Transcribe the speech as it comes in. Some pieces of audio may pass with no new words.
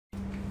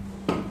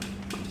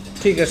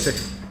ঠিক আছে,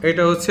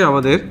 এটা হচ্ছে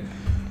আমাদের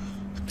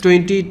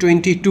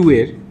 2022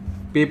 এর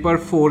পেপার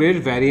 4 এর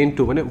ভ্যারিয়েন্ট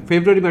 2, মানে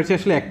ফেব্রুয়ারি মার্চে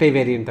আসলে একটাই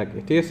ভ্যারিয়েন্ট থাকে,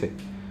 ঠিক আছে।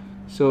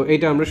 সো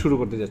এটা আমরা শুরু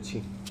করতে যাচ্ছি।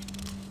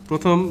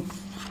 প্রথম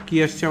কি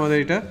আসছে আমাদের,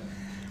 এটা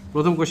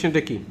প্রথম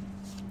কোশ্চেনটা কি,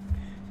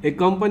 a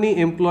company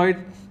employed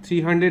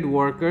 300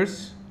 workers,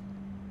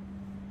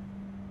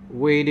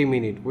 wait a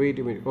minute,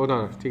 ও না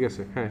ঠিক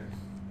আছে, হ্যাঁ,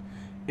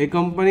 a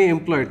company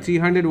employed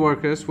 300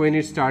 workers when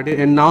it started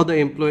and now the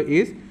employee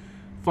is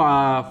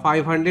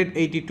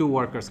 582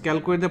 workers.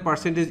 Calculate the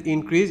percentage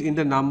increase in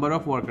the number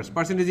of workers.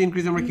 Percentage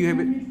increase আমরা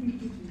কিভাবে,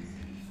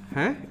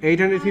 হ্যাঁ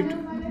 850,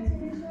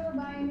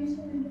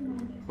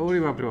 ওরে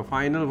বাপ রে,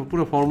 ফাইনাল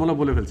পুরো ফর্মুলা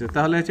বলে ফেলছে।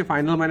 তাহলে হচ্ছে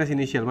ফাইনাল মাইনাস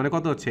ইনিশিয়াল মানে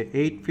কত হচ্ছে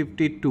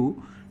 852,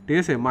 ঠিক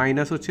আছে,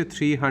 মাইনাস হচ্ছে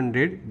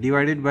 300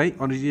 ডিভাইডেড বাই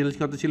অরিজিনাল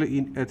কত ছিল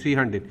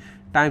 300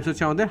 টাইমস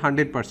হচ্ছে আমাদের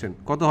 100%,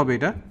 কত হবে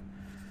এটা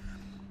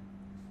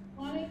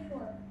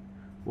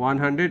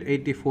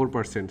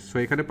 184%। সো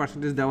এখানে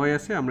পার্সেন্টেজ দেওয়াই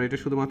আছে, আমরা এটা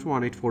শুধুমাত্র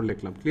 184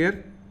 লিখলাম। ক্লিয়ার?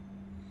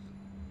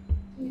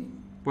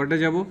 পরেরটা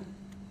যাব।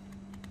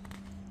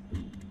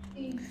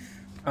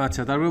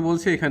 আচ্ছা, তারপরে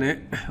বলছে এখানে,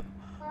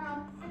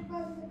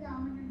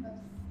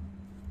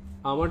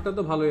 আমারটা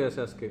তো ভালোই আছে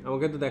আজকে,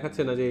 আমাকে তো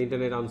দেখাচ্ছে না যে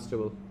ইন্টারনেট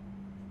আনস্টেবল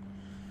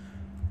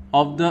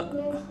অফ দ্য,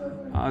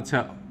 আচ্ছা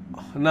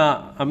না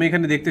আমি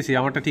এখানে দেখতেছি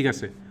আমারটা ঠিক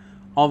আছে।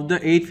 Of the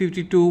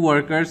 852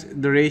 workers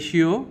the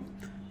ratio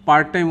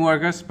part-time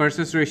workers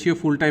versus ratio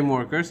full-time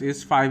workers is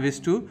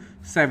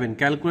 5:7.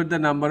 Calculate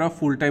the number of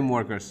full-time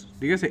workers.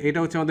 ঠিক আছে, এটা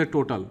হচ্ছে আমাদের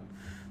টোটাল।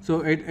 সো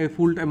এই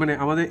ফুল টাইম মানে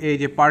আমাদের এই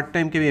যে পার্ট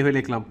টাইমকে আমি এভাবে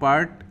লিখলাম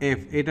পার্ট এফ,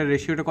 এটার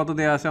রেশিওটা কত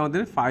দেওয়া আছে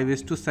আমাদের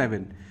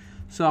 5:7।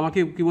 সো আমাকে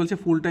কি বলছে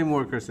ফুল টাইম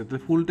ওয়ার্কার্সে,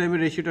 তাহলে ফুল টাইমের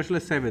রেশিওটা আসলে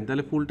 7,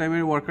 তাহলে ফুল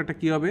টাইমের ওয়ার্কারটা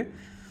কী হবে,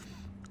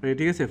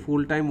 ঠিক আছে,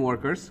 ফুল টাইম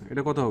ওয়ার্কার্স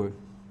এটা কত হবে,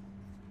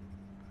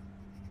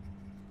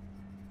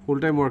 ফুল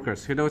টাইম ওয়ার্কার্স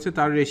সেটা হচ্ছে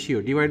তার ratio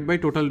divide by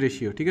total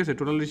ratio, ঠিক আছে।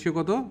 টোটাল রেশিও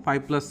কত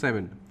 5 +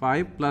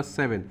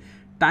 7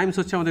 টাইমস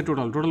হচ্ছে আমাদের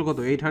টোটাল কত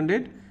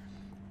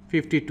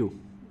 852,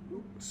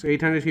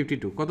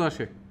 852 কত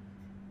আসে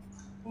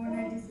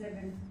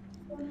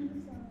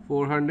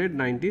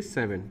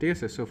 497, ঠিক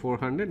আছে। So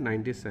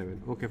 497,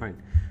 okay fine.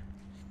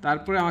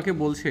 তারপরে আমাকে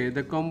বলছে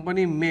the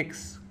company makes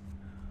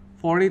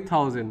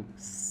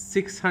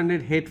 40,600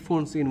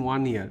 headphones in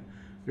 1 year,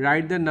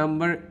 write the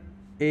number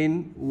in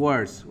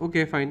words.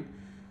 Okay fine,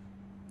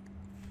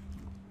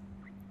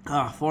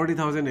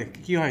 40,000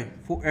 কি হয়,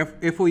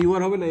 FOUR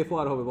হবে না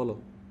FOR হবে বলো,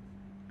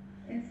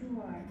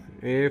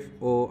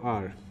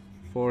 FOR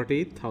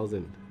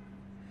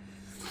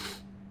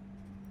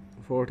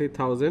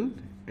 40,000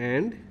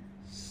 and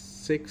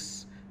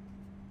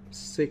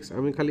 6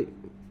 আমি খালি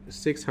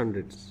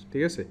 600,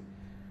 ঠিক আছে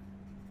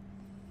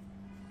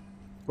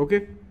ওকে।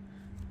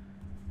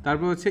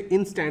 তারপর হচ্ছে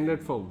ইন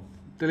স্ট্যান্ডার্ড ফর্ম,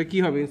 তাহলে কি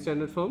হবে ইন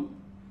স্ট্যান্ডার্ড ফর্ম,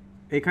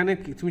 এখানে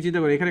তুমি চিন্তা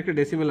করো এখানে একটা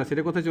ডেসিমেল আছে,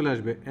 এটা কোথায় চলে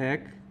আসবে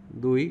 1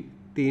 2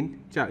 3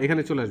 4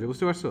 এখানে চলে আসবে,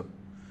 বুঝতে পারছো?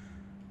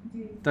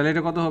 তাহলে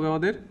এটা কত হবে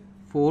আমাদের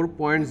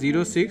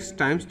 4.06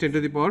 টাইমস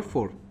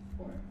 10⁴।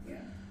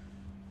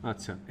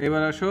 আচ্ছা,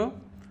 এবার আসো,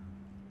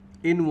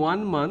 in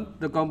 1 month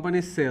the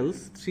company sells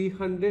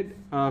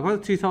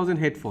 3,000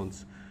 headphones.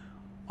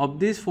 Of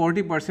these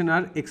 40%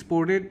 are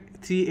exported,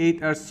 38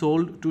 are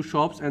sold to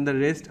shops and the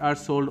rest are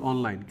sold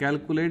online.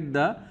 Calculate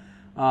the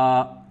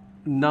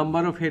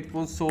number of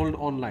headphones sold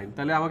online.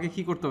 তাহলে আমাকে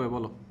কি করতে হবে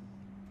বলো,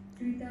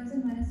 3,000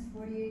 minus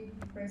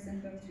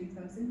 48% of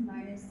 3,000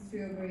 minus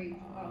 3/8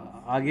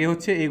 আগে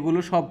হচ্ছে এগুলো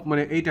সব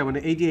মানে এইটা মানে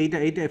এই যে এইটা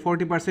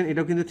 40%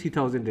 এটাও কিন্তু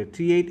 3,000 এর,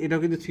 38 এটাও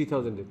কিন্তু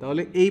 3,000 এর,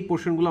 তাহলে এই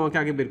পোর্শনগুলো আমাকে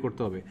আগে বের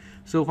করতে হবে।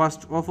 So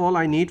first of all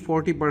I need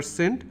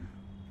 40%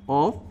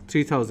 of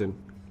 3,000,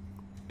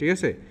 ঠিক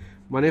আছে,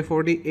 মানে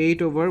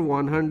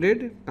 48/100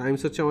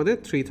 টাইমস হচ্ছে আমাদের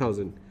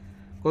 3,000,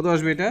 কত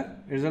আসবে এটা,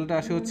 রেজাল্টটা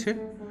আসে হচ্ছে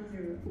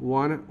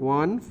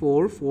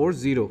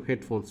 1440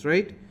 হেডফোনস,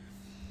 রাইট।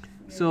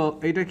 সো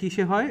এইটা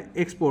কিসে হয়,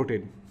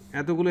 এক্সপোর্টেড,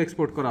 এতগুলো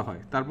এক্সপোর্ট করা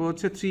হয়। তারপর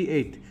হচ্ছে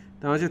 38,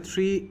 তার হচ্ছে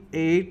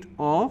 38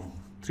 অফ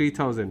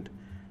 3,000,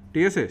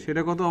 ঠিক আছে,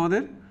 সেটা কত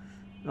আমাদের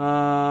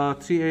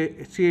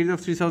 38 অফ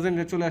 3,000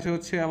 চলে আসে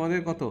হচ্ছে আমাদের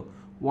কত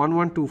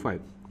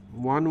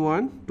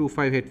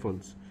 1125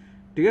 হেডফোনস,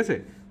 ঠিক আছে।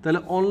 তাহলে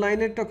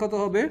অনলাইনেরটা কত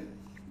হবে,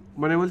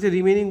 মানে বলছে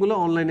রিমেনিংগুলো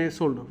অনলাইনে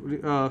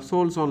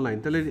সোল্ডস অনলাইন,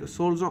 তাহলে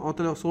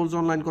সোল্ডস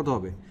অনলাইন কত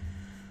হবে,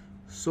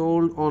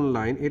 সোল্ড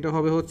অনলাইন এটা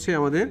হবে হচ্ছে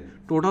আমাদের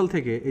টোটাল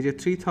থেকে এই যে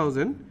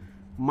 3,000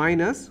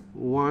 মাইনাস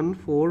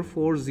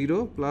 1440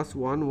 প্লাস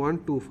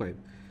 1125,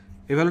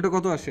 এই ভ্যালুটা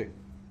কত আসে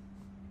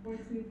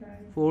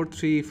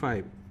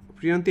 435।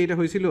 প্রিয়ন্তি এটা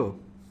হয়েছিল,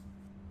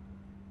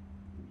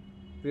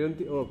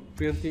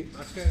 প্রিয়ন্তি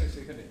আজকে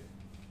এখানে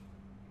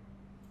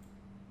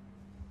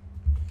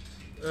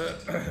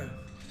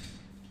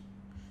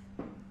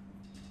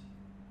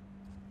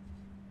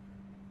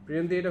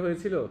প্রিয়ন্তি এটা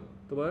হয়েছিল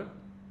তোমার,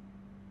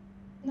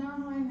 না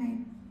হয় নাই,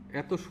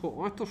 এত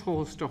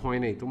সহজটা হয়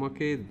নাই,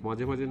 তোমাকে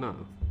মাঝে মাঝে না।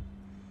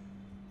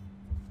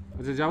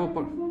 আচ্ছা যাবো,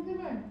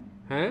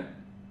 হ্যাঁ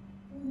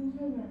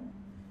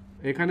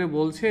এখানে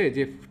বলছে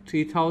যে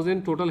 3,000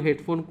 টোটাল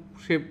হেডফোন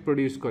সে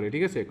প্রডিউস করে,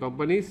 ঠিক আছে,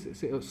 কোম্পানি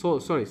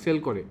সেল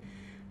করে,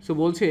 সো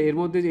বলছে এর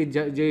মধ্যে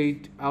যে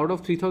আউট অফ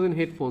 3000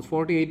 হেডফোনস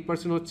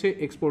 48% হচ্ছে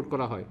এক্সপোর্ট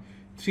করা হয়,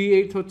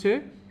 3/8 হচ্ছে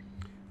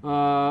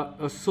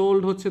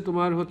সোল্ড হচ্ছে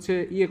তোমার হচ্ছে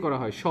ইয়ে করা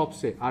হয়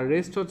শপসে, আর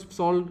রেস্ট হচ্ছে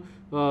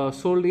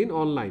সোল্ড ইন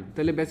অনলাইন।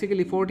 তাহলে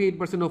বেসিক্যালি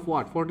 48% অফ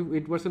ওয়াট,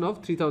 48% অফ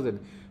 3000,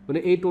 মানে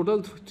এই টোটাল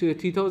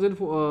 3000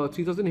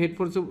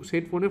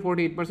 হেডফোনের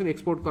 48%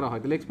 এক্সপোর্ট করা হয়।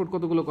 তাহলে এক্সপোর্ট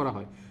কতগুলো করা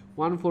হয়?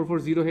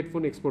 1440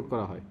 হেডফোন এক্সপোর্ট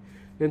করা হয়।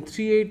 দেন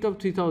 3/8 অফ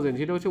 3000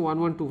 যেটা হচ্ছে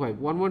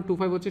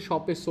 1125 হচ্ছে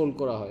শপে সোল্ড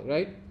করা হয়,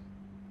 রাইট?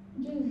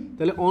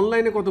 তাহলে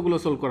অনলাইনে কতগুলো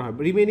সোল্ড করা হয়?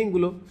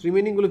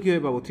 রিমেনিংগুলো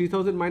কীভাবে পাবো?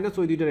 3000 মাইনাস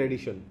ওই দুইটার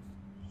addition.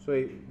 So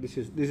this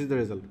is the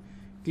result.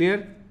 Clear?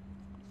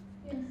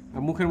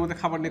 আর মুখের মধ্যে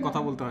খাবার নিয়ে কথা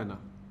বলতে হয় না।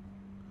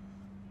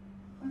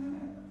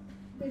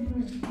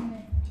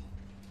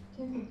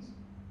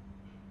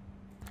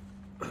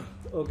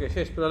 ওকে,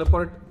 শেষ। তাহলে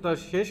পরেরটা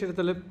শেষ, এটা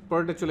তাহলে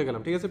পরেরটা চলে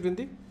গেলাম, ঠিক আছে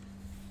প্রিন্তি?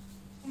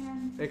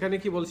 এখানে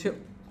কি বলছে?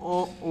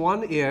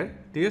 1 ইয়ার,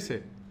 ঠিক আছে,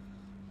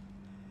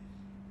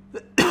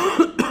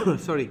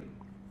 সরি,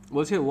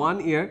 বলছে 1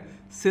 year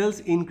sales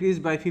increase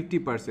by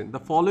 50%,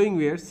 the following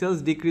year sales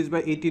decrease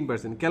by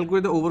 18%,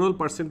 calculate the overall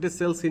percentage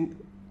sales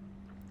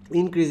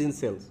increase in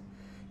sales.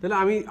 তাহলে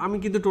আমি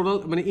কিন্তু টোটাল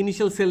মানে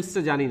ইনিশিয়াল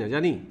সেলসটা জানি না,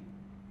 জানি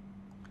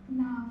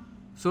না।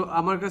 সো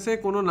আমার কাছে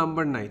কোনো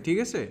নাম্বার নাই, ঠিক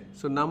আছে?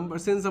 সো নাম্বার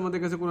সেন্স আমাদের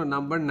কাছে কোনো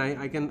নাম্বার নাই,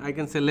 I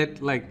can say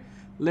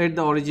let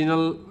the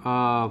original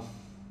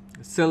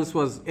sales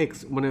was x,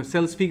 মানে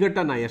সেলস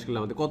ফিগারটা নাই আসলে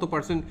আমাদের, কত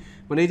পার্সেন্ট,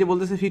 মানে এই যে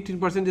বলতেছে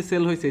 15% যে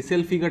সেল হয়েছে,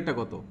 সেল ফিগারটা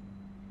কত?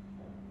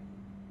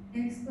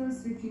 X plus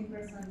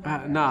 15%.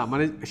 না,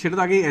 মানে সেটা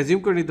তো আগে অ্যাজিউম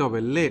করে নিতে হবে,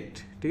 লেট,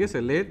 ঠিক আছে,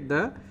 লেট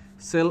দ্য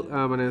সেল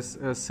মানে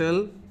সেল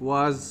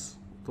ওয়াজ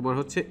তোমার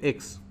হচ্ছে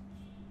এক্স,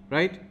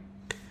 রাইট?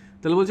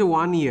 তাহলে বলছে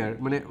 1 ইয়ার,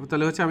 মানে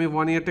তাহলে হচ্ছে আমি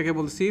 1 ইয়ারটাকে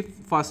বলছি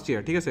ফার্স্ট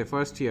ইয়ার, ঠিক আছে,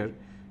 ফার্স্ট ইয়ার,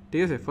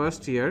 ঠিক আছে,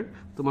 ফার্স্ট ইয়ার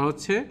তোমার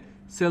হচ্ছে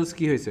সেলস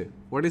কি হয়েছে?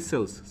 What is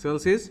sales?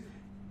 Sales is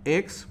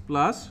x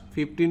plus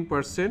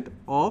 15%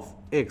 of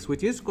x,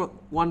 which is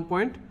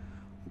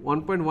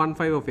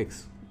 1.15 of x.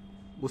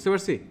 বুঝতে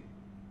পারছি?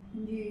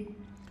 জি।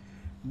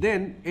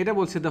 দেন এটা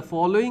বলছে the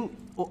following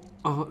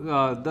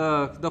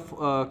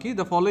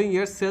the following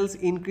year sales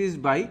increase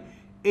by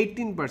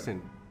 18%।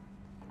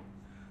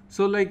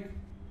 So like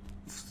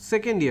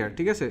second year,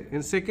 ঠিক আছে,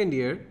 ইন সেকেন্ড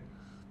ইয়ার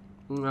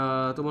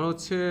তোমার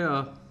হচ্ছে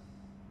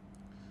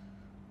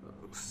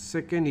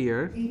সেকেন্ড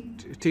ইয়ার,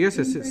 ঠিক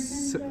আছে,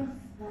 1.15.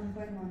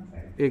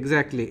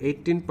 Exactly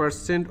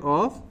 18%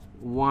 of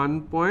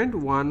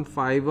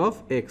 1.15 of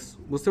x.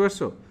 বুঝতে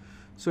পারছো?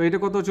 সো এটা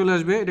কত চলে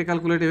আসবে? এটা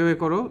ক্যালকুলেট এভাবে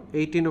করো,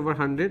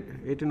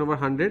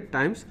 18/100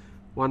 টাইমস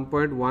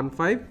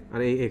 1.15 আর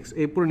এই এক্স,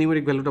 এই পুরো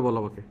নিউমেরিক ভ্যালুটা বলো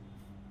আমাকে,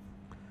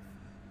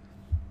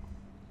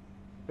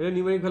 এটা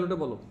নিউমেরিক ভ্যালুটা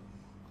বলো।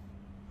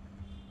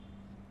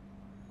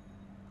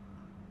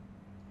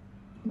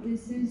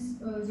 This is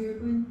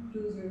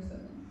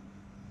 0.207.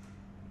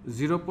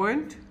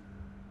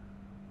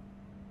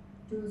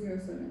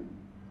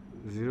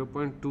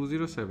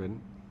 0.207।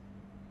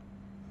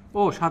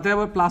 ও, সাথে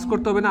আবার প্লাস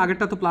করতে হবে না?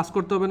 আগেরটা তো প্লাস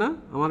করতে হবে না,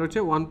 আমার হচ্ছে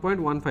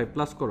 1.15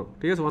 প্লাস করো,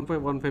 ঠিক আছে,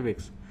 1.15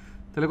 এক্স।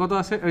 তাহলে কত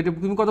আসে? এটা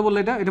তুমি কত বললে?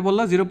 এটা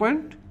বললা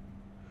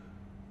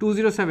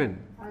 0.207,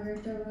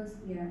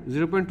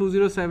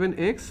 0.207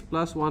 এক্স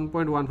প্লাস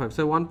 1.15।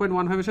 সো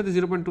 1.15 এর সাথে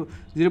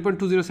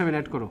 0.207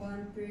 অ্যাড করো,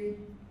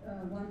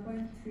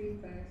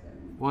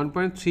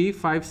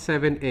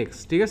 1.357 এক্স,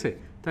 ঠিক আছে।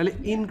 তাহলে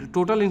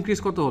টোটাল ইনক্রিজ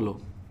কত হলো?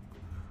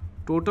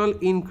 টোটাল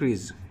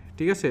ইনক্রিজ,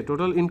 ঠিক আছে,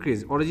 টোটাল ইনক্রিজ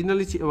অরিজিনাল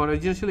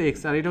ছিল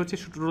এক্স, আর এটা হচ্ছে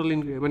টোটাল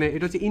মানে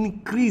এটা হচ্ছে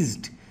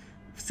ইনক্রিজড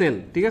সেল,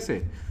 ঠিক আছে।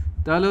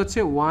 তাহলে হচ্ছে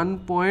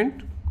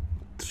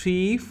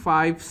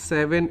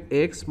 1.357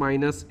 x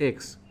minus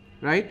x,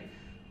 right,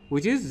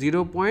 which is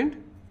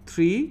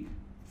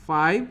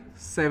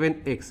 0.357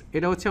 x.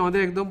 এটা হচ্ছে আমাদের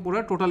একদম পুরো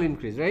টোটাল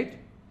ইনক্রিজ, রাইট?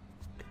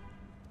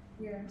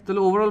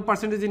 তাহলে ওভারঅল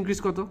পার্সেন্টেজ ইনক্রিজ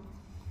কত?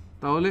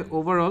 তাহলে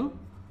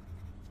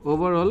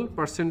ওভারঅল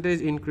পার্সেন্টেজ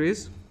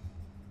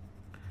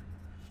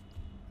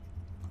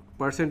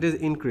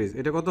ইনক্রিজ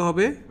এটা কত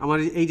হবে? আমার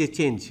এই যে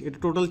চেঞ্জ, এটা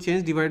total change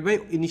divide by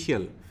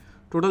initial,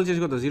 total change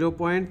কত?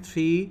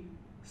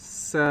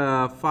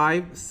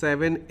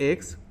 0.357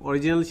 এক্স,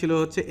 অরিজিনাল ছিল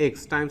হচ্ছে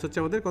এক্স, টাইমস হচ্ছে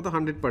আমাদের কত?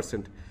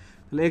 100%।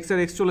 তাহলে এক্স আর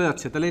এক্স চলে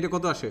যাচ্ছে, তাহলে এটা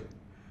কত আসে?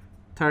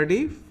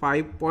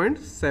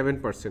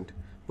 35.7%।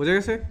 বোঝা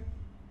গেছে?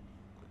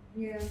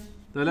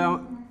 তাহলে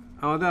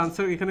আমাদের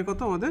আনসার এখানে কত?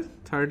 আমাদের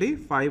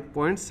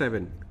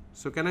 35.7।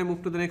 So can I move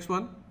to the next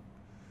one?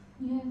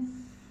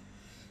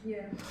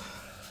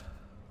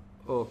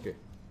 Okay.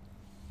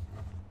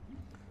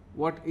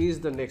 What is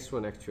the next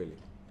one actually?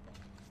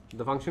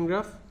 The function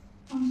graph?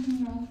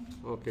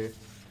 Okay.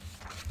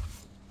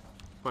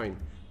 Fine.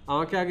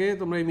 আমাকে আগে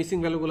তোমরা এই মিসিং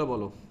ভ্যালুগুলো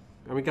বলো,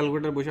 আমি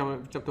ক্যালকুলেটর বসে আমার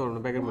চাপতে পারবো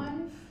না ব্যাগের মধ্যে।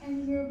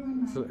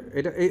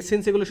 এটা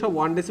সিন্স এগুলো সব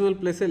 1 ডেসিমাল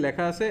প্লেসে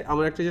লেখা আছে,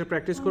 আমরা একটা যেটা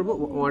প্র্যাকটিস করবো,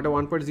 এটা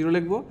 1.0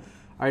 লিখবো,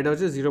 আর এটা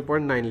হচ্ছে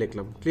 0.9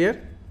 লিখলাম। ক্লিয়ার?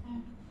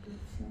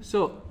 সো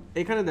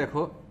এখানে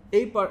দেখো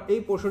এই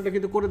পোর্শনটা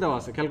কিন্তু করে দেওয়া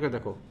আছে, খেয়াল করে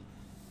দেখো,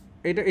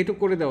 এইটুকু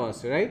করে দেওয়া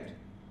আছে, রাইট?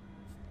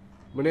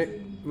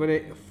 মানে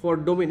for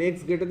domain x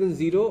greater than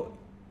 0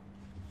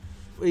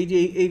 এই যে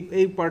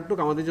এই পার্টটুক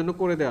আমাদের জন্য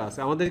করে দেওয়া আছে,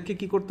 আমাদেরকে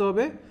কি করতে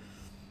হবে?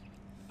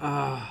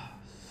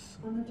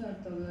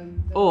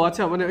 ও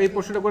আচ্ছা, মানে এই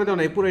প্রশ্নটা করে দাও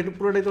না, এই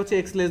পুরোটাই তো হচ্ছে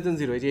এক্স লেস দেন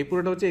জিরো, এই যে এই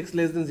পুরোটা হচ্ছে এক্স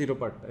লেস দেন জিরো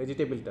পার্টটা, এই যে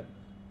টেবিলটা,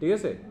 ঠিক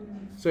আছে?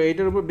 সো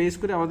এইটার উপর বেস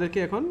করে আমাদেরকে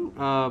এখন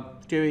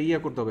ইয়া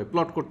করতে হবে,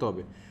 প্লট করতে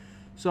হবে।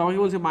 সো আমাকে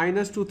বলছে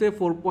 -2 তে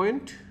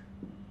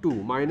 4.2,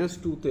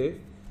 -2 তে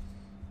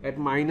at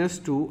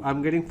 -2 আই এম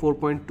গেটিং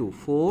 4.2,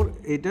 4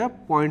 এটা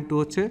 0.2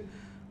 হচ্ছে,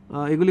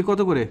 এগুলি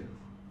কত করে?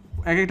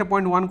 এক একটা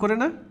 0.1 করে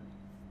না?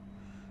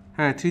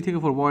 হ্যাঁ, 3 থেকে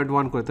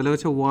 4.1 করে, তাহলে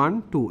হচ্ছে 1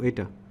 2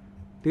 এটা,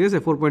 ঠিক আছে?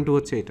 4.2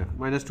 হচ্ছে এটা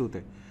 -2 তে।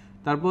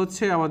 তারপর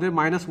হচ্ছে আমাদের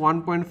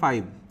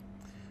 -1.5,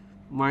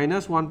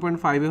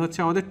 -1.5 এ হচ্ছে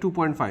আমাদের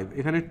 2.5,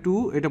 এখানে 2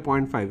 এটা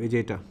 0.5, এই যে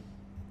এটা।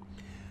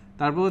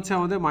 তারপর হচ্ছে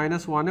আমাদের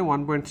 -1 এ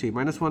 1.3,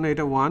 -1 এ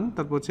এটা 1,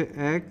 তারপর হচ্ছে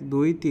 1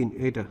 2 3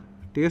 এটা,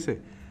 ঠিক আছে?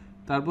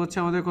 তারপর হচ্ছে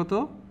আমাদের কত?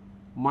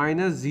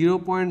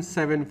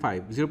 -0.75,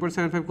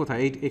 0.75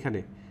 কোথায়?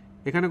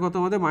 এখানে কত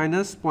আমাদের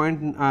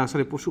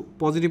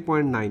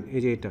 +0.9,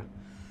 এই যে এটা।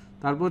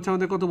 তারপর হচ্ছে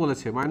আমাদের কত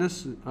বলেছে?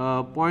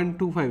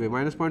 -0.25 এ,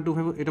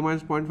 -0.25 এটা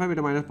 -0.5,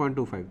 এটা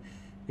 -0.25,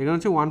 এখানে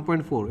হচ্ছে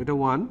 1.4, এটা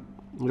 1,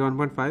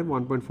 1.5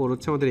 1.4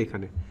 হচ্ছে আমাদের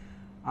এখানে।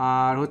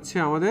 আর হচ্ছে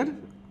আমাদের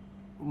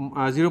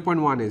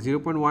 0.1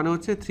 এ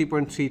হচ্ছে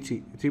 3.33,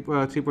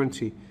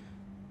 3.3,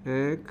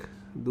 1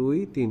 2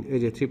 3, এই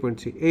যে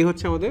 3.3, এই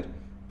হচ্ছে আমাদের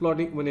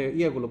প্লটিং মানে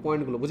ইয়েগুলো,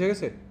 পয়েন্টগুলো। বোঝা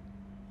গেছে?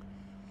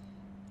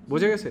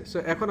 বোঝা গেছে? সো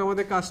এখন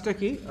আমাদের কাজটা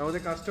কি?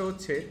 আমাদের কাজটা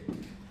হচ্ছে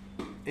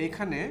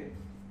এইখানে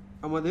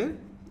আমাদের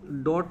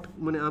ডট,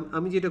 মানে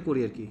আমি যেটা করি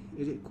আর কি,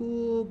 এই যে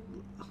খুব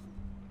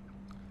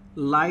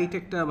লাইট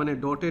একটা মানে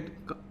ডটেড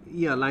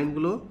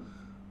লাইনগুলো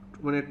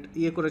মানে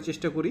করার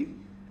চেষ্টা করি,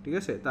 ঠিক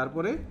আছে?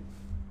 তারপরে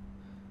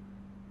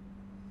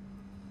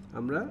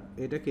আমরা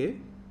এটাকে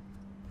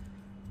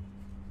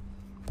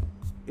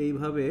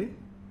এইভাবে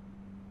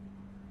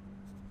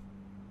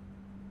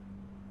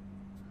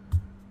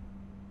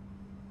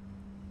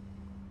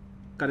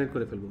কানেক্ট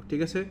করে ফেলবো,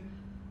 ঠিক আছে?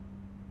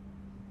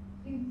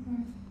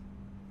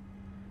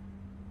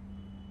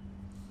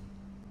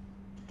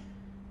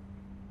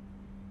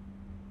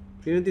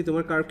 প্রিয়ন্তি,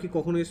 তোমার কার্ভ কি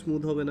কখনোই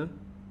স্মুথ হবে না?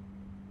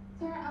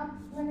 স্যার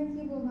মানে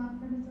কি বলবো,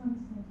 আপনাদের তো অনেক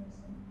স্মুথ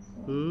হয়েছে।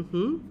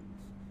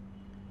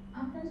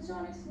 আপনাদের তো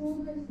অনেক স্মুথ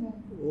হয়েছে।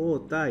 ও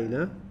তাই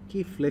না? কি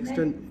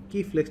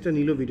ফ্লেক্সটা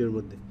নিল ভিডিওর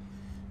মধ্যে।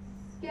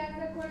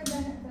 ক্যামেরা করে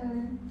দেখাতে।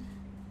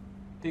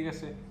 ঠিক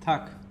আছে,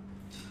 থাক।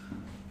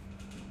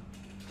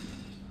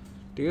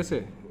 ঠিক আছে,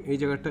 এই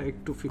জায়গাটা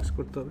একটু ফিক্স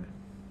করতে হবে।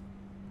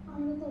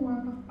 আমরা তো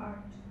ওয়ার্ক অফ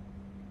আর্ট।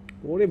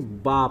 ওরে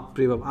বাপ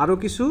রে বাপ, আরো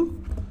কিছু?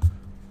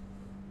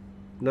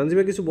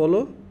 নানজিবা কিছু বলো।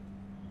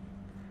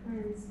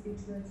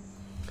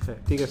 হ্যাঁ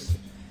ঠিক আছে,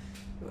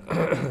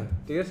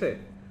 ঠিক আছে।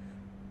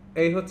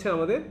 এই হচ্ছে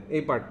আমাদের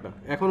এই পার্টটা।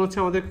 এখন হচ্ছে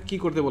আমাদের কি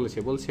করতে বলেছে?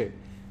 বলছে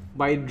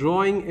by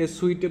drawing a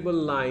suitable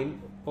line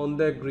on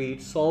the grid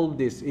solve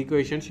this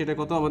equation. সেটা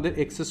কত আমাদের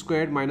x² -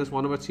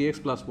 1/3x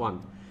 + 1।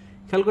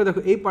 খেয়াল করে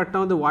দেখো, এই পার্টটা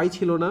আমাদের y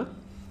ছিল না?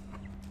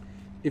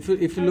 ইফ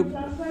ইউ লুক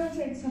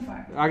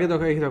আগে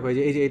দেখো, এই দেখো,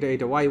 এই যে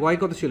এটা y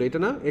কত ছিল? এটা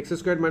না x²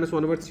 -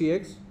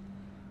 1/3x।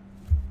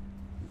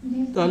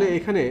 তাহলে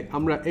এখানে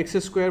আমরা x²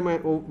 -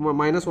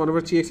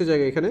 1/3x এর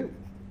জায়গায় এখানে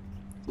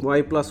y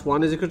 +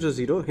 1 =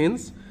 0,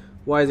 হেন্স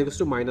y =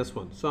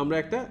 -1। সো আমরা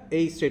একটা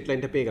এই স্ট্রেট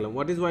লাইনটা পেয়ে গেলাম।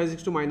 What is y =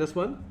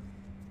 -1?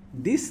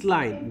 This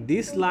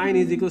line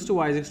is equals to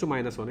y =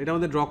 -1। এটা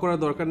আমাদের ড্র করার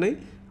দরকার নেই,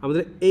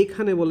 আমাদের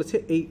এইখানে বলেছে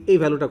এই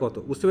ভ্যালুটা কত।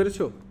 বুঝতে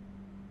পেরেছো?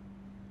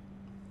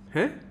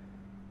 হ্যাঁ,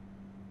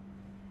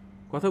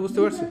 কথা বুঝতে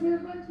পারছো?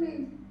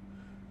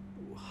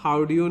 How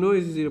do you know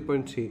is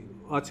 0.3?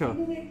 আচ্ছা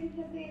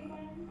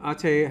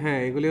আচ্ছা, হ্যাঁ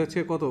এগুলি হচ্ছে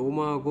কত?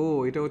 উমা গো,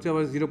 এটা হচ্ছে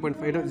আবার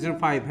 0.5, এটা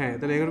 0.5। হ্যাঁ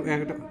তাহলে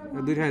একটা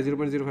দুই, হ্যাঁ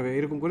 0.05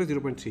 এরকম করে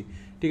 0.3।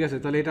 ঠিক আছে,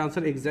 তাহলে এটা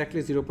আনসার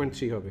এক্স্যাক্টলি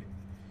 0.3 হবে।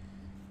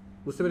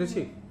 বুঝতে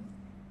পেরেছি?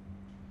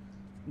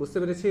 বুঝতে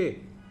পেরেছি?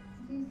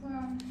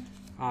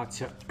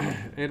 আচ্ছা,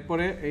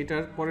 এরপরে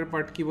এইটার পরের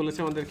পার্ট কি বলেছে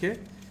আমাদেরকে?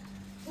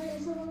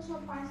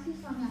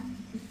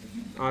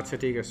 আচ্ছা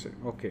ঠিক আছে,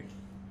 ওকে।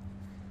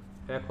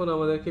 এখন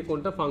আমাদেরকে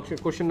কোনটা ফাংশন,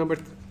 কোশ্চেন নাম্বার,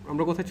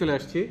 আমরা কোথায় চলে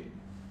আসছি?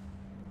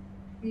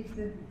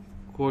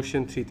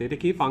 কোশ্চেন 3তে। এটা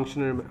কি?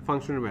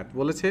 ফাংশনের ম্যাথ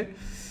বলেছে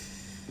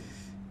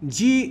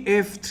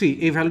GF3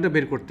 এই ভ্যালুটা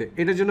বের করতে।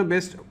 এটার জন্য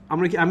বেস্ট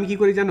আমি কি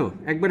করি জানো?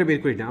 একবারে বের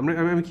করি না,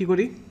 আমি কি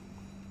করি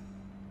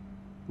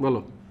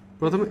বলো?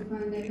 প্রথমে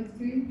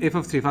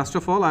f(3), first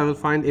of all I will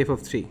find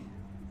f(3).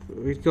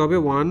 কি হবে?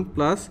 1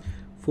 +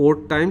 4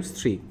 ×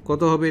 3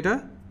 কত হবে? এটা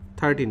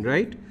 13,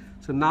 right?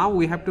 So now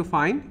we have to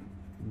find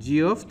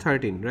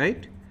g(13),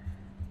 right?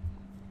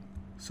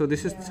 So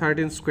this is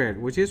 13²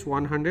 which is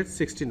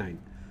 169.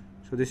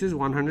 So this is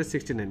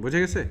 169. বোঝা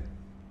গেছে?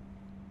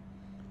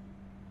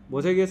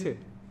 বোঝা গেছে?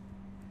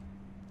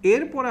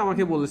 এরপরে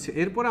আমাকে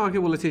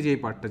বলেছে যে এই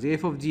পার্টটা, যে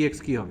f(gx)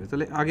 কি হবে।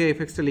 তাহলে আগে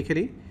fx-টা লিখে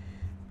নিই।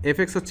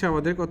 fx হচ্ছে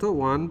আমাদের কত?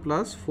 1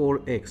 +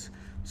 4x।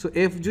 সো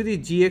f যদি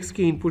gx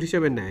কে ইনপুট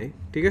হিসাবে নেয়,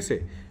 ঠিক আছে,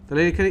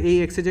 তাহলে এখানে এই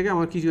x এর জায়গায়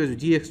আমার কি চলে আসবে?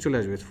 gx চলে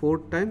আসবে, 4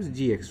 ×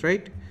 gx,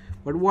 right?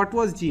 But what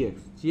was gx?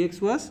 gx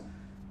was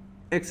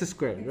x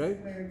square, x right?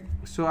 squared.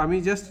 So আমি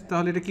জাস্ট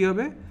তাহলে এটা কি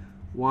হবে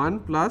 1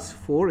 plus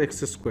 4x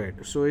square.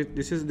 So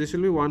this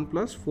will be 1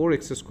 plus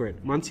 4x square,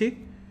 মানছি?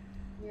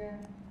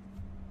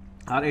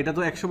 Yeah. আর এটা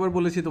তো 100 বার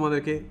বলেছি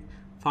তোমাদেরকে,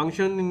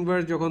 ফাংশন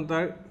ইনভার্স যখন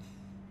তার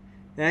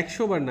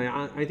 100 বার নয়,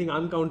 আই থিঙ্ক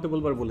আনকাউন্টেবল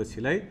বার বলেছি,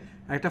 রাইট?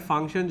 একটা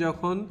ফাংশন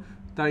যখন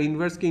তার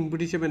ইনভার্সকে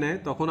ইনপুট হিসেবে নেয়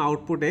তখন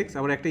আউটপুট এক্স,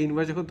 আবার একটা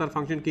ইনভার্স যখন তার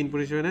ফাংশনকে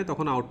ইনপুট হিসেবে নেয়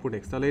তখন আউটপুট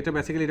এক্স। তাহলে এটা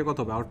বেসিক্যালি এটা কত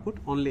হবে? Output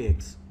only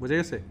x. বোঝা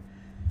গেছে?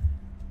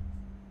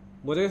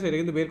 বোঝা গেছে? এটা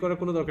কিন্তু বের করার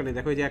কোনো দরকার নেই।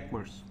 দেখো এই যে 1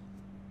 মার্কস।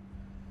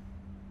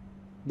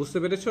 বুঝতে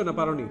পেরেছো না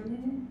পারোনি? I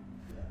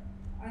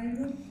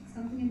wrote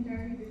something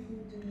entirely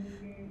different to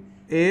me.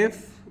 F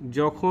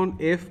যখন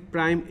এফ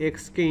প্রাইম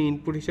এক্সকে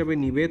ইনপুট হিসেবে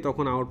নিবে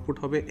তখন আউটপুট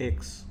হবে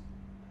এক্স।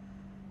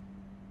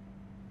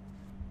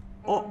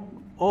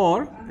 অর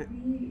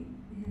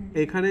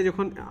এখানে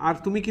যখন, আর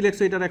তুমি কি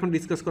লিখছো এটা এখন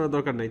ডিসকাস করার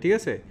দরকার নাই, ঠিক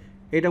আছে?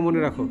 এটা মনে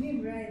রাখো। You did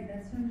right,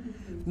 that's what I'm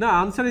confused. না,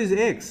 answer is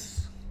x.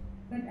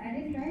 But I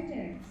didn't write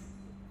x.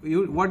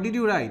 What did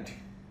you right?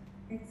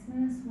 X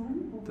minus 1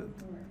 over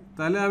 4.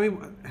 তাহলে আমি,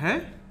 হ্যাঁ,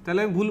 তাহলে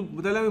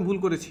আমি ভুল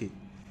করেছি,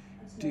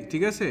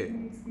 ঠিক আছে? Can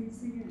you explain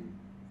this again?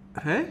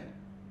 হ্যাঁ,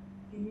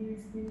 Can you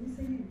explain this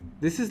again?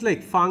 This is like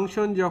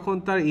function যখন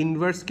তার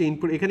ইনভার্সকে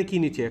ইনপুট, এখানে কি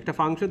নিচ্ছে? একটা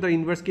ফাংশন তার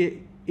ইনভার্সকে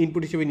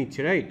ইনপুট হিসেবে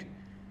নিচ্ছে, রাইট?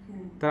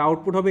 তার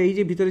আউটপুট হবে এই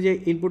যে ভিতরে যে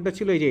ইনপুটটা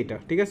ছিল, এই যে এটা,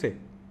 ঠিক আছে?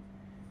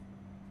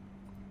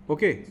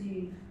 ওকে।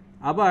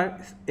 আবার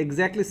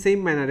এক্স্যাক্টলি সেম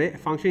ম্যানারে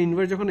ফাংশন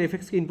ইনভার্স যখন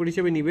এফএক্সকে ইনপুট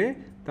হিসেবে নিবে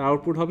তার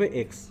আউটপুট হবে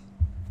এক্স।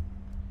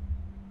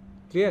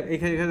 ক্লিয়ার?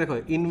 এখানে দেখো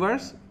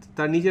ইনভার্স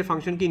তার নিজের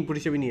ফাংশনকে ইনপুট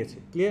হিসেবে নিয়েছে,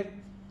 ক্লিয়ার?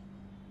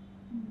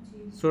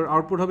 সো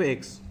আউটপুট হবে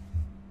এক্স।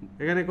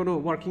 এখানে কোনো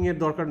ওয়ার্কিংয়ের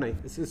দরকার নাই,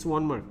 ইটস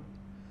 1 মার্ক।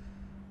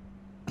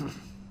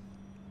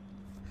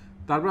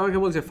 তারপর আমাকে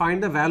বলছে find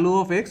the value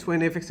of x when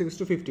F x equals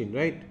to 15,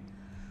 right?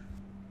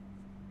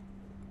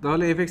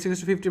 তাহলে এফ এক্স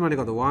ইকুয়ালস টু 15 মানে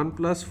কত? 1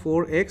 plus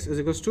 4x is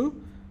equals to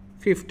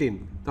 15।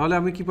 তাহলে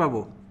আমি কি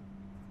পাবো?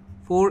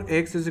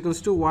 4x is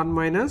equals to 1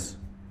 minus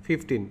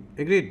 15,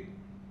 agreed?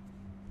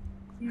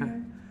 হ্যাঁ।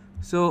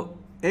 So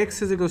x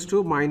is equals to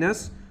minus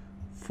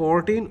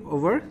 14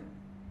 over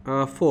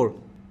 4।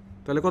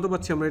 তাহলে কত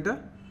পাচ্ছি আমরা এটা?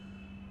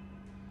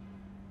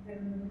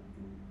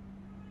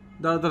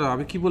 দাঁড়াও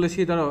আমি কি বলেছি?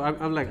 দাঁড়াও,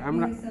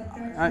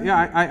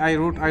 I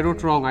wrote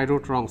wrong.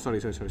 Sorry.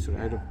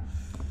 I wrote.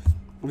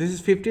 This is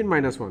 15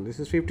 minus 1. This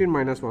is 15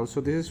 minus 1. So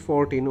this is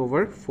 14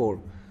 over 4.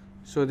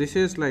 So this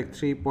is like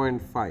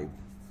 3.5.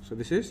 So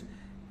this is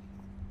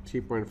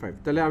 3.5.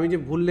 তাহলে আমি যে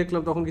ভুল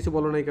লিখলাম তখন কিছু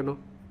বলো নাই কেন? I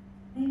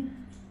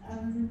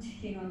wasn't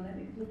checking all that.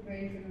 It looked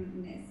very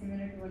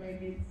similar to what I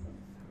did. So.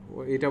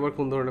 এটা আবার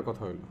কোন ধরনের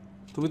কথা হলো?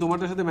 তুমি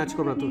তোমারটার সাথে ম্যাচ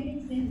করো না তো?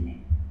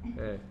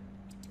 হ্যাঁ,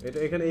 এটা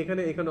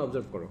এখানে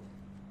অবজার্ভ করো।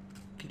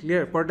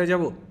 ক্লিয়ার? পরেরটা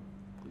যাবো।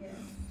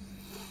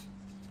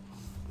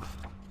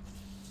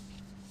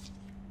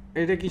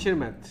 এটা কিসের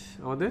ম্যাথ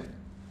আমাদের?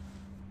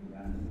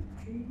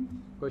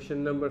 Question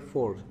number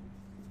 4,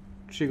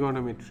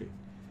 trigonometry.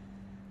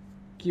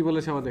 কি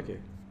বলেছে আমাদেরকে?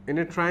 In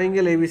a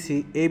triangle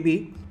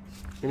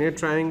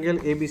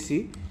ABC,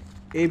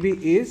 AB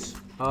is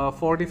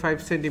 45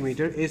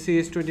 centimeter, AC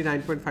is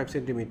 29.5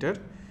 centimeter,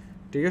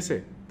 ঠিক আছে?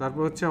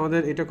 তারপর হচ্ছে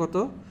আমাদের এটা কত?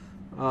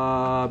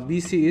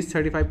 BC is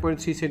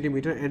 35.3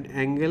 centimeter and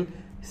angle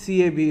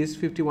CAB is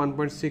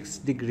 51.6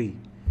 degree.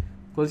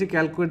 বলছি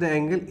calculate the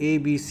angle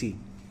ABC,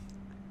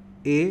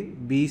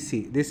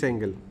 this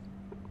angle.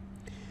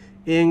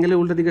 এই অ্যাঙ্গেলের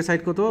উল্টা দিকের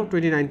সাইড কত?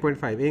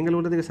 29.5. এই অ্যাঙ্গেলের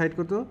উল্টা দিকের সাইড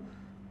কত?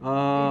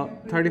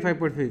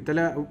 35.5.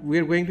 তাহলে we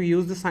are going to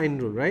use the sine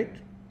rule, right?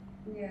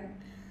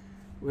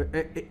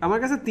 আমার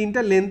কাছে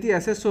 3টা লেন্থই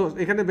আছে, সো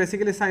এখানে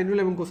বেসিক্যালি সাইন রুল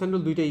এবং কোসাইন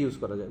রুল দুইটাই ইউজ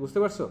করা যায়, বুঝতে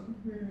পারছো?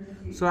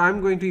 So I am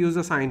going to use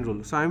the sign rule.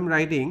 So I am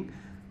writing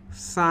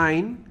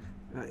sign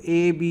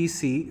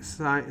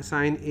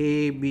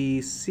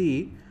ABC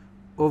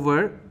over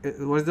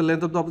what is the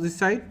length of the opposite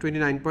side?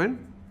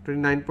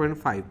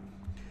 29.5.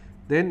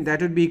 Then that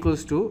would be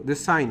equals to this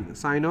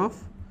sine of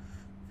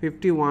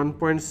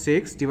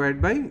 51.6 divided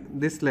by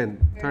this length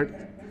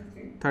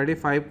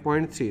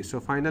 35.3. So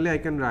finally I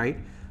can write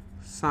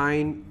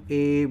sine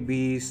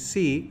ABC,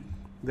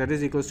 that is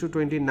equals to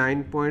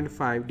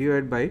 29.5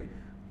 divided by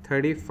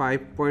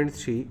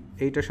 35.3.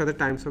 এইটার সাথে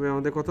Times হবে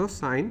আমাদের কত?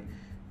 sin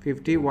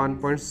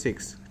 51.6,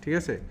 ঠিক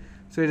আছে?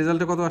 So এই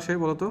রেজাল্টে কত আসে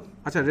বলো তো?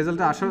 আচ্ছা,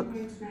 রেজাল্টে আসা,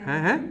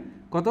 হ্যাঁ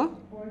কত?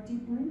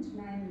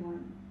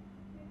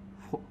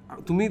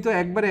 40.91. তুমি তো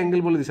একবার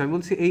অ্যাঙ্গেল বলে দিছো, আমি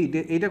বলছি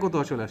এইটা কত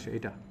আসলে আসে?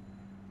 এটা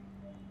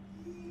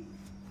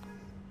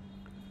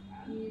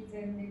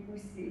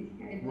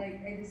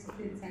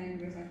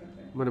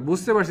মানে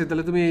বুঝতে পারছি।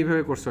 তাহলে তুমি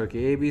এইভাবে করছো আর কি,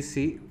 ABC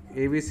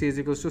is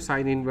equals to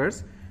sin inverse,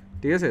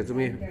 ঠিক আছে?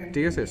 তুমি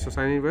ঠিক আছে? So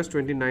sin inverse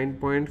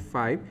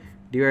 29.5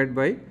 divided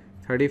by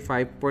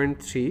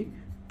 35.3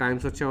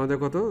 Times হচ্ছে আমাদের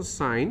কত?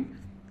 sin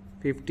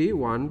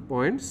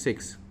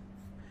 51.6.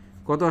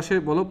 কত আসে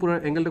বলো? পুরো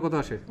অ্যাঙ্গেলটা কত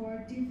আসে?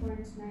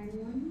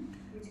 40.91,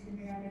 which can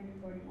be added to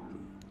 41.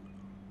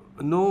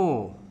 No,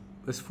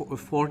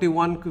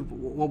 41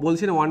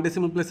 বলছি না, 1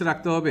 ডেসিমাল প্লেসে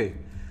রাখতে হবে।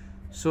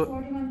 So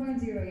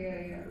 41.0, yeah.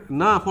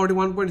 না,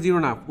 41.0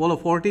 না, বলো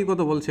 40 কত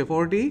বলছে?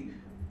 40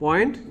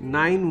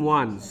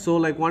 0.91. So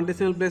like one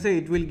decimal place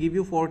it will give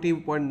you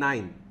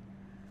 40.9.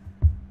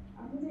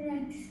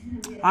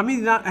 আমি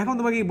এখন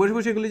তোমাকে বসে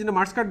বসে এগুলোর জন্য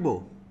মার্কস কাটবো?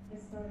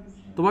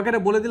 তোমাকে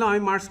এটা বলে দিলাম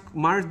আমি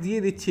মার্কস দিয়ে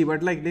দিচ্ছি, বাট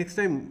লাইক নেক্সট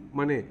টাইম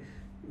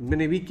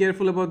মানে be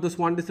careful about this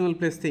one decimal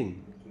place thing.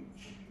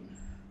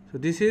 So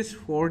this is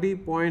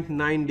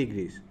 40.9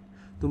 degrees.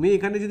 তুমি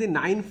এখানে যদি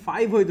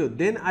 95 হইতো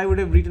then I would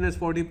have written S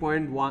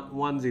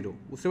 40.10,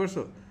 বুঝতে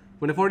পারছো?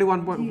 মানে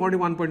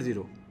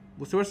 41.0,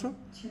 বুঝতে পারছো?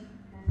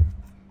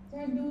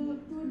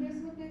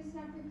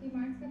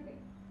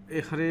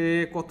 এখানে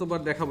কতবার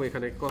দেখাবো,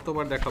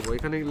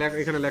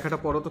 এখানে লেখাটা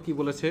পড়ো তো কি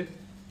বলেছে,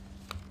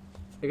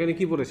 এখানে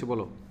কি বলেছে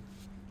বলো?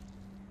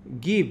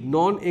 Give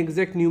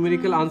non-exact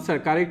numerical answer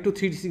correct to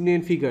 3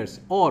 significant figures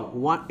or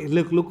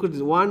look at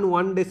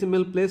one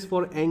decimal place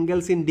for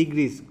angles in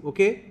degrees,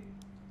 okay,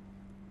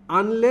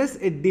 unless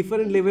a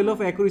different level of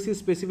accuracy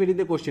specified in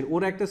the question.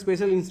 ওরা একটা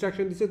স্পেশাল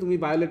ইনস্ট্রাকশন দিছে, তুমি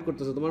violet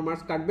করতেছো, তোমার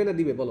marks কাটবে না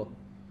দিবে বলো?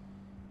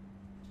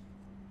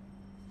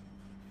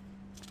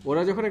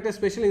 ওরা যখন একটা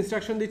স্পেশাল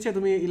ইনস্ট্রাকশন দিচ্ছে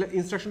তুমি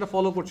ইনস্ট্রাকশনটা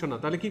ফলো করছো না,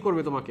 তাহলে কি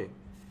করবে তোমাকে?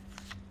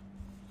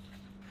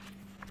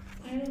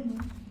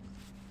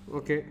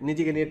 ওকে,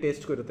 নিজেকে নিয়ে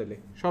টেস্ট করো তাহলে,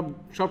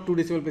 সব 2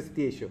 ডেসিমাল প্লেস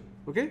দিয়ে এসো,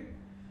 ওকে?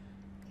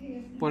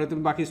 পরে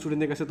তুমি বাকি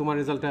স্টুডেন্টদের কাছে তোমার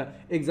রেজাল্টটা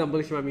এক্সাম্পল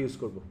হিসেবে আমি ইউজ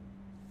করবো।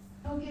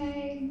 ওকে,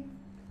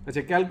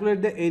 আচ্ছা, calculate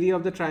the area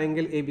of the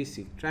triangle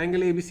ABC.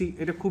 Triangle ABC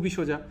এটা খুবই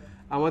সোজা,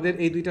 আমাদের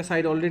এই দুইটা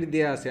সাইড অলরেডি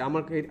দেওয়া আছে।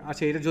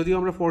 আচ্ছা, এটা যদিও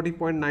আমরা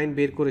 40.9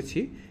 বের করেছি,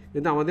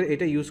 কিন্তু আমাদের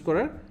এটা ইউজ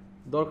করার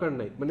দরকার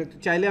নাই। মানে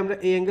চাইলে আমরা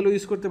এই অ্যাঙ্গেলও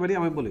ইউজ করতে পারি,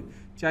 আমি বলি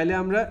চাইলে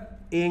আমরা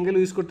এই অ্যাঙ্গেলও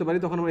ইউজ করতে পারি,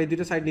 তখন আমরা এই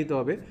দুইটা সাইড নিতে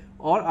হবে।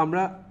 অর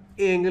আমরা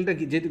এই অ্যাঙ্গেলটা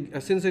যেহেতু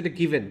সিন্স এটা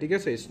গিভেন, ঠিক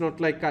আছে, it's not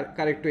like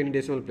correct to any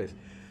decimal place,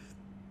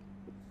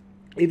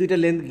 এই দুইটা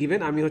লেন্থ গিভেন,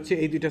 আমি হচ্ছে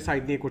এই দুইটা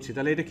সাইড নিয়ে করছি,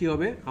 তাহলে এটা কী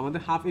হবে, আমাদের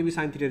হাফ এবি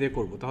সাইন থিটা দিয়ে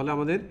করবো। তাহলে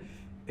আমাদের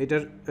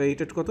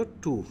এইটার কত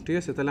 2, ঠিক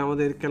আছে? তাহলে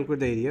আমাদের ক্যালকুলেট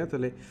দ্য এরিয়া,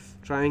 তাহলে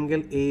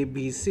triangle A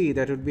B see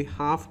that would be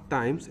half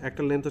Times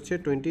একটা লেন্থ হচ্ছে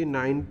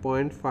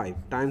 29.5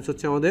 টাইমস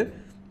হচ্ছে আমাদের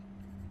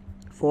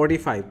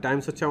 45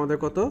 টাইমস হচ্ছে আমাদের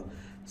কত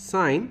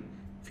সাইন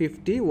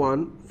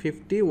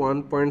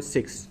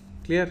 51.6।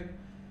 ক্লিয়ার?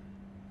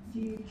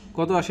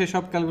 কত আসে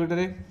সব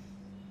ক্যালকুলেটারে?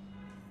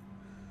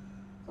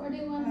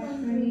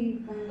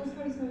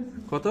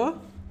 কত?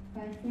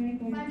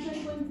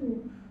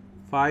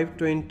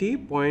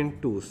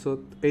 520.2। সো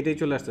এইটাই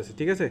চলে আসতেছে,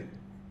 ঠিক আছে?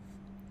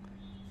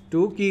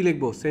 2 কি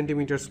লিখবো?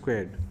 Centimetre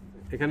square.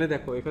 এখানে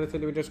দেখো, এখানে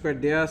সেন্টিমিটার স্কোয়ার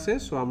দেওয়া আছে,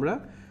 সো আমরা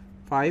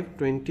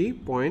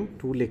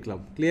 520.2 লিখলাম।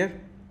 ক্লিয়ার?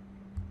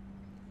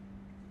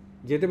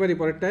 যেতে পারি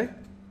পরেরটায়?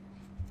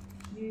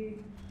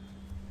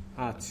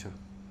 আচ্ছা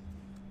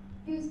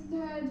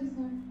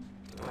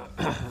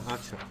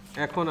আচ্ছা,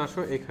 এখন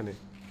আসো এখানে,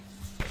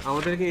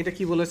 আমাদেরকে এটা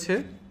কি বলেছে,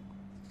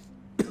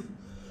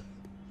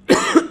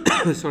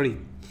 সরি,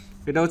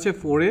 এটা হচ্ছে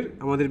 4 এর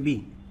আমাদের B.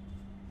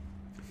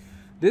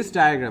 This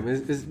diagram is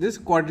this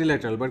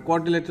quadrilateral, but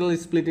quadrilateral is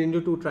split into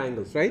 2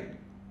 triangles, right?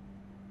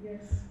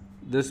 yes,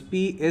 This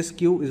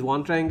PSQ is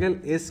one triangle,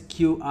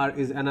 SQR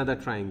is another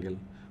triangle.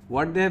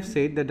 What they have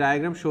said, the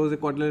diagram shows a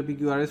quadrilateral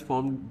PQRS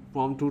formed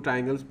from 2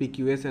 triangles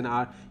PQS and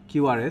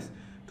QRS.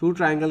 2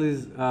 triangle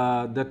is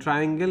the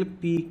triangle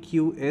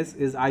PQS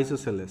is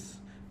isosceles.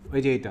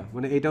 ওই যে এটা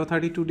মানে এটাও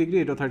 32 degree,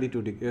 এটাও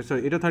 32 degree,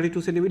 sorry এটা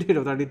 32 centimetre,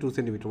 এটাও 32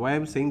 centimetre. Y I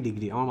am saying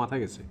degree, আমার মাথা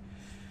গেছে।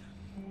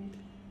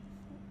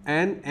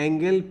 And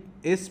angle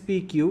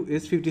SPQ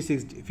is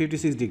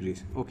 56 degrees.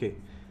 Okay,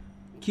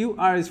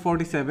 QR is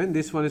 47,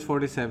 this one is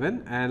 47,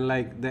 and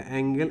like the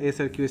angle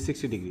SRQ is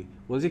 60 degree.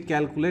 Was it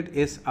calculate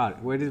SR?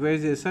 Where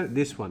is SR?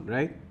 This one,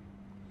 right?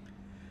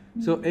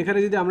 So এখানে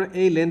যদি আমরা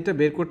এই লেন্থটা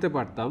বের করতে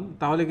পারতাম,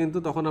 তাহলে কিন্তু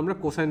তখন আমরা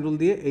কোসাইন রুল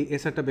দিয়ে এই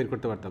SRটা বের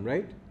করতে পারতাম,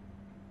 রাইট?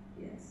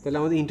 তাহলে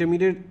আমাদের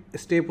ইন্টারমিডিয়েট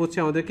স্টেপ হচ্ছে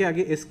আমাদেরকে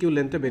আগে SQ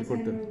লেন্থটা বের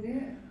করতে হবে।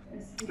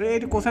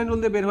 এটা কোসাইন রুল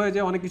দিয়ে বের হয়ে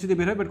যায়, অনেক কিছু দিয়ে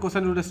বের হয়, বাট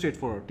কোসাইন রুলটা স্ট্রেট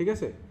ফরওয়ার্ড, ঠিক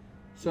আছে?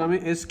 সো আমি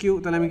SQ,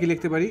 তাহলে আমি কি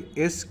লিখতে পারি,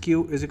 SQ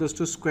is equals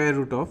to square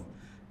root of,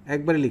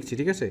 একবারে লিখছি,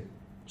 ঠিক আছে,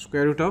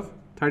 square root of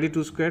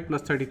 32 square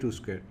plus 32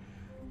 square,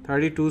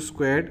 32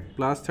 square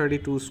plus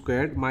 32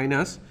 square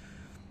minus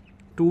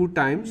 2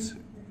 Times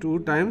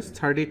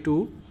 32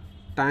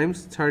 Times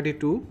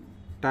 32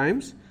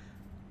 Times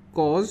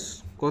cause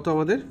কত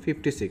আমাদের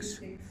 56,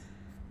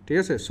 ঠিক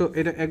আছে? সো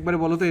এটা একবারে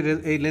বলো তো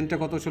এই লেন্থটা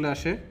কত চলে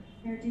আসে?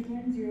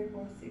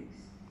 30.046,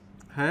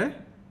 হ্যাঁ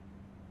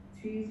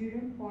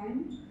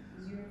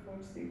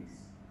 30.046,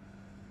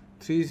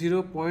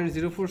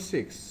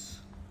 30.046,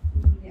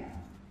 yeah,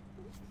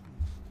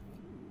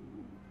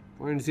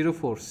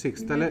 0.046,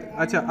 তাহলে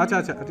আচ্ছা আচ্ছা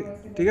আচ্ছা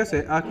ঠিক আছে,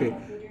 ওকে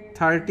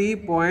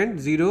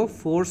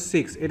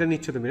 30.046 এটা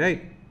নিচ্ছ তুমি,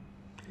 রাইট?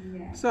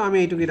 সো আমি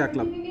এইটুকুই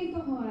রাখলাম।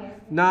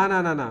 না না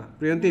না না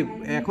প্রিয়ন্তী,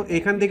 এখন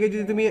এখান থেকে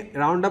যদি তুমি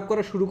রাউন্ড আপ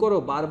করা শুরু করো,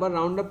 বারবার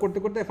রাউন্ড আপ করতে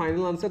করতে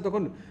ফাইনাল আনসার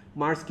তখন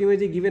মার্কস স্কিমে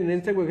যে গিভেন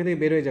রেঞ্জ থাকবে ওখান থেকে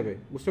বের হয়ে যাবে,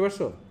 বুঝতে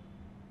পারছো?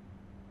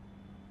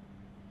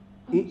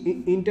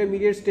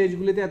 ইন্টারমিডিয়েট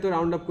স্টেজগুলিতে এত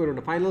রাউন্ড আপ করো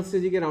না, ফাইনাল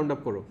স্টেজে গিয়ে রাউন্ড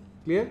আপ করো।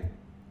 ক্লিয়ার?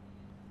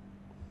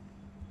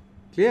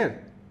 ক্লিয়ার?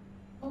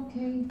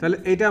 তাহলে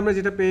এইটা আমরা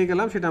যেটা পেয়ে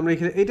গেলাম সেটা আমরা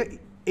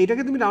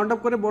এটাকে তুমি রাউন্ড আপ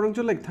করে বরঞ্চ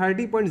লাইক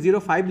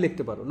 30.05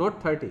 লিখতে পারো, not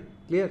 30।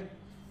 Clear?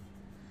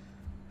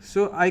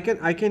 So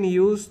I can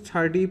use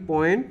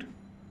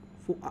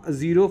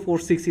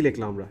 30.046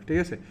 লিখলাম আমরা, ঠিক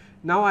আছে।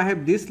 Now I have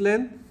this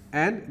length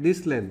and this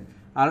length,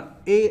 আর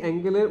এই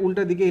অ্যাঙ্গেলের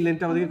উল্টা দিকে এই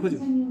লেন্থটা আমাদেরকে খুঁজে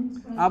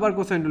আবার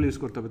কোসাইন রুল ইউজ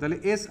করতে হবে। তাহলে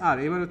এস আর,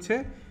 এবার হচ্ছে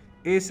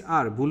এস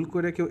আর, ভুল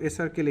করে কেউ এস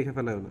আর কে লিখে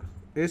ফেলাও না,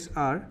 এস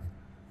আর,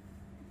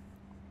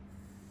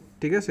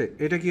 ঠিক আছে।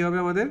 এটা কি হবে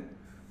আমাদের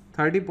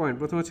 30 পয়েন্ট,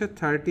 প্রথম হচ্ছে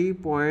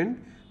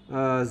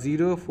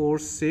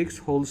 30.046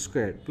 whole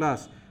square plus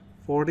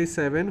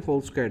 47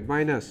 whole square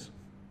minus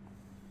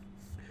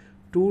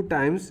 2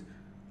 Times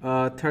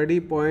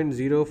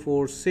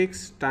 30.046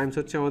 Times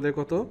হচ্ছে আমাদের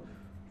কত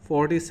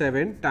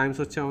 47 টাইমস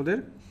হচ্ছে আমাদের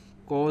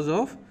কজ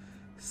অফ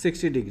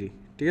 60 ডিগ্রি,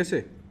 ঠিক আছে।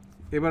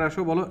 এবার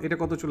আসো বলো এটা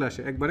কত চলে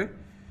আসে একবারে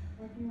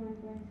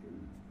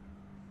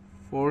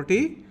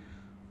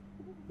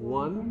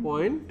 41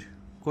 পয়েন্ট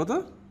কত।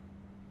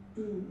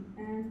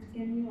 And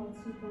can you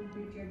also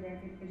complete your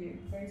bracket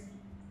first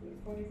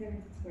 47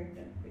 square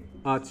that?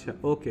 আচ্ছা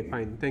ওকে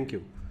ফাইন, থ্যাংক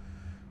ইউ।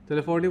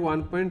 তাহলে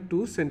 41.2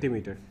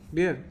 সেন্টিমিটার,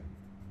 ক্লিয়ার।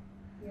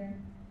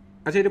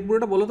 আচ্ছা এটা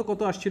পুরোটা বলো তো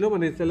কত আসছিল,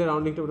 মানে তাহলে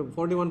রাউন্ডিংটা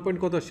 41 পয়েন্ট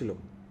কত আসছিল,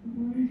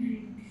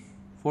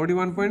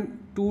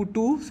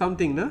 41.22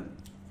 সামথিং না,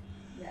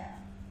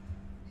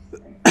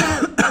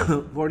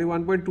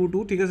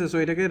 41.22, ঠিক আছে। সো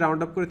এটাকে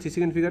রাউন্ড আপ করে 3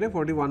 সেকেন্ড ফিগারে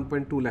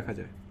 41.2 লেখা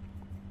যায়,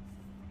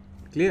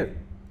 ক্লিয়ার।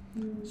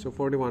 সো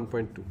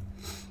 41.2।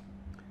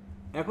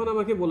 এখন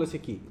আমাকে বলেছে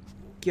কি,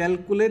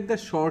 calculate the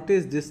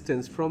shortage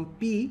distance from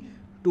P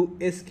two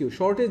S Q.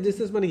 Shortage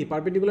distance মানে কি,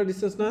 পারপেন্ডিকুলার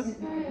ডিস্টেন্স না?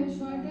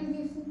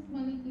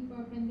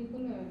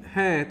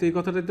 হ্যাঁ, তো এই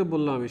কথাটাই তো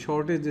বললাম আমি,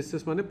 শর্টেজ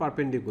ডিস্টেন্স মানে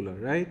পারপেন্ডিকুলার,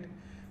 রাইট।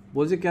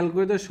 বলছে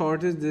calculate the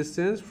shortage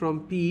distance from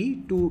P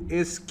two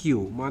S Q,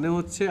 মানে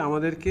হচ্ছে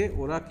আমাদেরকে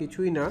ওরা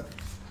কিছুই না,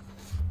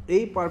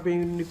 এই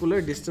পারপেন্ডিকুলার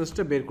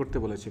ডিস্টেন্সটা বের করতে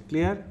বলেছে,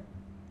 ক্লিয়ার।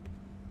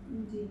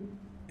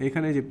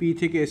 এখানে যে পি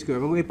থেকে এস কিউ,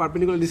 এবং এই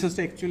পারপেন্ডিকুলার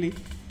ডিস্টেন্সটা অ্যাকচুয়ালি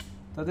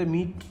তাদের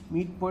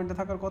মিড পয়েন্টে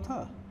থাকার কথা।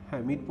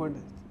 হ্যাঁ, মিড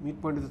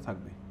পয়েন্টে তো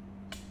থাকবে।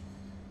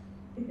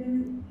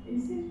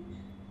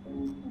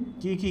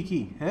 কি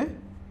হ্যাঁ,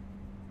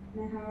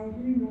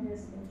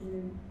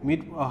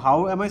 how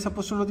am I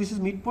supposed to know this is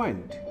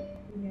midpoint?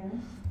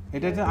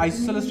 এটা যে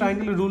আইসোসেলেস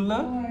ট্রায়াঙ্গেলের রুল না,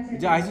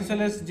 যে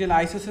আইসোসেলেস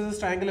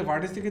ট্রায়াঙ্গেলের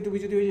ভার্টেক্স থেকে তুমি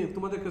যদি ওই যে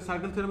তোমাদের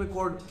সার্কেল থিওরামে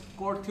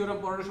কর্ড থিওরাম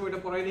পড়ানোর সময়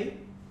এটা পড়াই নেই,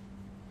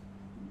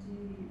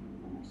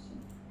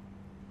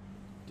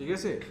 ঠিক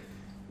আছে।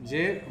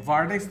 যে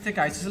ভার্টেক্স থেকে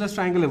আইসোসেলেস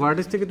ট্রায়াঙ্গেলে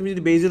ভার্টেক্স থেকে তুমি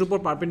যদি বেজের উপর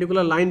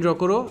পারপেন্ডিকুলার লাইন ড্র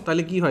করো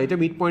তাহলে কি হয়, এটা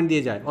মিড পয়েন্ট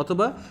দিয়ে যায়।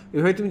 অথবা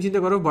এভাবে তুমি চিন্তা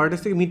করো,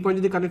 ভার্টেক্স থেকে মিড পয়েন্ট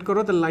যদি কানেক্ট করো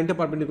তাহলে লাইনটা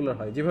পারপেন্ডিকুলার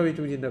হয়, যেভাবে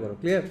তুমি চিন্তা করো,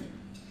 ক্লিয়ার।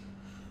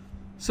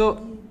 সো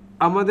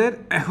আমাদের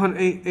এখন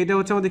এইটা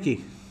হচ্ছে আমাদের কি,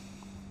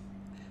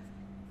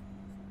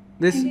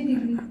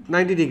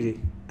 90 ডিগ্রি,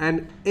 অ্যান্ড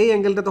এই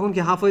অ্যাঙ্গেলটা তখন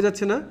কি হাফ হয়ে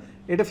যাচ্ছে না,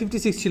 এটা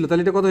 56 ছিল,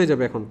 তাহলে এটা কত হয়ে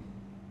যাবে এখন,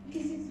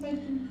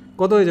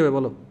 কত হয়ে যাবে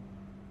বলো,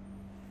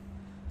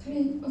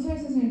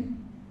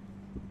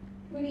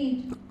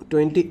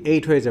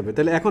 28 হয়ে যাবে।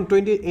 তাহলে এখন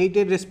 28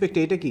 এর রেসপেক্টে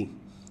এটা কি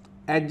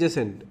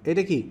অ্যাডজেসেন্ট,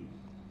 এটা কি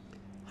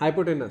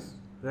হাইপোটেনাস,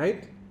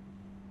 রাইট।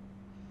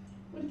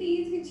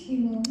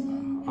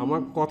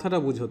 আমার কথাটা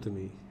বুঝো,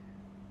 তুমি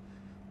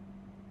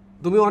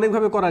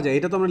অনেকভাবে করা যায়,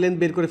 এটা তো আমরা লেন্থ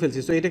বের করে ফেলছি,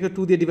 সো এটাকে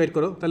 2 দিয়ে ডিভাইড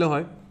করো তাহলে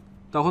হয়,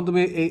 তখন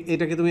তুমি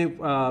এটাকে তুমি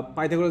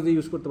পাইথাগোরাস দিয়ে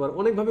ইউজ করতে পারো,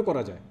 অনেকভাবে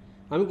করা যায়।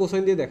 আমি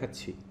কোসাইন দিয়ে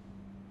দেখাচ্ছি,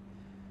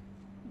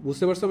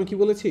 বুঝতে পারছো আমি কি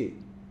বলেছি,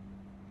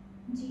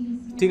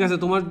 ঠিক আছে।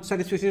 তোমার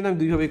স্যাটিসফ্যাকশন আমি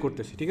দুইভাবেই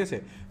করতেছি, ঠিক আছে।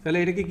 তাহলে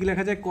এটাকে কি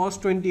লেখা যায়, cos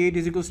 28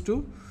 ইজ ইকুয়ালস টু,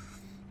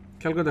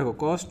 খেয়াল করে দেখো,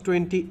 cos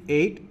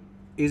 28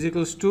 is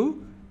equals to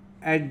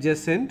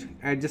adjacent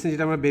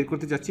যেটা আমরা বের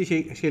করতে চাচ্ছি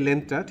সেই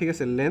লেন্থটা, ঠিক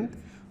আছে, লেন্থ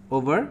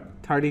ওভার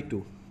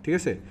 32, ঠিক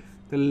আছে।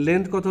 তাহলে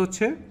লেন্থ কত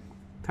হচ্ছে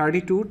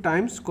 32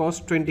 টাইমস cos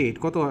 28,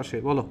 কত আসে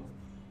বলো,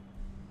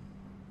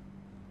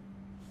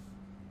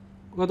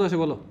 কত আসে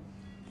বলো,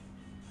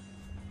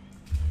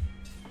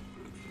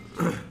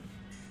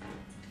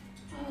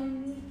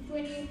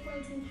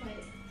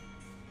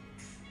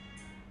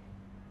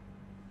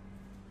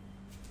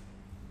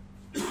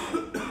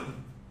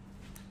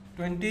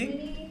 টোয়েন্টি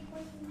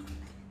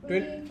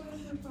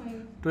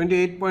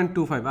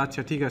 28.25।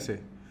 আচ্ছা ঠিক আছে,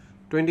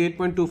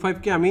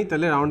 28.25কে আমি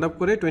তাহলে রাউন্ড আপ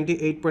করে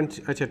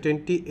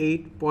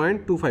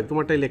 28.25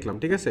 তোমারটাই লিখলাম,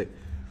 ঠিক আছে।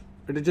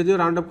 এটা যদিও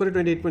রাউন্ড আপ করে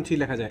 28.3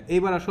 লেখা যায়।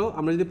 এইবার আসো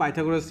আমরা যদি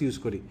পাইথাগোরাস ইউজ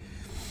করি,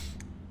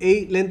 এই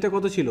লেন্থটা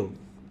কত ছিল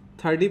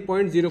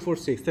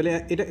 30.046, তাহলে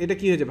এটা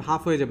কি হয়ে যাবে,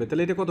 হাফ হয়ে যাবে।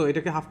 তাহলে এটা কত,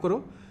 এটাকে হাফ করো,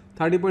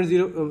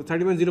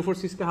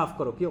 30.046কে হাফ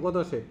করো, কি কত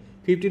আসে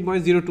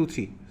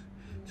 15.023,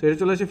 সো এটা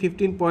চলে আসে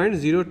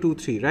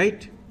 15.023,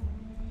 রাইট।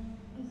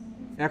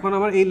 এখন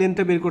আমার এই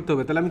লেন্থটা বের করতে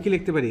হবে, তাহলে আমি কি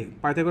লিখতে পারি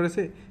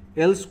পাইথাগোরাসে,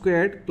 l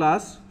squared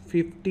plus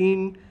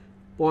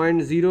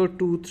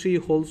 15.023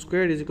 whole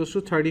square is equals to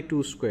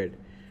 32 squared,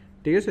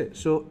 ঠিক আছে।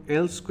 So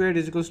l squared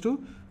is equals to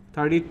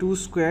 32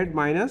 squared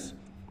minus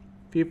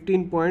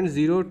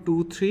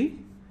 15.023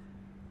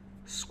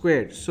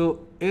 squared. So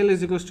L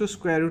is equals to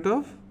square root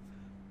of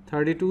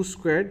 32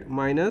 squared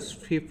minus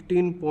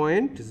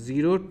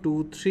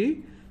 15.023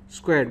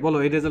 squared. বলো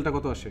এই রেজাল্টটা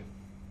কত আসে,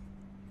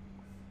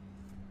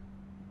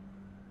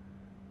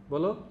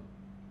 বলো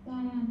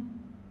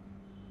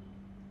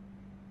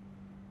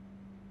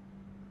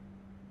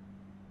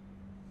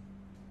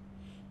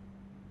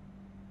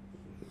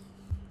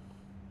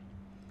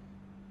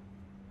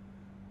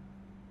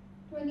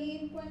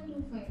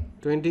 28.25.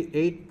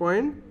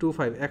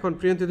 28.25। এখন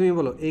প্রিয়ন্তী তুমি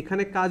বলো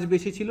এখানে কাজ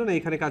বেশি ছিল না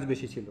এখানে কাজ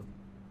বেশি ছিল?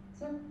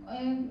 স্যার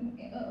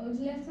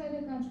লেফট সাইডে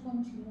কাজ কম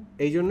ছিল।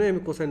 এই জন্যই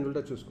আমি কোসাইন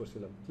রুলটা চুজ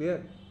করছিলাম। ক্লিয়ার?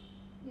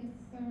 Yes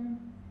sir.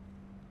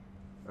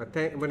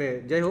 মানে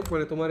যাই হোক,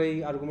 মানে তোমার এই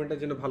আর্গুমেন্টটার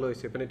জন্য ভালো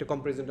হয়েছে, মানে একটা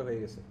কম্পারিজনটা হয়ে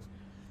গেছে।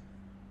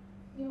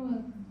 You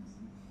welcome.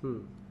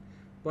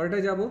 পরেরটা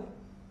যাবো।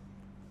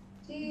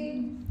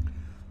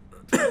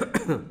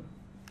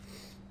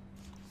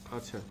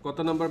 আচ্ছা, কত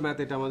নম্বর ম্যাথ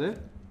এটা আমাদের?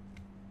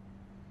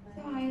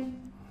 5.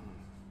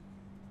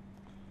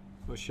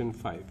 Question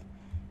 5.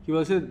 কি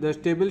বলছে? The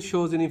table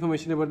shows an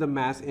information about the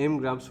mass m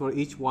grams for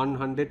each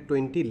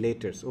 120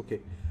 letters. ওকে,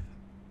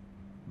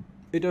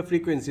 এটা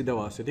ফ্রিকোয়েন্সি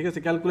দেওয়া আছে, ঠিক আছে।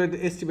 Calculate the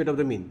estimate of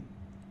the mean.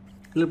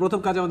 তাহলে প্রথম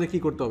কাজ আমাদের কি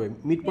করতে হবে?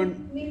 Mid point.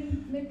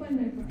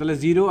 তাহলে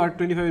 0 আর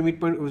 25 এর মিড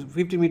পয়েন্ট,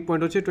 50 মিড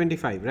পয়েন্ট হচ্ছে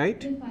 25,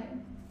 রাইট?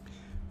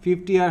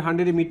 50 আর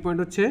 100 এর মিড পয়েন্ট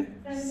হচ্ছে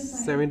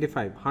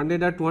 75। 100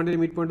 আর 200 এর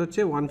মিড পয়েন্ট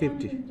হচ্ছে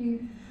 150।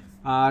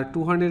 আর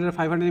 200 আর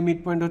 500 এর মিড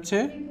পয়েন্ট হচ্ছে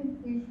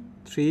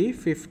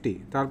 350।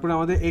 তারপরে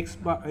আমাদের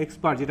এক্স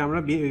বার, যেটা আমরা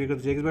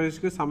x bar is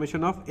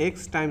summation of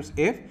x Times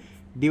F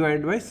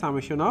divided by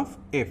summation of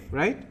F,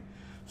 right?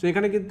 So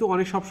এখানে কিন্তু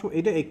অনেক সবসময়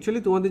এটা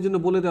অ্যাকচুয়ালি তোমাদের জন্য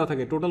বলে দেওয়া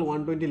থাকে টোটাল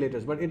 120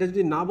 লেটার্স, বাট এটা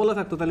যদি না বলা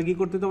থাকতো তাহলে কি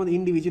করতে হতো? আমাদের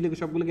ইন্ডিভিজুয়ালি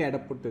সবগুলোকে অ্যাড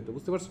আপ করতে হতো,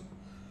 বুঝতে পারছো?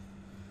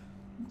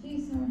 জি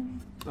স্যার।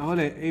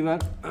 তাহলে এইবার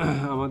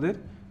আমাদের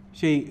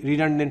সেই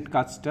রিডান্ডেন্ট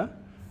কাজটা,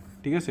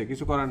 ঠিক আছে,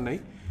 কিছু করার নাই।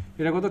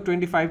 এটা কত?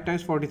 25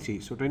 টাইমস 43।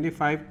 সো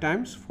 25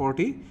 টাইমস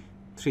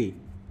 43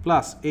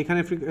 প্লাস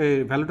এখানে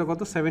ভ্যালুটা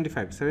কত?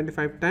 75।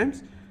 75 টাইমস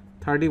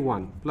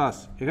 31 প্লাস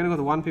এখানে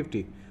কত?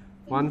 150।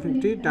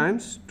 150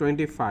 টাইমস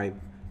 25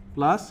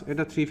 প্লাস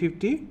এটা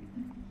 350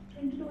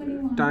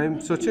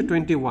 টাইমস হচ্ছে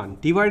 21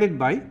 ডিভাইডেড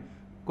বাই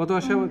কত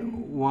আসে?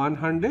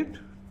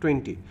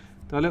 120।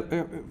 তাহলে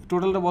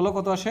টোটালটা বলো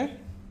কত আসে?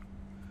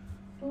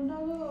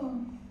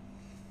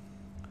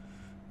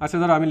 আচ্ছা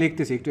ধরো আমি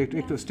লিখতেছি,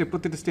 একটু স্টেপ,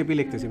 প্রত্যেকটা স্টেপই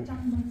লিখতেছি,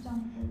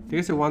 ঠিক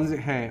আছে।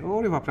 হ্যাঁ,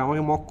 ওরে বাপরে,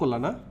 আমাকে মক করলা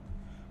না।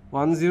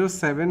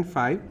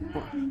 1075।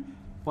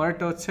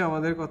 পরেরটা হচ্ছে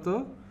আমাদের কত?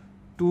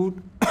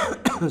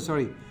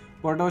 সরি,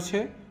 পরেরটা হচ্ছে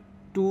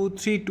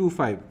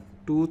 2325।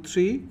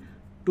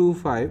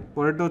 2325।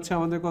 পরেরটা হচ্ছে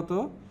আমাদের কত?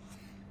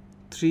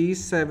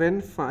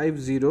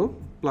 3750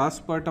 প্লাস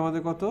পরেরটা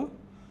আমাদের কত?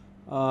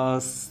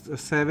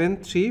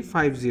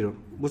 7350,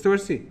 বুঝতে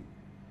পারছি?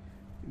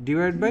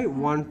 ডিভাইড বাই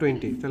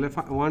 120, তাহলে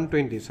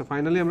 120। সো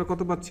ফাইনালি আমরা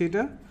কত পাচ্ছি?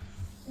 এটা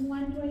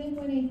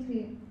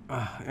 120.83।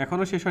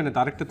 এখনো শেষ হয় না,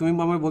 তার একটা তুমি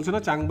আমার বলছো না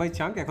চাং বাই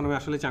চাং, এখন আমি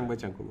আসলে চাং বাই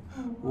চাং করবো।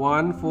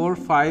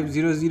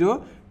 14500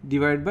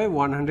 ডিভাইড বাই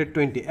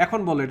 120। এখন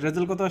বলো এর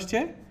রেজাল্ট কত আসছে?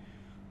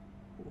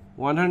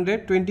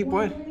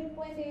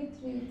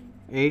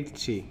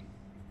 120.83।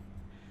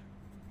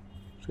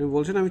 তুমি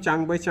বলছো না আমি চাং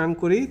বাই চাং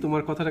করি,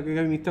 তোমার কথাটাকে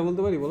আমি মিথ্যা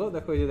বলতে পারি? বলো,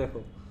 দেখো, এই যে দেখো,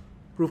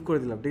 প্রুফ করে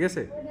দিলাম, ঠিক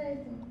আছে।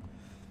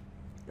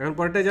 এখন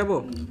পরেরটায় যাবো।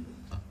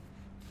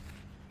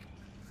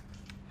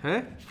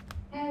 হ্যাঁ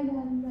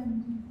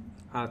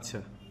আচ্ছা,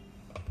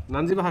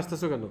 নানজিবা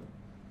হাসতেছো কেন?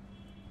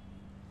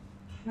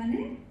 মানে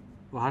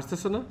ও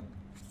হাসতেছো না?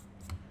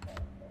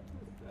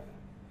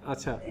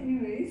 আচ্ছা,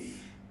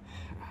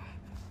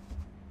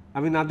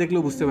 আমি না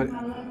দেখলেও বুঝতে পারি।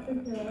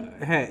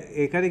 হ্যাঁ,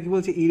 এখানে কি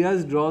বলছে? ইরাজ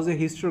ড্রজ এ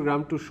histogram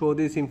to show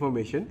this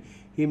information.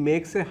 He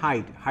makes A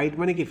height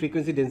মানে কি?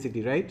 Frequency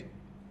density, right?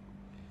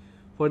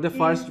 For the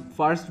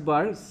first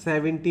bar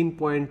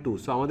 17.2।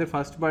 So আমাদের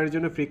ফার্স্ট বারের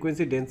জন্য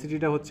ফ্রিকোয়েন্সি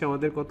ডেন্সিটিটা হচ্ছে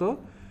আমাদের কত?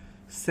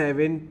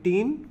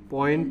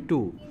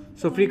 17.2।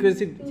 সো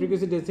ফ্রিকোয়েন্সি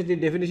ডেন্সিটির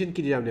ডেফিনেশন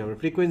কি জানি আমরা?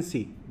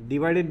 ফ্রিকোয়েন্সি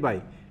ডিভাইডেড বাই,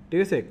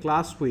 ঠিক আছে,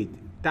 ক্লাস উইথ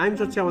টাইমস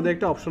হচ্ছে আমাদের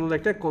একটা অপশনাল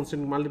একটা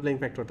কনস্ট্যান্ট মাল্টিপ্লাইং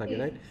ফ্যাক্টর থাকে,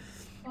 রাইট?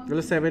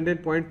 তাহলে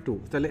 17.2।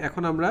 তাহলে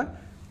এখন আমরা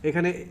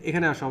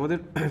এখানে আসো, আমাদের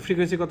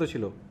ফ্রিকোয়েন্সি কত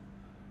ছিল?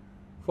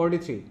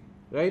 43,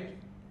 right?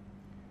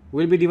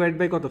 Will be divide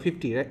by কত?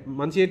 50, রাইট?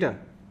 মানছি এটা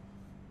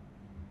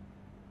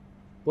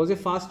বলছে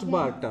ফার্স্ট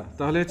বারটা,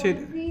 তাহলে হচ্ছে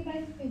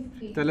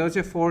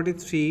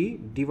 43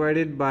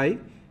 ডিভাইডেড বাই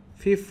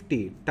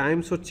 50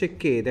 টাইমস হচ্ছে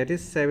কে, দ্যাট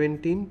ইজ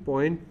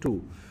 17.2।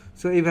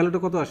 সো এই ভ্যালুটা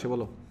কত আসে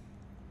বলো?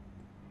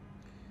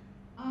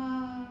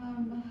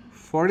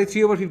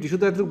 43/50,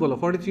 শুধু এতটুকু বলো।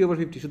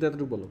 43/50, শুধু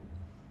এতটুকু বলো।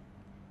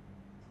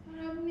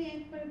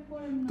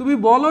 তুমি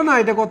বলো না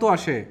এটা কত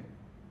আসে?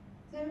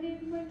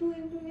 17.2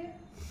 into a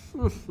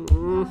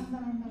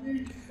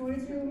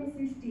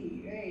 43/50,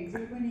 right?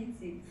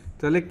 0.86.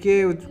 তাহলে কে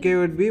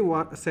would be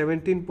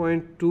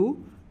 17.2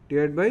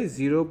 divided by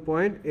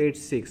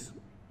 0.86।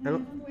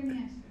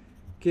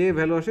 K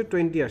value আসে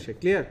 20 আসে।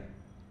 ক্লিয়ার?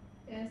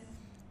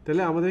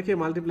 তাহলে আমাদেরকে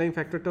মাল্টিপ্লাইং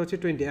ফ্যাক্টরটা হচ্ছে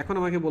 20। এখন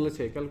আমাকে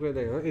বলেছে ক্যালকুলেট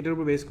দেখো এটার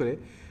উপর বেস করে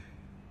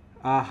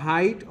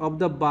height of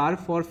the bar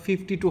for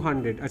 50 to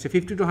 100। আচ্ছা,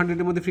 50 to 100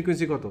 এর মধ্যে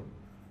ফ্রিকোয়েন্সি কত?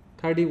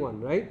 31,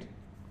 রাইট?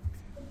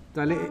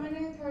 তাহলে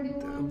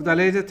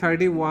এই যে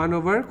 31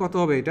 ওভার কত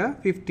হবে? এটা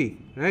 50,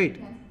 রাইট?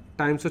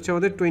 টাইমস হচ্ছে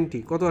আমাদের 20।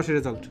 কত আসে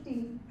রেজাল্ট?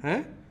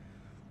 হ্যাঁ,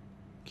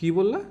 কি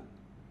বললা?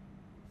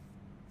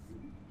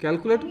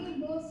 ক্যালকুলেট।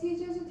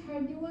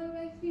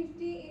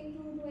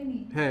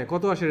 হ্যাঁ,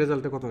 কত আসে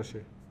রেজাল্টে? কত আসে?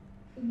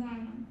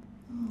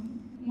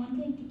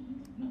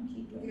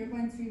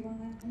 120,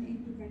 12.31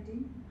 into 20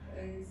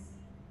 is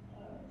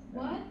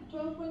What?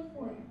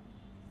 12.4.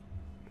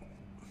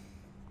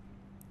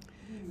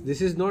 This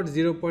is not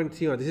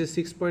 0.31, this is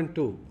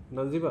 6.2.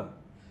 Nanziba,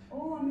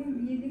 oh আমি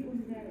ইয়েতে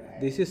করতে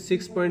this is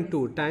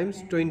 6.2 times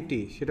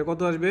 20, সেটা কত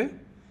আসবে?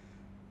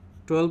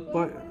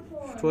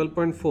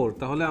 12.4.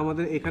 তাহলে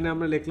আমাদের এখানে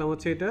আমরা লিখলাম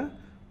হচ্ছে এটা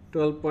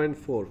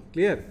 12.4,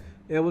 ক্লিয়ার?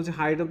 এটা বলছে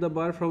height of the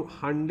bar from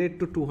 100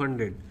 to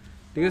 200,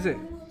 ঠিক আছে?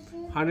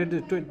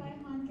 100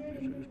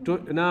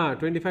 না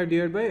 25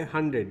 ডিভাইড বাই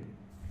 100,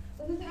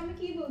 আমি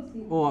কি বলছি?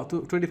 ও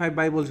 25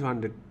 বাই বলছো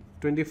 100,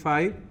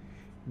 25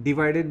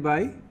 ডিভাইডেড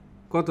বাই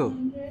কত?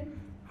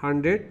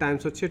 100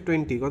 টাইমস হচ্ছে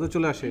 20, কত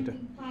চলে আসে এটা?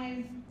 5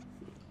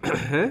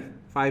 হ্যাঁ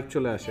 5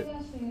 চলে আসে,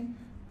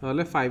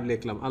 তাহলে 5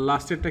 লিখলাম। আর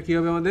লাস্টেরটা কি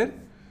হবে আমাদের?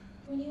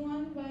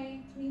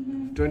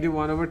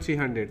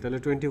 21/300, তাহলে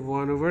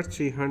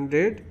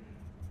 21/300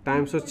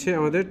 টাইমস হচ্ছে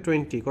আমাদের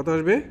 20, কত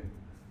আসবে?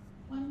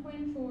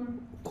 1.4.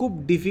 খুব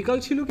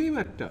ডিফিকাল্ট ছিল কি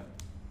ম্যাথটা?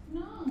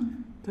 না,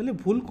 তাহলে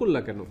ভুল করলা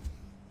কেন?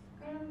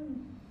 কারণ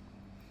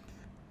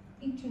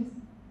ইন্টারেস্ট।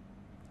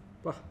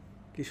 বাহ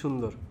কি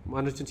সুন্দর,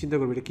 মানুষজন চিন্তা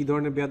করবে এটা কী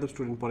ধরনের বেয়াদব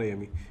স্টুডেন্ট পড়াই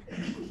আমি।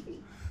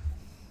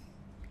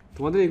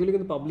 তোমাদের এগুলো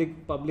কিন্তু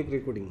পাবলিক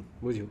রেকর্ডিং,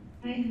 বুঝো?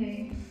 High high,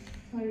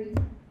 sorry.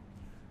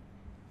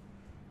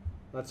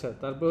 আচ্ছা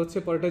তারপর হচ্ছে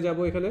পরেরটা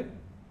যাবো এখানে।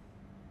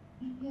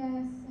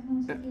 ইয়েস,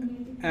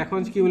 এখন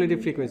কিউমুলেটিভ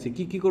ফ্রিকোয়েন্সি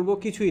কি করব?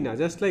 কিছুই না,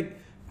 জাস্ট লাইক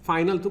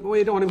ফাইনাল। তো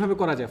এটা অনেকভাবে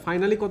করা যায়।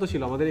 ফাইনালি কত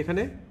ছিল আমাদের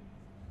এখানে?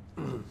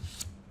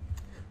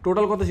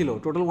 টোটাল কত ছিল?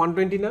 টোটাল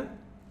 120 না?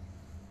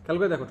 খেয়াল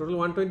করে দেখো, টোটাল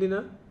 120 না?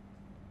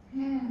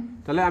 হ্যাঁ,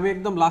 তাহলে আমি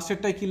একদম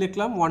লাস্টেরটাই কি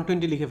লিখলাম?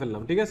 120 লিখে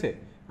ফেললাম, ঠিক আছে?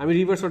 আমি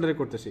রিভার্স অর্ডারে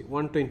করতেছি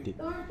 120।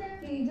 তোরটা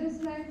কি? Just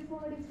right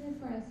 43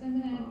 first and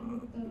then add the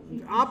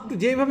up to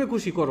যেভাবে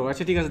খুশি করো।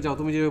 আচ্ছা ঠিক আছে, যাও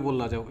তুমি যেভাবে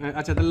বললা যাও।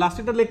 আচ্ছা তাহলে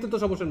লাস্টেরটা লিখতে তো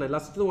সমস্যা নাই,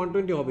 লাস্টে তো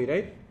 120 হবেই,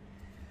 রাইট?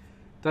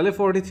 তাহলে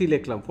 43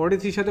 লিখলাম।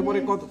 43 সাথে পরে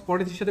কত?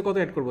 43 সাথে কত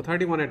অ্যাড করব?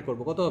 31 অ্যাড করব।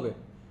 কত হবে?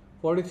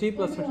 43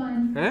 প্লাস,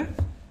 হ্যাঁ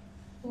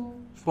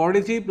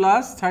 43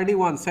 প্লাস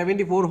 31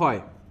 74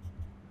 হয়।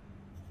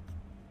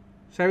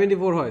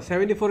 74 হয়।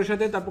 74 এর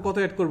সাথে তারপর কত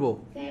অ্যাড করব?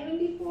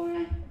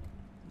 74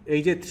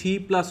 এই যে 3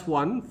 প্লাস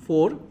 1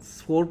 4,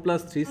 4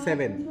 প্লাস 3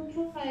 7,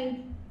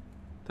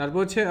 তারপর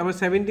হচ্ছে আমরা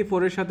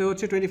 74 এর সাথে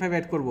হচ্ছে 25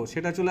 অ্যাড করব,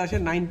 সেটা চলে আসে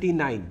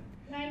 99,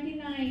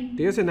 99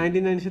 ঠিক আছে?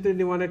 99 এর সাথে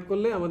 21 অ্যাড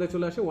করলে আমাদের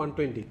চলে আসে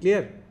 120,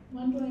 ক্লিয়ার?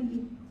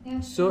 120।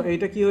 সো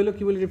এইটা কি হলো?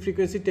 কিউমুলেটিভ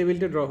ফ্রিকোয়েন্সি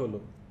টেবিলটা ড্র হলো।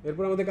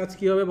 এরপর আমাদের কাজ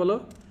কি হবে বলো?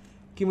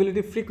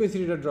 কিউমুলেটিভ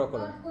ফ্রিকোয়েন্সিটা ড্র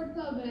করা। প্লট করতে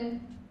হবে।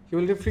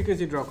 কিউমুলেটিভ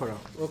ফ্রিকোয়েন্সি ড্র করা।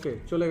 ওকে,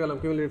 চলে গেলাম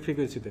কিউমুলেটিভ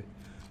ফ্রিকোয়েন্সিতে।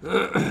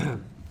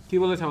 কি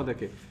বলেছে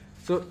আমাদেরকে?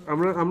 সো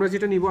আমরা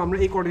যেটা নিব, আমরা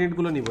এই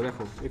কোঅর্ডিনেটগুলো নিব।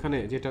 দেখো এখানে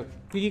যেটা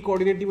কী কী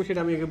কোঅর্ডিনেট দিব সেটা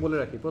আমি আগে বলে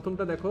রাখি।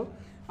 প্রথমটা দেখো,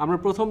 আমরা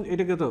প্রথম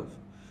এটাকে তো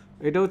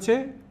এটা হচ্ছে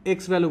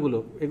এক্স ভ্যালুগুলো,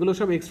 এগুলো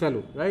সব এক্স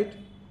ভ্যালু, রাইট?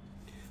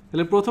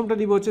 তাহলে প্রথমটা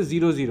নিব হচ্ছে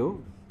 0 0,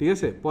 ঠিক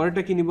আছে?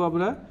 পরেরটা কি নিব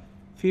আমরা?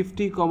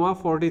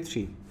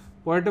 50,43।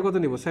 পরেরটা কত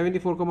নিব?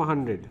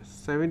 74,100,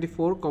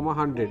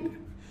 74,100।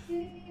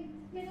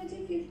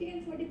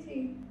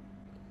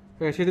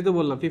 হ্যাঁ সেটাই তো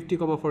বললাম,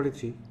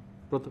 50,43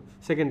 প্রথম।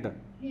 সেকেন্ডটা,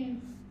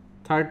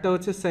 থার্ডটা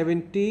হচ্ছে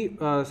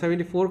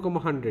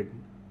 74,100।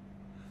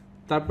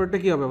 তারপরটা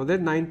কি হবে আমাদের?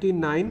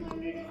 99।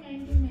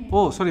 ও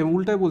সরি, আমি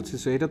উল্টায় বলছি।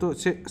 এটা তো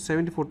হচ্ছে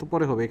 74 তো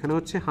পরে হবে, এখানে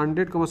হচ্ছে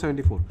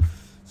 100,74,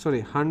 সরি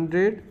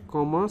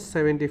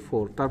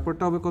 100,74।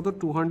 তারপরটা হবে কত?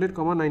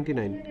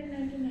 200,99।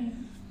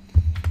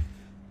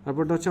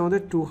 তারপরটা হচ্ছে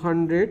আমাদের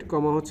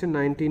 200, হচ্ছে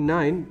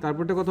 99।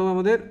 তারপরটা কত হবে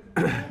আমাদের?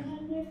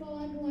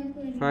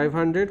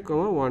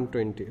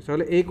 500,120।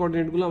 তাহলে এই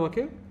কোঅর্ডিনেটগুলো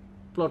আমাকে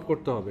প্লট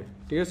করতে হবে,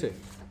 ঠিক আছে?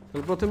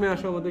 তাহলে প্রথমে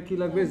আসো, আমাদের কি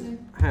লাগবে?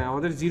 হ্যাঁ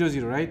আমাদের 0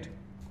 0, রাইট?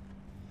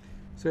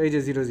 সো এই যে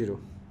 0 0।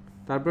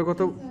 তারপর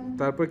কত?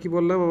 তারপর কি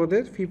বললাম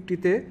আমাদের?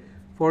 50-তে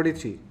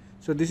 43।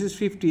 So this is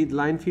 50,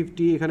 line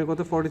 50। এখানে কত?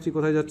 43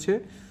 কোথায় যাচ্ছে?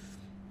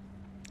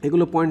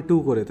 এগুলো 0.2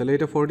 করে, তাহলে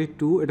এটা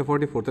 42, এটা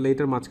 44, তাহলে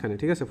এটার মাঝখানে,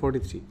 ঠিক আছে?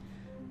 43।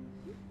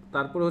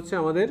 তারপর হচ্ছে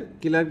আমাদের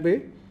কি লাগবে?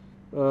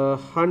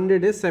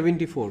 100-এ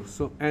 74।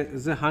 সো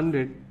যে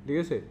 100, ঠিক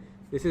আছে?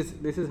 দিস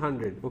ইজ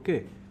 100, ওকে?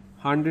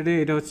 100-এ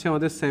এটা হচ্ছে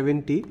আমাদের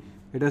 70,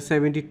 এটা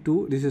 72,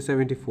 দিস ইজ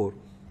 74।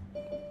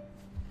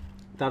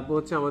 তারপর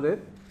হচ্ছে আমাদের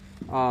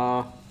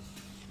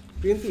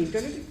কিন্তু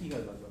ইন্টারনেটে কী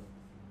হয় বাবা?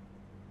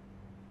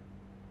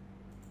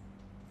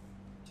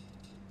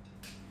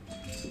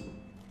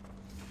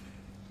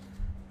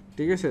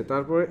 ঠিক আছে,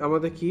 তারপরে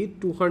আমাদের কি?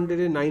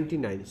 200-এ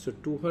 99। So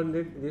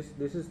 200,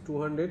 this is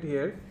 200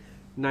 here,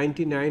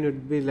 99 would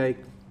be like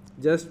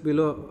just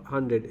below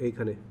 100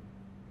 এইখানে,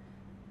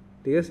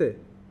 ঠিক আছে?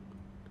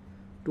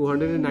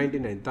 200-এ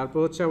 99। তারপর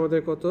হচ্ছে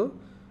আমাদের কত?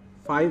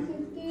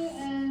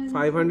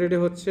 500-এ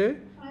হচ্ছে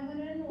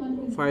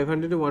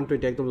 500-এ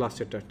 120, একদম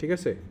লাস্টেরটা, ঠিক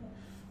আছে?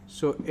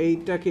 সো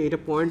এইটাকে, এটা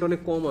পয়েন্ট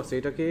অনেক কম আছে,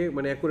 এটাকে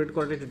মানে অ্যাকুরেট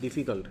করাটা একটু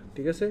ডিফিকাল্ট,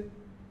 ঠিক আছে?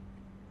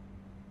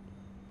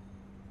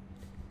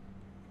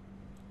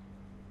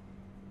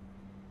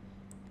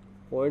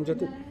 পয়েন্ট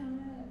যত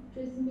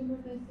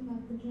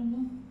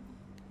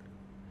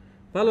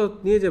ভালো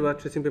নিয়ে যাবা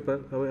ট্রেসিং পেপার।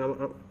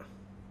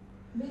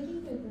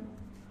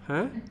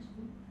 হ্যাঁ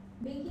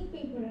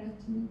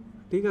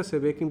ঠিক আছে,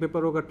 বেকিং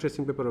পেপার হোক আর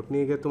ট্রেসিং পেপার হোক,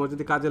 নিয়ে গিয়ে তোমার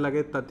যদি কাজে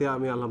লাগে তাতে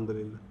আমি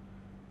আলহামদুলিল্লাহ।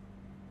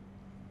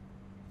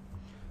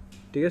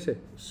 ঠিক আছে,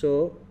 so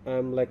I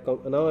am like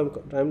now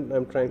I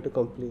am trying to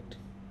complete.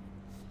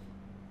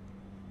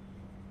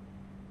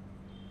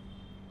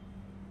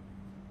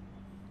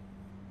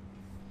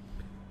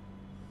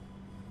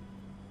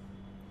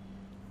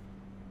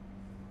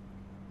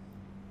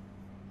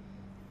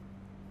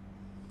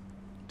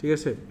 ঠিক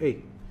আছে, এই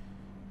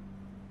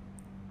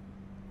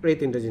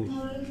তিনটা জিনিস।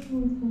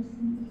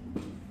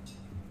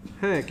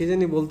 হ্যাঁ, কে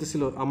জানি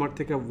বলতেছিল আমার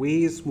থেকে ওয়ে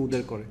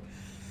স্মুদার করে।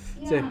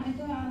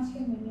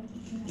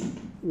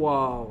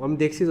 ওয়াও, আমি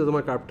দেখছি তো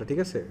তোমার কার্ভটা, ঠিক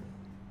আছে।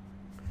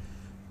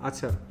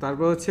 আচ্ছা,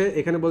 তারপর হচ্ছে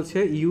এখানে বলছে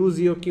ইউজ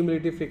ইউর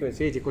কিউমুলেটিভ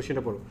ফ্রিকোয়েন্সি। এই যে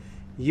কোশ্চেনটা পড়ো,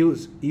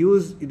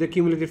 use the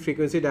cumulative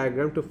frequency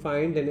diagram to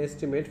find an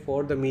estimate for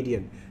the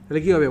median.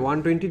 তাহলে কী হবে,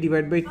 120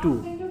 ডিভাইড বাই 2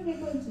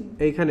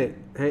 এইখানে,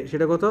 হ্যাঁ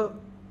সেটা কত,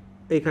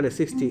 এইখানে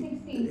 60,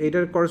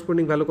 এইটার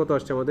করসপন্ডিং ভ্যালু কত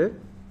আসছে আমাদের?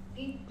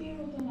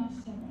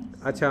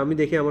 আচ্ছা আমি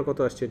দেখি আমার কত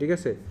আসছে। ঠিক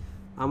আছে,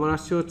 আমার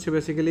আসছে হচ্ছে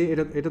বেসিক্যালি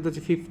এটা তো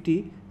হচ্ছে 50,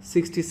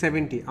 60,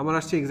 70, আমার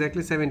আসছে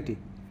এক্স্যাক্টলি 70।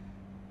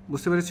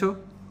 বুঝতে পেরেছো?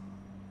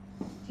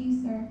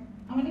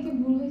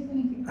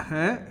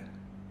 হ্যাঁ,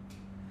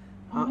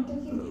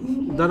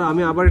 দাঁড়া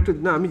আমি আবার একটু,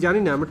 না আমি জানি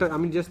না,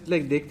 আমি জাস্ট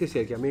লাইক দেখতেছি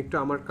আর কি, আমি একটু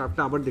আমার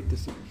কার্ভটা আবার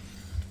দেখতেছি।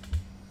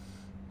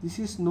 দিস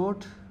ইজ নট,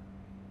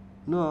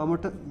 নো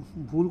আমারটা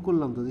ভুল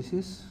করলাম তো, দিস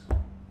ইজ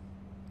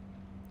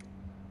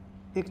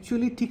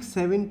অ্যাকচুয়ালি ঠিক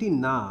 70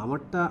 না,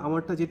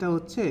 আমারটা যেটা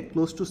হচ্ছে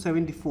ক্লোজ টু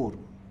 74,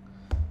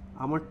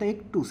 আমারটা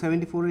একটু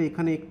 74 এর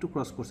এখানে একটু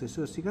ক্রস করছে। সো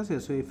ঠিক আছে,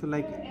 সো ইফ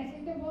লাইক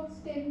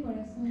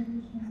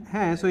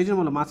হ্যাঁ, সো এই জন্য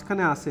বলো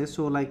মাঝখানে আসে,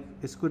 so like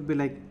it's could be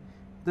like,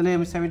 তাহলে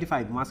আমি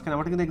 75 মাঝখানে,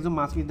 আমারটা কিন্তু একদম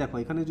মাঝখানে। দেখো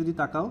এখানে যদি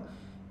তাকাও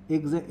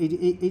এক্সাক্ট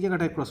এই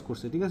জায়গাটায় ক্রস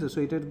করছে। ঠিক আছে, সো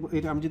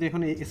এটা আমি যদি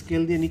এখন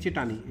স্কেল দিয়ে নিচে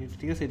টানি,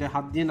 ঠিক আছে, এটা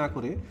হাত দিয়ে না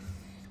করে,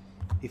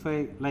 if I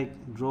like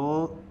draw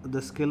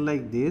the scale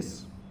like this,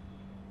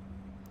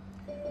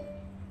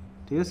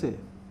 ঠিক আছে,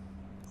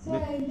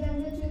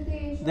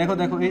 দেখো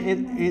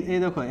এই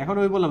দেখো, এখন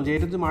আমি বললাম যে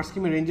এটা যদি মার্কস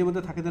স্কিমের রেঞ্জের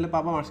মধ্যে থাকে তাহলে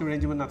পাবা, মার্কস স্কিমের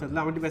রেঞ্জের মধ্যে না থাকলে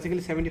আমি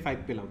বেসিক্যালি 75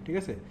 পেলাম। ঠিক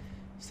আছে,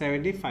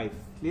 75,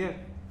 ক্লিয়ার?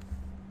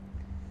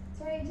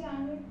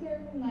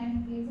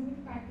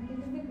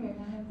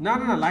 না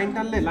না না,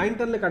 লাইন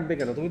টানলে কাটবে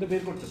কেন? তুমি তো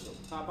বের করতেছো,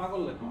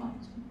 পাগল নাকি?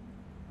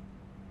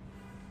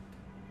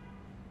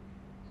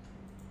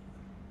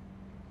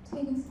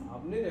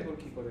 আপনি এখন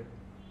কি করে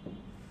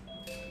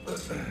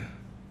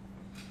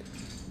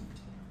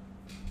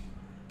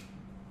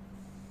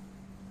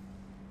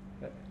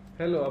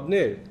হ্যালো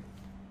আপনার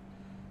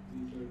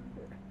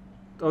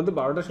আমাদের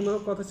 12টার সময়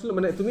কথা ছিল,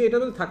 মানে তুমি এটার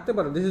মধ্যে থাকতে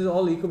পারো। This is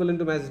all equivalent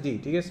to maths D.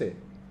 ঠিক আছে,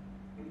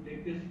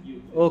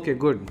 ওকে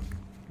গুড,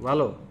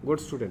 ভালো, গুড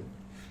স্টুডেন্ট।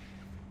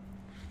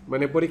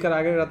 মানে পরীক্ষার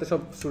আগের রাতে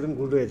সব স্টুডেন্ট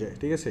গুড হয়ে যায়।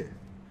 ঠিক আছে,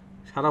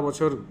 সারা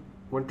বছর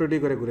 120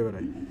 করে ঘুরে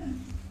বেড়ায়।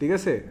 ঠিক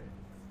আছে,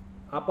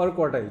 আপার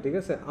কোয়ার্টাইল। ঠিক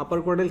আছে, আপার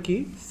কোয়ার্টাইল কি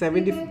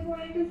 70,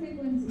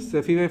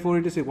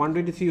 3/4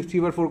 123,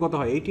 3/4 কত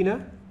হয়? 80 না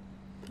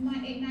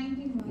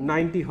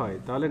 90 হয়।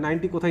 তাহলে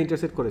 90 কোথায়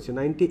ইন্টারসেক্ট করেছে?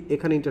 90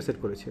 এখানে ইন্টারসেক্ট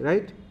করেছে,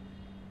 রাইট?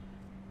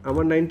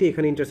 আমার 90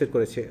 এখানে ইন্টারসেক্ট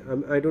করেছে।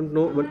 I don't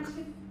know, but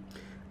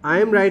I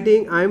am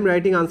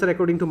writing answer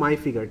according to my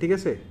figure. ঠিক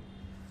আছে,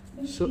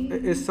 so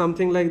is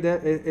something like that.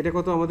 এটা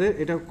কত আমাদের,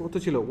 এটা কত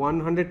ছিল?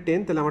 110,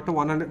 তাহলে আমারটা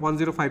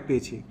 105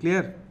 পেয়েছি।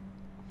 ক্লিয়ার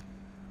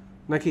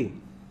নাকি?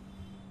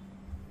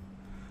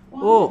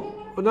 ও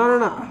না না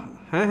না,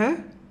 হ্যাঁ হ্যাঁ,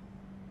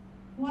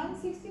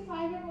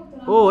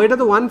 ও এটা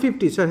তো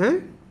 150 স্যার। হ্যাঁ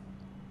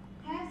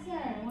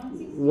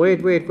ওয়েট,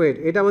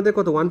 এটা আমাদের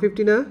কত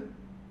 150 না?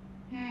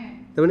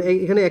 তার মানে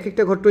এখানে এক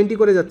একটা ঘর 20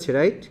 করে যাচ্ছে,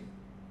 রাইট?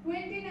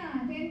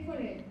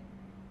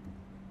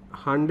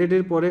 100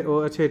 এর পরে, ও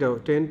আচ্ছা এটাও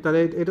 10, তাহলে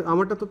এটা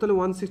আমারটা তো তাহলে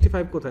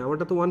 165 কোথায়?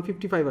 আমারটা তো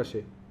 155 আসে।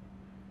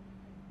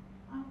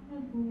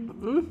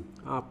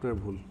 আপনার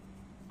ভুল,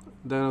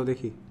 দাঁড়াও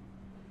দেখি।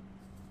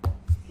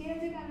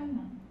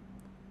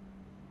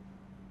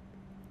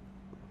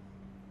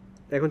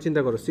 এখন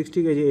চিন্তা করো 60,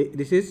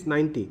 দিস ইজ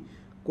 90,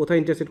 কোথায়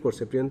ইন্টারসেক্ট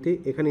করছে প্রিয়ন্তী?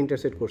 এখানে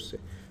ইন্টারসেক্ট করছে।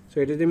 সো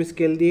এটা যদি আমি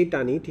স্কেল দিয়েই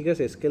টানি, ঠিক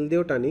আছে, স্কেল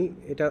দিয়েও টানি,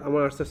 এটা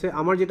আমার আসতেছে,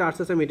 আমার যেটা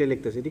আসতেছে আমি এটা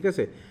লিখতেছি। ঠিক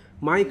আছে,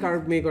 মাই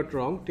কার্ভ মে গট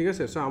রং। ঠিক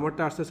আছে, সো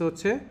আমারটা আসতেছে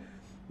হচ্ছে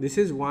this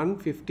is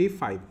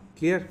 155,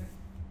 clear?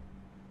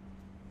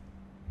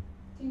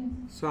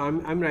 So I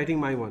am writing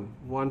মাই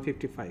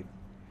 155,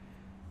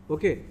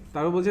 ওকে।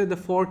 তারপর বলছে দ্য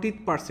 40th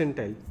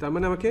পার্সেন্টাইল, তার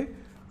মানে আমাকে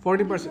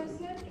 40%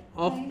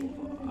 অফ,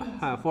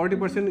 হ্যাঁ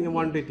 40%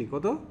 120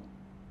 কত?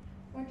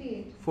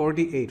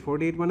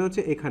 48 মানে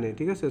হচ্ছে এখানে।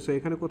 ঠিক আছে, সো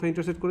এখানে কোথায়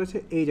ইন্টারসেক্ট করেছে?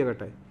 এই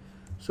জায়গাটায়।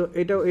 সো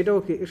এটাও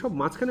কি এসব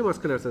মাঝখানে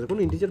আসছে,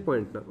 কোনো ইন্টিজার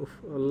পয়েন্ট না। উফ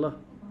আল্লাহ,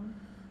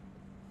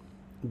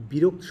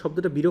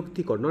 শব্দটা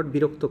বিরক্তিকর, নট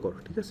বিরক্তকর।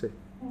 ঠিক আছে,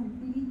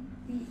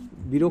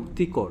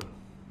 বিরক্তিকর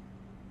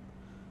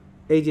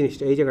এই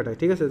জিনিসটা, এই জায়গাটায়।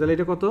 ঠিক আছে, তাহলে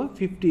এটা কত?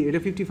 50, এটা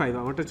 55,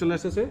 আমারটা চলে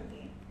আসতেছে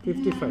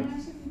 55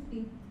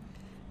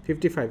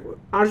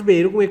 আসবে।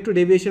 এরকম একটু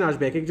ডেভিয়েশন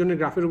আসবে এক একজনের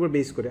গ্রাফের উপর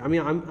বেস করে। আমি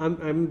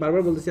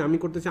বারবার বলতেছি, আমি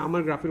করতেছি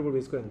আমার গ্রাফের উপর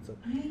বেস করে অ্যান্সার।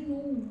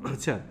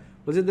 আচ্ছা,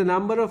 বলছে the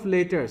number of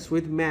letters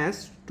with mass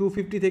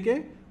 250 থেকে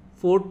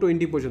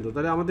 420 পর্যন্ত,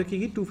 তাহলে আমাদের কি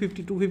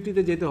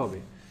 250 যেতে হবে।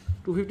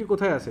 250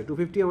 কোথায় আছে?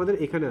 250 আমাদের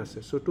এখানে আছে।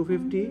 সো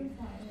 250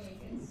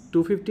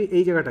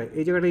 এই জায়গাটায়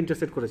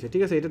ইন্টারসেক্ট করেছে,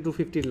 ঠিক আছে? এটা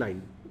 250 লাইন,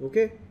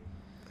 ওকে,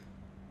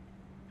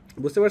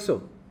 বুঝতে পারছো?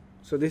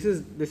 So this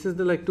is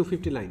the like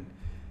 250 line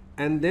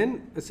and then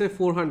সে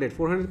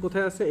 400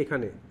 কোথায় আছে?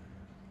 এখানে।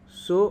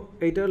 সো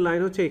এইটার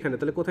লাইন হচ্ছে এখানে,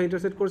 তাহলে কোথায়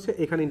ইন্টারসেক্ট করছে?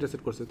 এখানে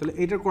ইন্টারসেক্ট করছে। তাহলে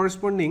এটার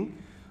করেসপন্ডিং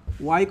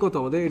ওয়াই কত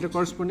আমাদের? এটার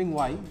করেসপন্ডিং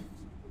ওয়াই,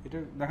 এটা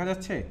দেখা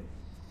যাচ্ছে,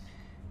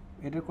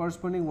 এটার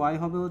করেসপন্ডিং ওয়াই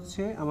হবে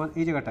হচ্ছে আমার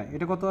এই জায়গাটায়।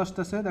 এটা কত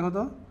আসতেছে দেখো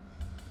তো,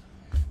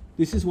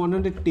 দিস ইজ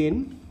 110,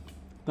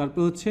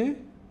 তারপর হচ্ছে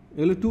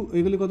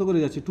এগুলি কত করে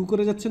যাচ্ছে? 2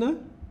 করে যাচ্ছে না?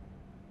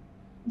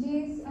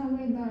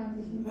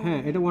 হ্যাঁ,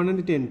 এটা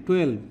 110,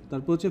 12,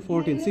 তারপর হচ্ছে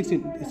 14,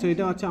 16, সো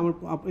এটা হচ্ছে আমার,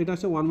 এটা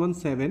হচ্ছে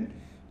 117,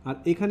 আর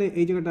এখানে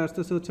এই জায়গাটা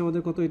আসতেছে হচ্ছে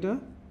আমাদের কত? এটা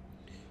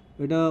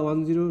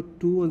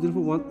 102,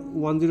 104,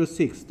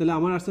 106, তাহলে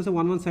আমার আসতেছে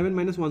 117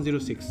 মাইনাস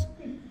 106,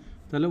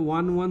 তাহলে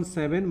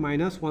 117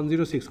 মাইনাস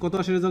 106 কত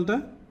আসে রেজাল্টটা?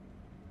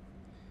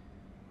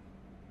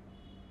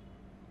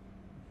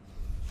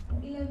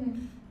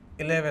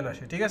 11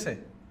 আসে, ঠিক আছে?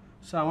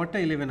 সো আমারটা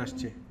 11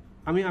 আসছে।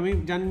 আমি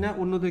জানি না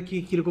অন্যদের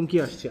কীরকম কী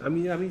আসছে,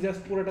 আমি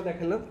জাস্ট পুরোটা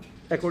দেখালাম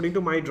according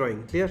to my drawing.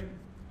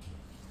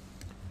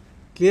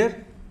 Clear?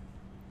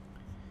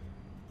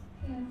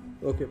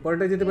 ওকে,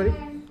 পরেরটা যেতে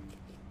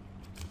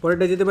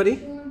পারি?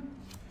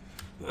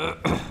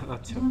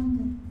 আচ্ছা,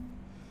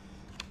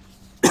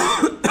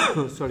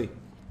 সরি,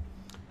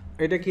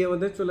 এটা কি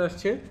আমাদের চলে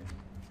আসছে?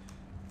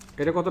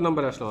 এটা কত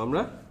নাম্বার আসলাম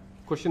আমরা?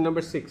 Question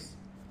number 6।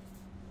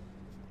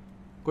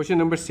 কোশ্চেন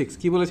নাম্বার 6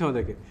 কী বলেছে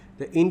আমাদেরকে?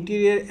 The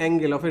interior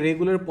angle of a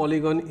regular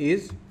polygon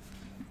is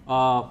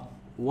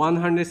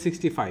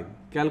 165,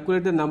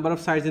 calculate the number of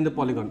sides in the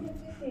polygon.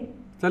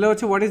 তাহলে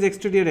হচ্ছে হোয়াট ইজ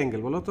এক্সটেরিয়ার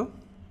অ্যাঙ্গেল বলো তো?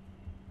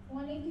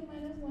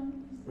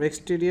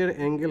 এক্সটেরিয়ার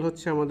অ্যাঙ্গেল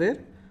হচ্ছে আমাদের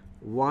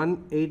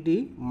 180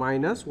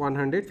 মাইনাস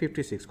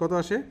 156 কত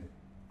আসে?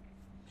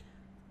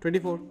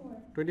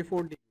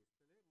 24 ডিগ্রি।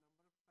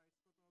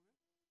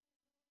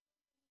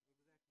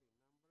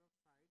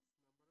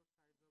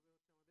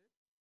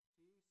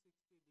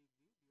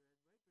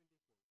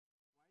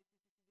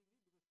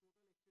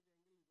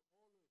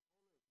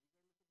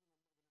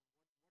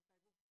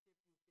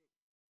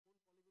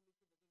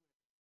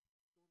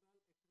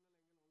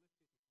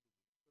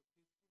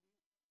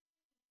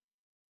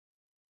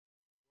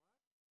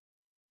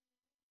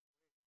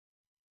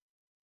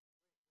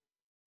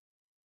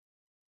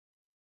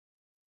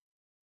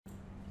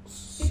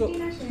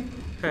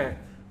 হ্যাঁ,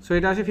 সো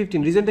এটা আসে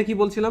 15। রিজনটা কি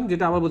বলছিলাম,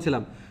 যেটা আবার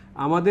বলছিলাম,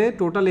 আমাদের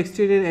total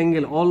exterior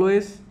angle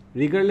always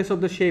regardless of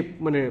the shape,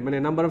 মানে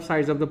number of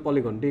sides of the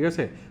polygon, ঠিক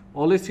আছে,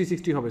 অলওয়েজ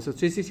 360 হবে। So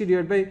 360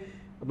 divide by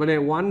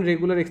one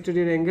regular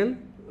exterior angle,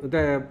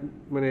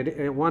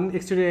 one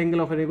exterior angle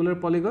of a regular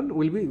polygon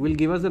will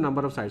give us the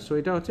number of sides. So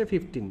এটা হচ্ছে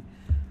 15।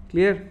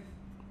 Clear?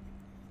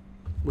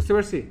 বুঝতে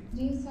পারছি?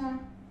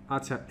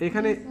 আচ্ছা,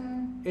 এখানে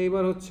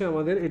এইবার হচ্ছে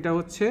আমাদের এটা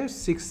হচ্ছে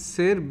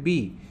 6-এর বি।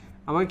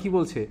 আমাকে কি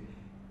বলছে?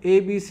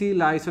 ABC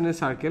lies on a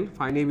circle,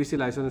 find ABC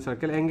lies on a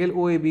circle, angle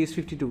OAB is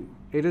 52,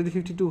 এটা যদি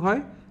 52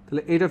 হয়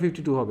তাহলে এটা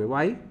 52 হবে।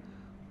 Why?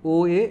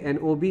 OA and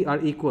OB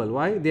are equal.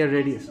 Why? Their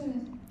radius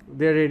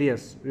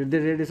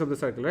of the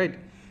circle, right?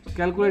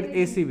 Calculate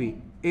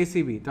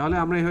ACB, তাহলে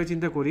আমরা এইভাবে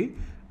চিন্তা করি,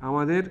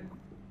 আমাদের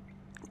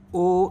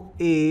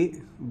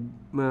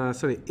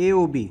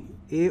AOB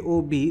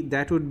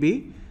that would be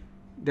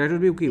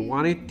কি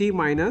 180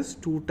 minus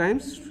 2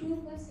 times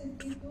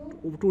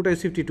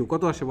 52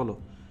 কত আসে বলো?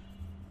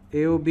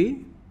 AOB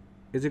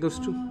is equals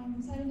to,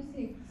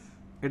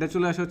 এটা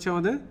চলে আসে হচ্ছে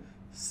আমাদের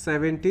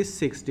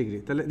 76 ডিগ্রি।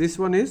 তাহলে দিস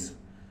ওয়ান ইজ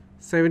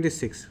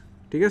 76,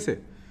 ঠিক আছে?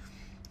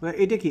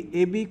 এটা কি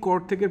AB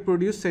কর্ড থেকে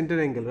প্রডিউস সেন্টার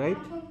অ্যাঙ্গেল,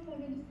 রাইট?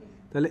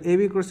 তাহলে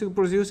AB কর্ড থেকে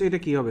প্রডিউস এটা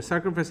কি হবে?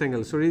 Circumference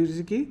angle. সো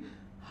ইজ কি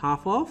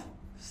হাফ অফ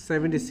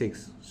 76,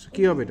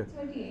 কি হবে এটা?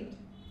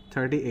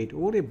 38।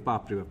 ওরে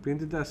বাপ রে বাপ,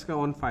 কিন্তু আজকে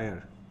অন ফায়ার।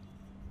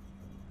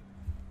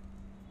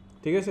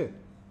 ঠিক আছে,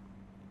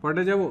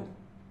 পরেটা যাবো।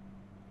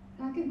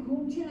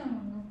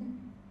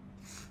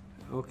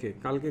 ওকে,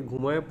 কালকে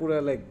ঘুমায় পুরো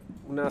লাইক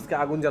মানে আজকে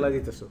আগুন জ্বালা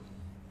দিতেছো।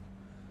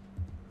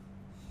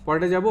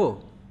 পরেটা যাবো।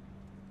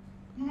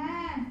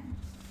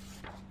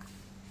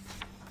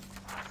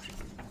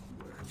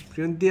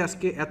 প্রিয়ন্তি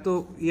আজকে এত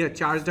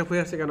চার্জড আপ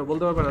হয়ে আছে কেন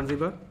বলতে পারবেন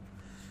আনজিবা?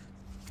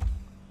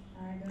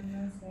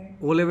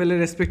 ও লেভেলের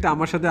রেসপেক্টে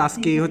আমার সাথে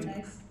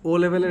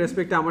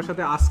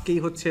আজকেই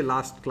হচ্ছে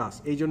লাস্ট ক্লাস,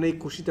 এই জন্য এই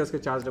খুশিতে আজকে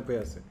চার্জড আপ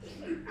হয়ে আছে।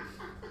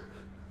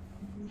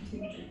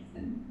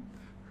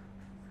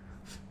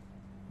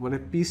 মানে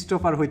পিস্ট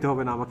অফ আর হইতে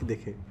হবে না আমাকে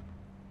দেখে।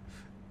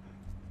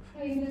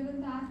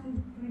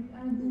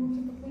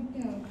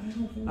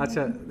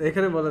 আচ্ছা,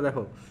 এখানে বলে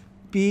দেখো,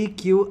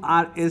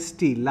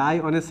 PQRST lie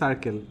on a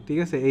circle, ঠিক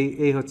আছে,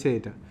 এই হচ্ছে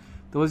এটা।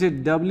 তো বলছে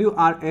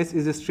WRS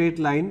is a straight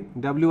line,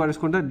 WRS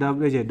কোনটা?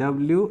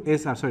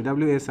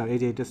 WSR, এই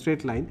যে এটা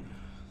straight line,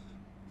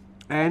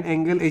 and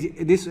angle,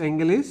 this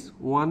angle is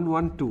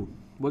 112।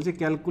 বলছে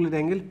calculate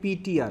angle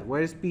PTR। War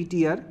is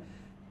PTR?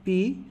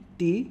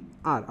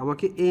 PTR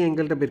আমাকে এই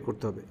অ্যাঙ্গেলটা বের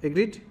করতে হবে।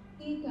 এগ্রিড?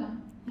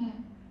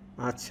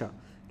 আচ্ছা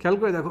খেয়াল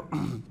করে দেখো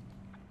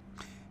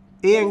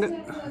এই অ্যাঙ্গেল,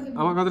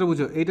 আমার কথাটা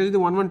বুঝো, এটা যদি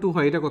 112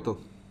 হয় এটা কত?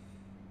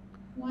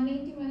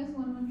 180 minus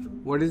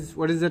 112.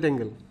 What is that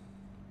angle?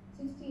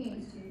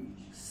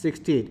 68.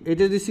 68।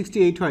 এটা যদি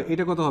 68 হয়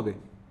এটা কত হবে?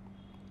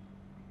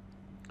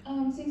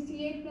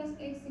 68 plus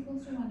x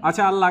equals to 180.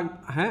 আচ্ছা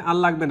হ্যাঁ আর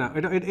লাগবে না,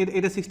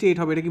 এটা 68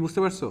 হবে, এটা কি বুঝতে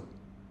পারছো?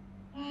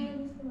 হ্যাঁ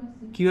বুঝতে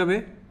পারছি। কিভাবে?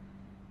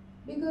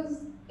 Because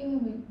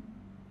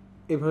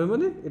এভাবে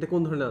মানে এটা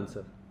কোন ধরনের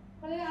আনসার?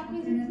 মানে আপনি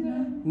যে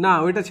theorem না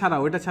ওইটা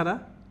ছাড়া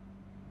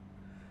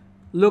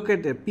লোক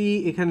এট পি,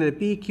 এখানে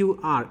পি কিউ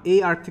আর এই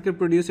আর্ট থেকে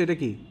প্রডিউস এটা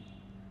কি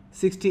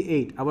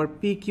 68, আবার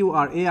পি কিউ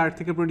আর এই আর্ট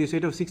থেকে প্রডিউস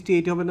এটাও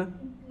 68 হবে না?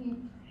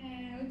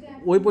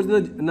 ওই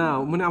পর্যন্ত না,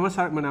 মানে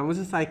আমার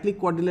সাইক্লিক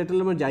কোয়াড্রিলেটারাল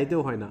আমার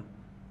যাইতেও হয় না,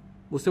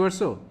 বুঝতে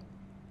পারছো?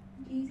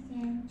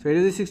 So it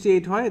is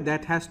 68 হয়,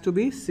 that has to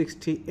be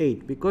 68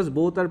 because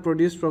both are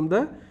produced from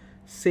the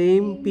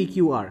same PQ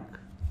arc.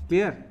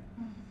 Clear?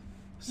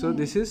 So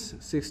this is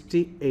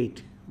 68.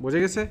 বোঝা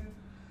গেছে?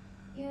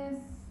 yes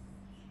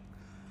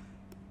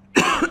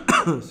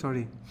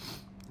সরি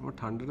আমার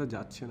ঠান্ডাটা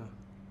যাচ্ছে না।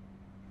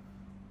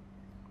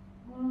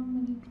 গরম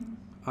মানে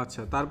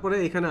আচ্ছা তারপরে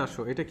এখানে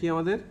আসো, এটা কি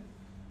আমাদের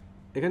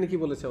এখানে কি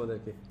বলেছে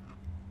আমাদেরকে?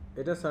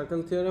 এটা সার্কেল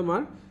থিওরেম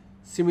আর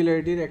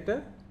সিমিলারিটির একটা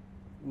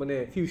মানে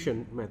fusion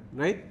math,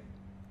 right?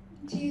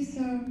 G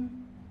sir.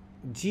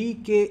 G,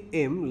 K,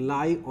 M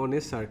lie on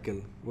a circle.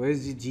 Where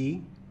is the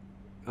G?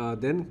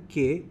 Then K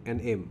and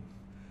M.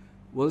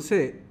 বলছে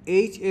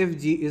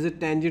HFG is a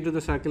tangent to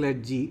the circle at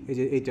G,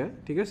 এটা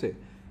ঠিক আছে,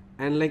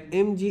 and like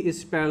MG is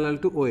parallel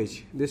to OH.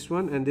 This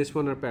one and this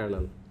one are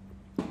parallel.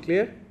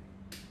 Clear?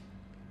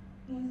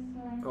 yes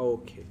sir.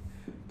 Okay.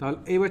 তাহলে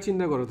এবার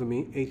চিন্তা করো তুমি,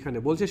 এইখানে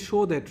বলছে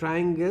show that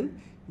triangle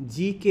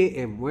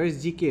GKM. Where is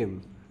GKM?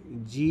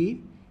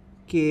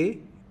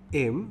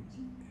 GKM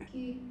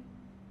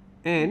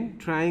and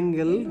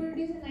triangle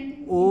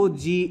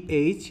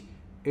OGH,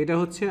 এটা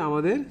হচ্ছে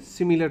আমাদের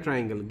similar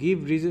triangle. Give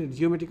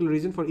geometrical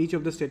reason for each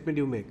of the statement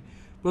you make.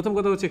 প্রথম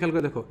কথা হচ্ছে খেয়াল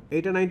করে দেখো,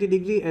 এটা 90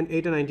 ডিগ্রি অ্যান্ড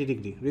এটা 90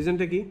 ডিগ্রি।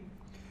 রিজনটা কি?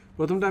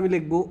 প্রথমটা আমি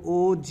লিখবো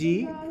OG,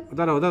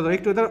 দাঁড়াও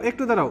একটু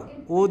দাঁড়াও,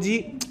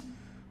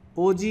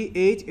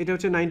 OGH এটা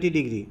হচ্ছে 90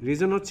 ডিগ্রি।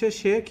 রিজন হচ্ছে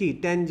সে কি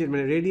ট্যানজেন্ট,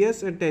 মানে রেডিয়াস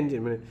অ্যান্ড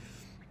ট্যানজেন্ট, মানে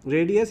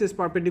radius is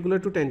perpendicular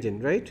to tangent,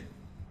 right?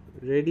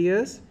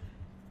 Radius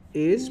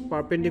is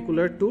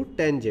perpendicular to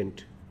tangent,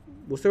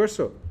 বুঝতে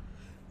পারছো?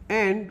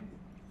 অ্যান্ড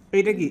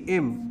এটা কি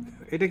এম,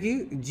 এটা কি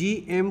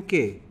GMK,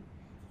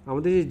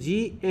 আমাদের যে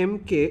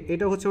GMK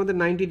এটা হচ্ছে আমাদের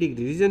 90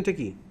 ডিগ্রি। রিজনটা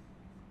কি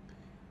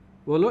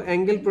বলো?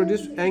 Angle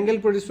produce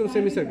from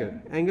semi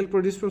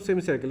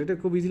circle, এটা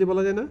খুব ইজিলি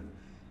বলা যায় না?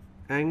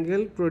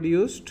 Angle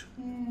produced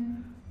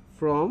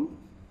from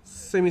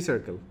semi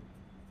circle.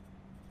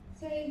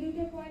 Sir এই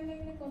দুটো পয়েন্ট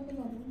লাগলে কত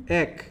পাবো?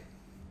 এক,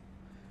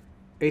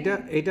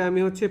 এটা আমি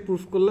হচ্ছে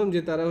প্রুফ করলাম যে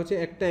তারা হচ্ছে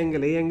একটা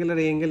অ্যাঙ্গেল, এই অ্যাঙ্গেল আর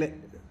এই অ্যাঙ্গেল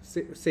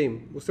সেম,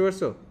 বুঝতে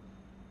পারছো?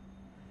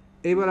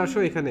 এইবার আসো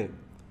এখানে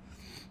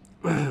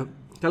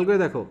খেয়াল করে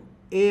দেখো,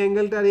 এই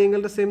অ্যাঙ্গেলটা আর এই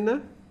অ্যাঙ্গেলটা সেম না?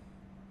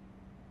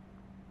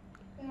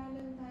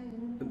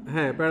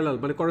 হ্যাঁ প্যারালাল,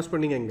 মানে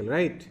করসপন্ডিং অ্যাঙ্গেল,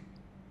 রাইট?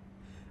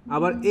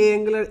 আবার এই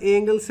অ্যাঙ্গেল আর এই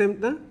অ্যাঙ্গেল সেম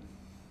না?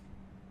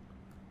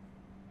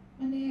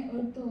 মানে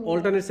ওই তো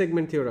alternate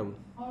segment theorem,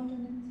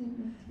 alternate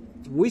segment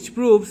theorem. which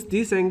proves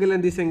this angle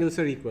and this angles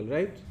are equal,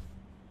 right?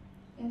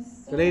 Yes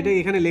তাহলে এটা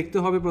এখানে লিখতে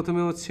হবে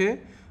প্রথমে হচ্ছে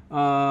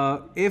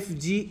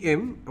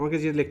FGM, আমাকে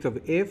যেটা লিখতে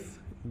হবে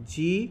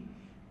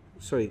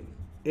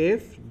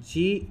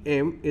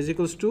FGM is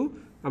equals to,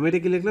 আমি এটা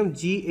কি লিখলাম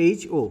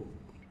GHO,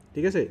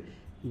 ঠিক আছে?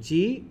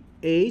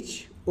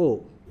 GHO,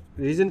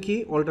 রিজন কি?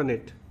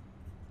 অল্টারনেট,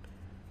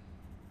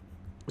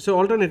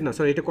 অল্টারনেট না,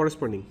 সরি এটা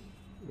করেসপন্ডিং,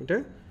 এটা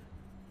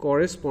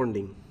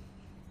করেসপন্ডিং,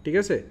 ঠিক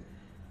আছে?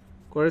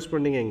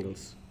 Corresponding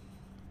angles.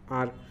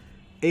 আর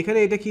এখানে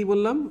এটা কি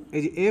বললাম,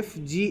 এই যে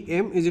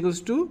FGM is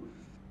equals to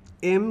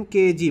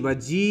MKG বা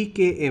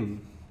GKM,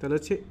 তাহলে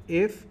হচ্ছে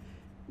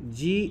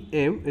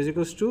FGM ইজ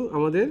ইকুয়ালস টু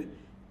আমাদের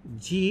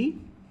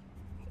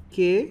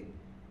GKM।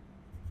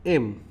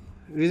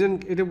 রিজন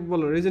এটা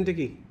বলো, রিজনটা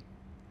কি?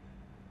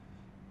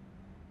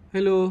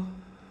 হ্যালো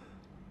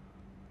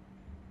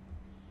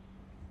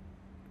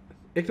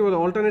একটু বলো,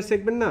 অল্টারনেট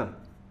সেগমেন্ট না?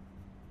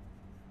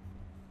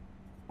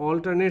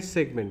 alternate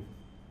segment,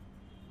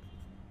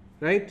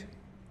 right?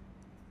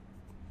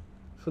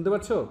 শুনতে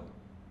পাচ্ছো?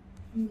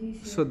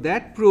 So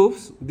that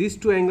proves these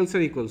two angles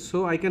are equal. So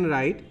I can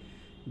write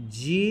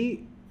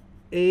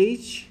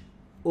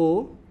GHO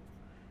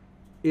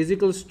is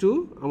equals to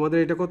আমাদের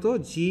এটা কত?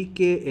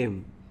 GKM।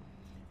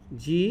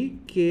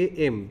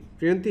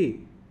 প্রিয়ন্তী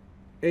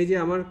এই যে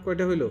আমার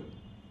কয়টা হইলো?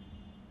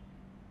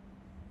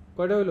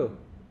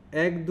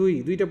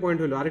 দুইটা পয়েন্ট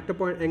হলো, আরেকটা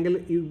পয়েন্ট অ্যাঙ্গেল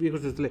ইউ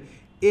করতে, তাহলে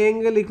A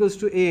angle equals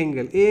to A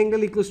angle, A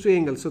angle equals to A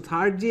angle. So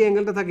third যে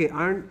অ্যাঙ্গেলটা থাকে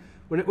আর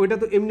মানে ওইটা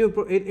তো এমনি,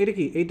 এটা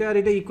কি এইটা আর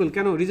এটা ইকুয়াল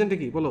কেন? রিজনটা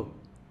কি বলো?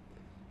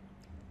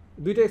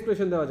 দুইটা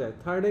এক্সপ্রেশন দেওয়া যায়,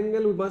 third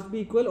angle must be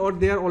equal or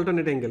they R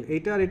alternate angle,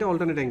 এইটা আর এটা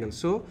অল্টারনেট অ্যাঙ্গেল।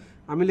 সো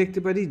আমি লিখতে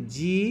পারি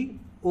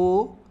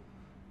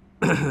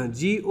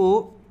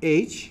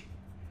GOH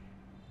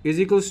ইজ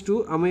ইকুয়ালস টু,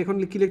 আমি এখন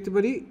কি লিখতে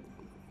পারি?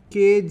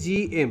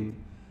 KGM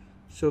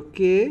সো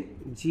কে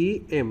জি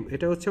এম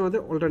এটা হচ্ছে আমাদের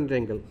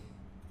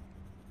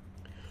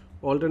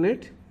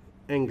অল্টারনেট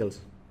অ্যাঙ্গেলস।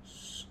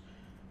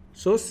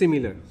 সো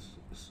সিমিলার,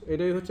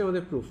 এটাই হচ্ছে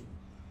আমাদের প্রুফ।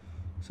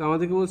 সো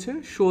আমাদেরকে বলছে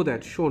শো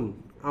দ্যাট, শোন,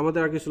 আমাদের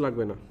আর কিছু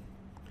লাগবে না।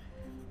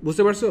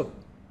 বুঝতে পারছো?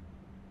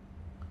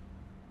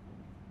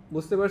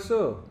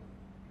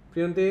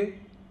 প্রিয়ন্তী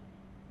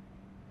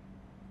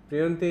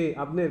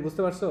আপনি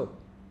বুঝতে পারছো?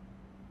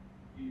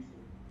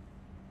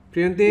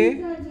 প্রিয়ন্তী, জি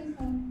sir, G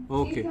sir.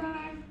 Okay, G sir.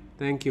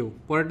 Thank you.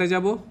 পরেরটা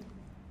যাব।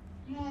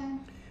 হ্যাঁ।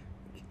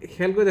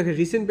 খেয়াল করে দেখে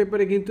রিসেন্ট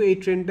পেপারে কিন্তু এই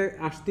ট্রেন্ডটা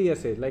আসতেই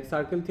আছে, লাইক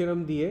সার্কেল থিওরাম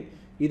দিয়ে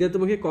ইদার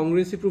তোমাকে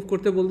কংগ্রুয়েন্সি প্রুফ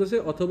করতে বলতেছে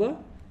অথবা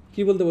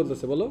কি বলতে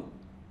বলতেছে বলো,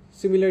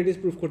 সিমিলারিটিস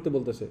প্রুফ করতে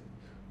বলতেছে।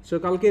 সো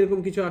কালকে এরকম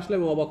কিছু আসলে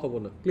আমি অবাক হব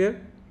না। ক্লিয়ার?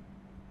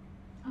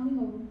 আমি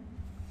হব।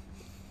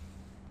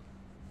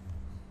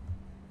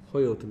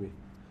 হয়েও তুমি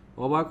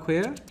অবাক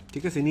হয়ে,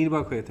 ঠিক আছে,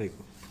 নির্বাক হয়ে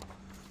থাকো।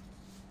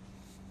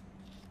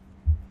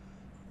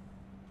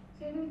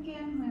 সেদিন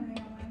কেন হয় নাই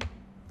আমার?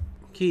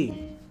 কি?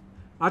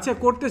 আচ্ছা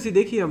করতেছি,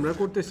 দেখি আমরা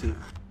করতেছি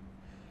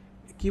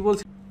কি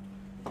বলছে।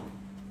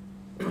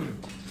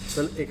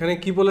 তাহলে এখানে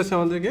কি বলেছে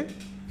আমাদেরকে,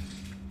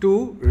 টু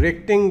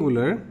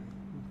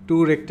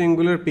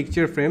রেক্টেঙ্গুলার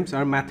পিকচার ফ্রেমস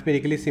আর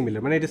ম্যাথমেটিক্যালি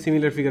সিমিলার, মানে এটা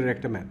সিমিলার ফিগারের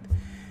একটা ম্যাথ।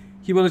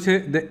 কি বলেছে,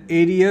 the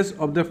areas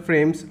of the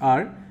frames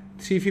R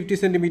 350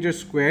 centimetre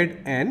squared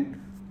and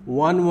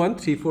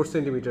 1134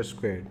 centimetre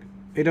squared.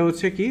 এটা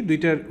হচ্ছে কি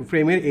দুইটার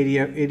ফ্রেমের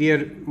এরিয়ার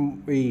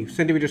এই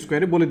সেন্টিমিটার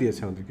স্কোয়ারে বলে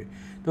দিয়েছে আমাদেরকে।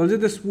 তাহলে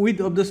the with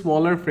of the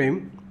smaller frame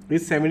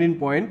is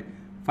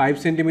 17.5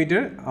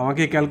 centimetre.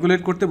 আমাকে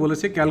ক্যালকুলেট করতে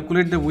বলেছে,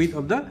 calculate the with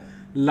of the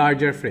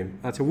larger frame.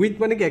 আচ্ছা, উইথ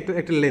মানে কি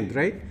একটা লেন্থ,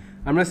 রাইট?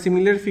 আমরা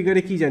সিমিলার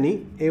ফিগারে কি জানি,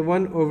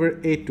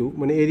 A1/A2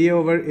 মানে area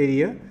over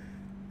area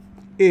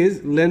is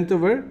length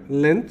over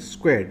length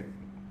squared.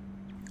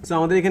 So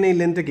আমাদের এখানে এই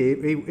লেন্থটাকে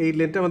এই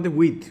লেন্থটা আমাদের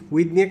উইথ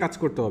নিয়ে কাজ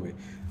করতে হবে।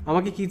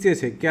 আমাকে কী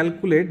চেয়েছে,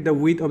 calculate the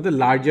with of the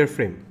larger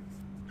frame.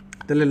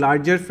 তাহলে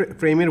লার্জার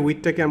ফ্রেমের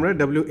উইথটাকে আমরা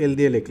WL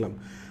দিয়ে লিখলাম।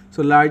 So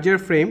larger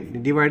frame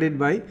divided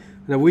by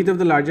the with of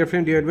the larger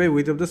frame divide by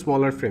with of the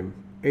smaller frame.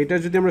 এইটা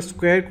যদি আমরা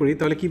স্কোয়ার করি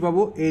তাহলে কী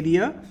পাবো,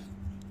 area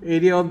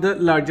of the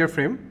larger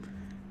frame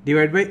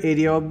divide by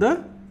area of the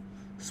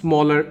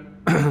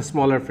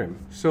smaller frame.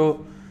 So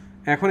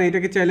এখন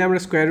এইটাকে চাইলে আমরা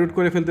স্কোয়ার রুট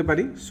করে ফেলতে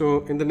পারি। So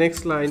in the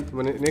next line,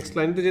 মানে নেক্সট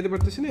লাইনে তো যেতে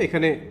পারতেছি না,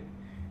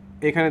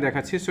 এখানে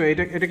দেখাচ্ছি। সো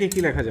এটাকে কী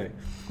লেখা যায়,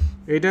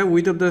 এটা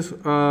উইথ অফ দ্য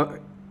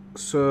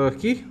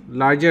কি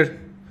লার্জার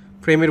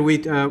ফ্রেমের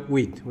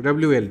with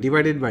WL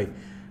divided by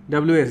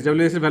WS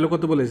এর ভ্যালু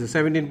কত বলেছে,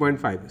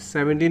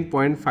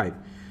 17.5।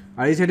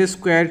 আর এই সাইডে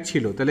স্কোয়ার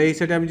ছিল, তাহলে এই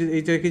সাইডে আমি যদি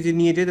এই জায়গাকে যে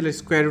নিয়ে যাই তাহলে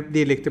স্কোয়ার রুট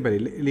দিয়ে লিখতে পারি।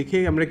 লিখে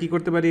আমরা কী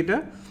করতে পারি,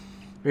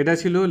 এটা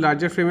ছিল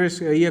লার্জার ফ্রেমের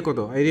এরিয়া কত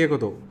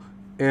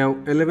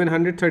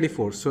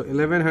 1134। সো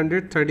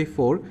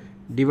 1134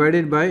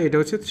 ডিভাইডেড বাই এটা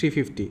হচ্ছে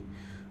 350।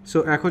 সো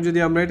এখন যদি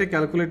আমরা এটা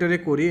ক্যালকুলেটারে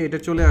করি, এটা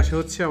চলে আসে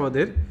হচ্ছে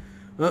আমাদের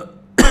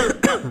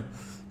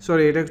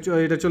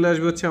এটা চলে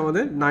আসবে হচ্ছে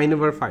আমাদের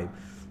 9/5।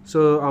 সো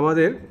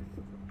আমাদের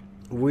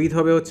উইথ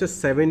হবে হচ্ছে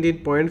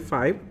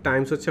 17.5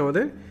 টাইমস হচ্ছে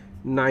আমাদের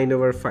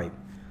 9/5।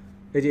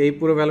 এই যে এই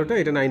পুরো ভ্যালুটা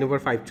এটা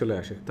 9/5 চলে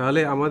আসে। তাহলে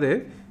আমাদের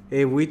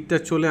এই উইথটা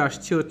চলে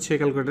আসছে হচ্ছে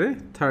ক্যালকুলেটারে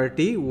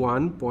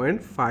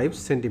 31.5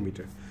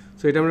 সেন্টিমিটার।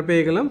 সো এটা আমরা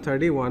পেয়ে গেলাম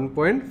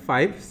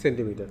 31.5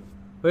 সেন্টিমিটার।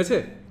 হয়েছে?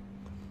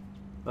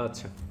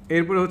 আচ্ছা,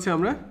 এরপরে হচ্ছে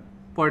আমরা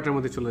পরেরটার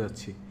মধ্যে চলে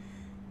যাচ্ছি।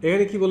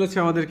 এখানে কি বলেছে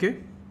আমাদেরকে,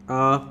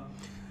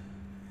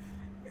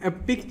 a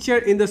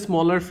picture in the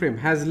smaller frame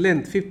has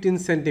length 15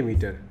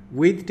 centimeter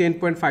with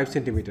 10.5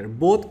 centimeter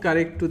both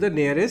correct to the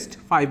nearest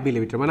 5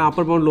 millimeter, মানে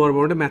আপার বাউন্ড লোয়ার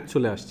বাউন্ডে ম্যাথ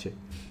চলে আসছে।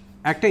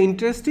 একটা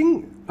ইন্টারেস্টিং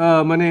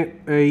মানে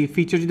এই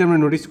ফিচার যদি আমরা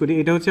নোটিস করি,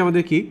 এটা হচ্ছে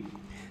আমাদের কি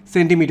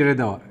সেন্টিমিটারে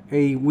দেওয়া,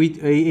 এই উইথ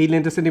এই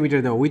লেন্থটা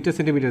সেন্টিমিটারে দেওয়া, উইথটা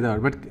সেন্টিমিটারে দেওয়া,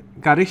 বাট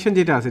কারেকশন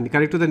যেটা আছে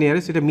কারেক্ট টু দ্য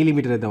নিয়ারেস্ট সেটা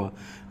মিলিমিটারে দেওয়া।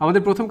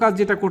 আমাদের প্রথম কাজ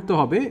যেটা করতে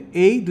হবে,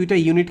 এই দুইটা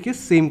ইউনিটকে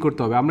সেম করতে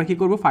হবে। আমরা কি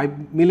করব, 5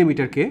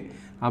 মিলিমিটারকে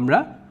আমরা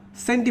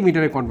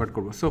সেন্টিমিটারে কনভার্ট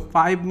করব। So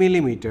 5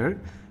 millimetre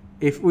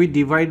if we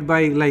divide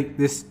by like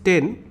this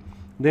 10,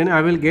 then I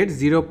will get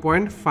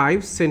 0.5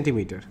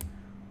 centimetre.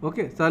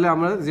 ওকে, তাহলে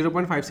আমরা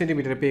 0.5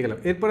 সেন্টিমিটারে পেয়ে গেলাম।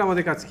 এরপর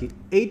আমাদের কাজ কি,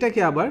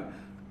 এইটাকে আবার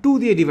 2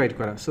 দিয়ে ডিভাইড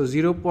করা। So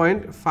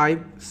 0.5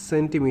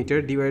 centimetre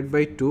divide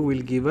by 2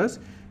 will give us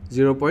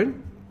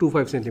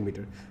 0.25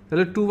 centimetre.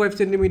 তাহলে 25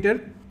 সেন্টিমিটার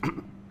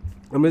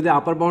আমরা যদি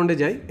আপার বাউন্ডে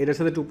যাই, এটার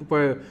সাথে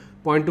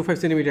 0.25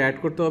 সেন্টিমিটার অ্যাড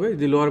করতে হবে।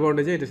 যদি লোয়ার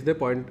বাউন্ডে যাই, এটার সাথে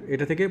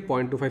এটা থেকে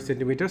 0.25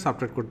 সেন্টিমিটার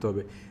সাবট্রাক্ট করতে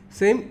হবে।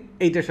 সেম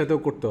এইটার সাথেও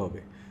করতে হবে।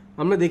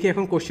 আমরা দেখি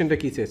এখন কোশ্চেনটা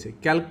কী চেয়েছে,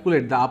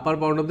 calculate the upper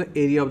bound of the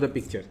area of the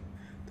picture.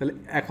 তাহলে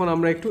এখন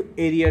আমরা একটু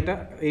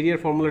এরিয়ার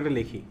ফর্মুলাটা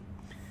লিখি।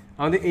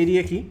 আমাদের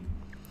এরিয়া কি,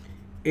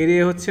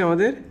 এরিয়া হচ্ছে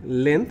আমাদের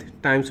লেন্থ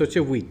টাইমস হচ্ছে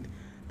উইথ।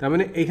 তার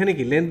মানে এখানে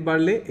কি লেন্থ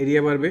বাড়লে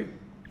এরিয়া বাড়বে,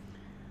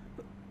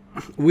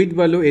 উইথ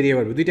বাড়লেও এরিয়া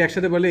বাড়বে, দুইটা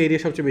একসাথে বাড়লে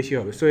এরিয়া সবচেয়ে বেশি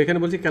হবে। সো এখানে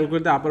বলছি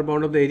calculate the upper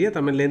bound of the area,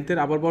 তার মানে লেন্থের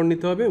আপার বাউন্ড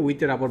নিতে হবে,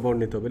 উইথের আপার বাউন্ড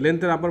নিতে হবে।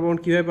 লেন্থের আপার বাউন্ড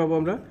কীভাবে পাবো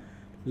আমরা,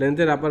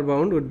 লেন্থের আপার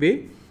bound would be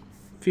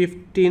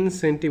 15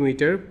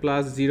 centimetre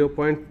plus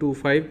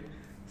 0.25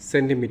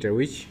 centimetre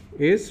which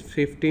is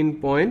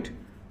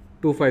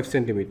 15.25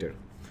 centimetre.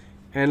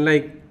 And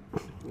like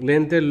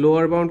লেন্থের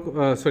lower bound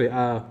sorry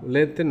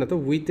লেন্থের না তো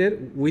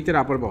উইথের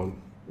আপার বাউন্ড।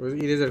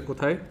 ইরেজার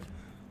কোথায়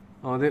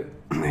আমাদের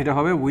এটা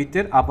হবে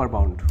উইথের আপার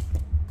বাউন্ড।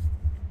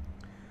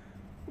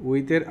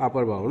 উইথের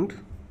আপার বাউন্ড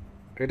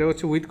এটা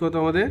হচ্ছে উইথ কত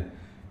আমাদের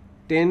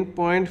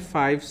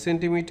 10.5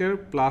 সেন্টিমিটার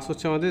প্লাস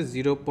হচ্ছে আমাদের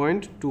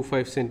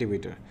 0.25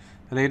 সেন্টিমিটার,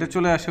 তাহলে এটা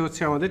চলে আসে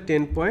হচ্ছে আমাদের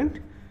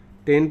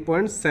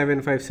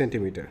 10.75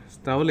 সেন্টিমিটার।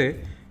 তাহলে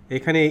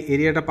এখানে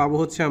এরিয়াটা পাবো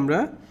হচ্ছে আমরা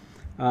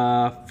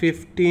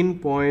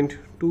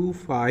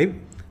 15.25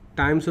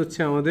 টাইমস হচ্ছে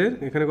আমাদের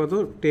এখানে কত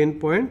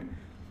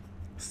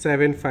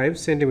 10.75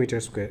 সেন্টিমিটার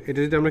স্কোয়ার। এটা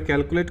যদি আমরা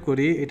ক্যালকুলেট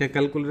করি এটা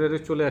ক্যালকুলেটারে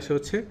চলে আসে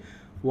হচ্ছে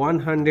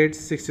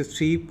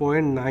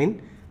 163.9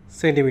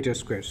 centimetre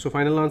square. So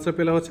final answer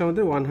পেলাম হচ্ছে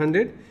আমাদের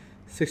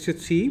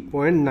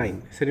 163.9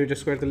 সেন্টিমিটার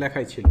স্কোয়ারতে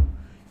লেখাই ছিল।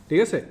 ঠিক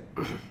আছে,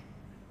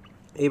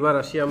 এইবার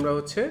আসি আমরা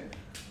হচ্ছে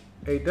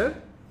এইটার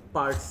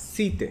পার্ট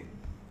সিতে।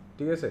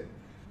 ঠিক আছে,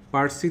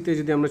 পার্ট সিতে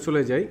যদি আমরা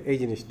চলে যাই এই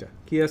জিনিসটা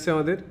কি আছে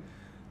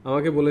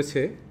আমাকে বলেছে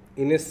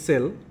in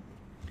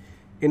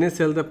a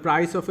sell the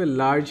price of a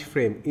large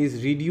frame is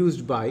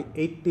reduced by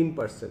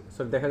 18%।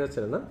 So দেখা যাচ্ছে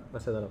না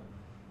আচ্ছা দাঁড়াও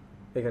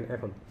এখানে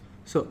এখন।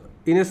 So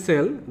in a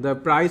sell the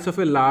price of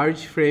a large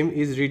frame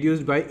is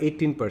reduced by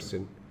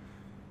 18%।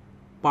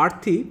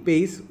 প্রার্থী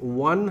pays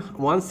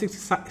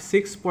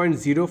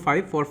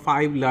 166.05 for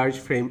 5 large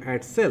frame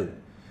at sell.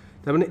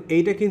 তার মানে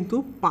এইটা কিন্তু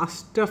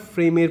 5টা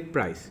ফ্রেমের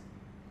প্রাইস।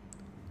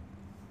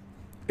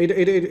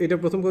 এটা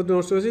প্রথম কথা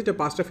নষ্ট হয়েছে, এটা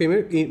 5টা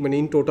ফ্রেমের মানে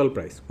ইন টোটাল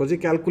প্রাইস। বলছি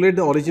calculate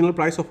the original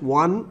price of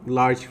 1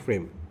 large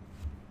frame.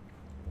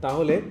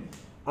 তাহলে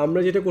আমরা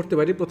যেটা করতে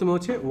পারি প্রথমে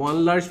হচ্ছে 1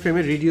 লার্জ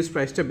ফ্রেমের রিডিউস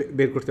প্রাইসটা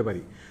বের করতে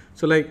পারি।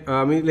 সো লাইক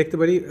আমি লিখতে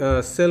পারি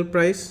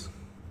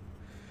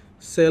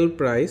সেল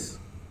প্রাইস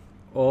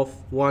অফ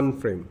 1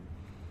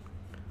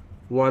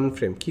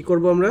 ফ্রেম কী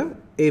করবো আমরা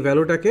এই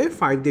ভ্যালুটাকে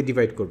 5 দিয়ে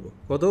ডিভাইড করব।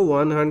 কত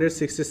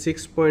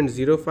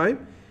 166.05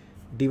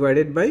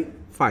 ডিভাইডেড বাই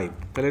 5,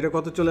 তাহলে এটা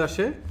কত চলে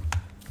আসে?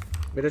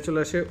 এটা চলে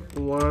আসে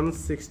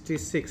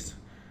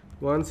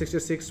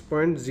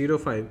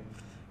 166.05,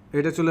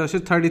 এটা চলে আসে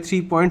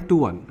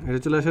 33.21, এটা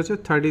চলে আসে হচ্ছে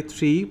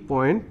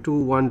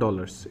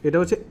 $33.21। এটা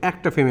হচ্ছে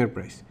একটা ফ্রেমের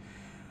প্রাইস।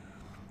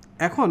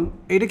 এখন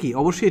এটা কি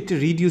অবশ্যই একটি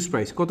রিডিউস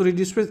প্রাইস। কত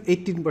রিডিউস প্রাইস?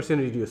 18%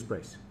 reduce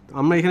price.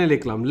 আমরা এখানে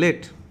লিখলাম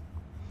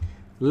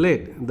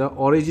let the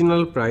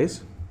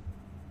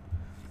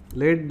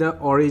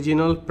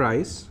original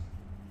price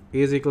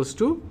is equals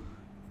to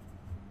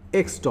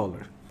x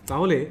dollar।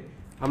 তাহলে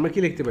আমরা কি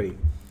লিখতে পারি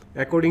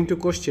according to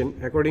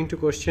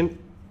question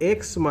x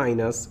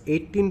minus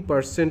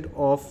 18%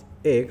 of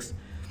x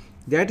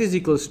that is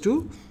equals to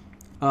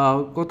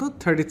কত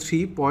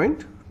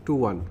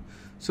 33.21।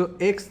 সো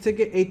x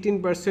থেকে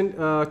 18%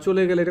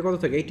 চলে গেলে এটা কত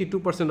থাকে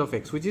 82% of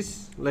x, which is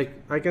like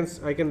I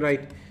can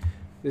write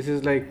this is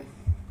like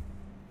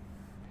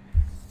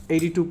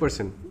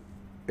 82%.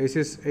 This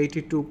is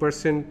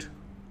 82%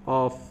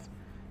 of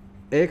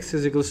x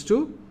is equals to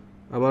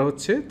আমার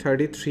হচ্ছে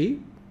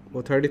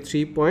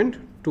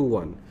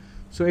 33.21।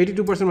 So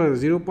 82% মানে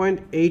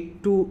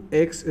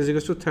 0.82x is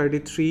equals to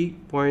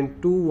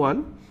 33.21.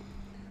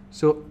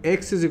 So x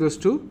is equals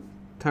to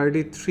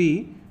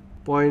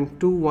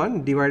 33.21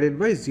 divided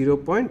by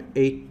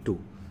 0.82।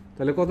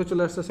 তাহলে কত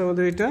চলে আসছে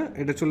আমাদের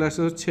এটা চলে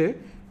আসছে হচ্ছে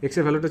x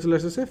এর ভ্যালুটা চলে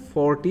আসছে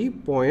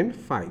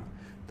 40.5।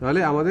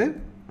 তাহলে আমাদের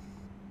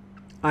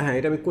হ্যাঁ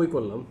এটা আমি কই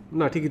করলাম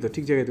না, ঠিকই তো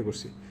ঠিক জায়গাতে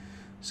করছি।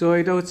 সো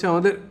এটা হচ্ছে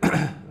আমাদের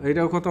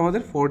এটাও কত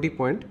আমাদের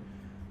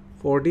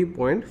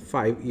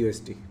 40.5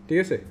 USD। ঠিক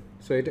আছে,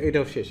 সো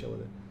এটাও শেষ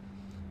আমাদের।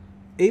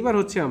 এইবার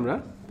হচ্ছে আমরা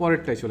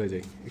পরেরটায় চলে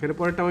যাই। এখানে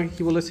পরেরটা আমাকে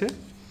কী বলেছে?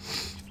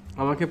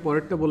 আমাকে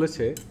পরেরটা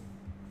বলেছে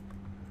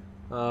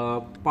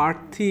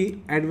প্রার্থী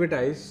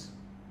advertise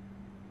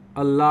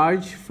a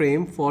large frame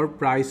for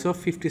price of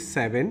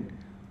 57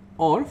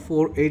 or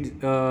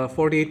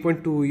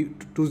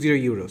 48.20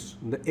 euros.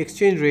 The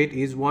exchange rate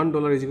is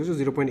 $1 is equal to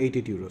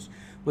 0.88 euros.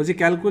 Was you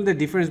calculate the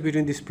difference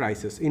between these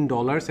prices in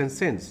dollars and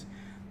cents?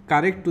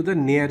 Correct to the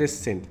nearest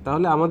cent.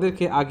 তাহলে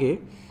আমাদেরকে আগে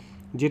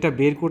যেটা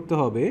বের করতে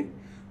হবে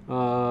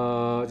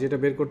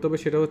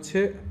সেটা হচ্ছে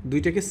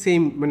দুইটাকে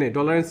সেম মানে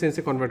ডলার অ্যান্ড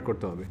সেন্সে কনভার্ট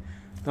করতে হবে।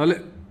 তাহলে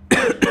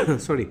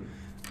সরি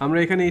আমরা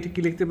এখানে এটা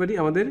কি লিখতে পারি?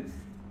 আমাদের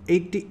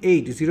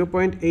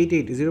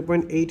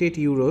 0.88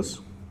 euros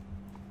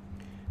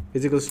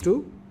is equals to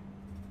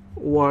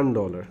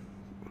 $1.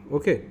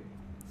 Okay,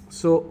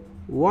 so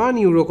 1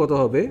 euro কত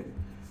হবে?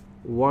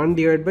 1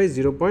 divided by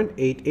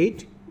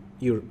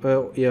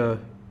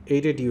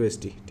 0.88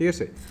 USD। ঠিক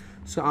আছে,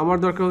 সো আমার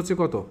দরকার হচ্ছে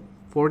কত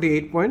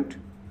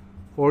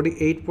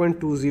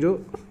 48.20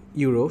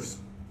 euros।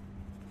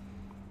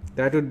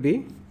 that would be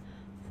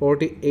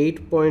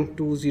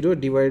 48.20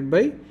 divided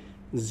by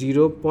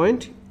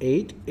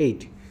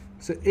 0.88।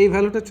 So এই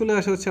ভ্যালুটা চলে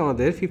আসা হচ্ছে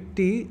আমাদের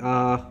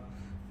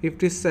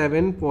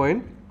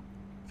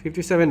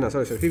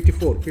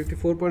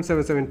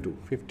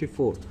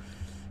 54.772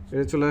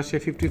 এটা চলে আসে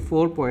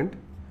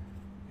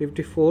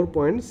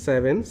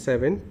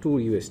 54.772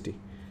 USD।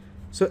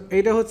 সো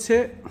এইটা হচ্ছে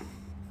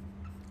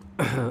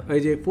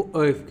এই যে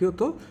কী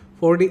হতো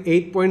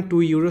 48.2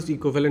 ইউরোস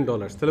ইকুইভ্যালেন্ট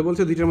ডলার্স। তাহলে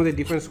বলছে দুইটার মধ্যে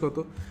ডিফারেন্স কত?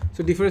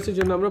 সো ডিফারেন্সের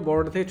জন্য আমরা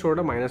বড়টা থেকে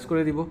ছোটোটা মাইনাস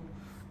করে দিব।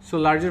 সো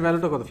লার্জের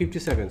ভ্যালুটা কত?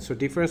 57। সো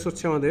ডিফারেন্স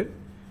হচ্ছে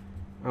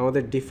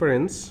আমাদের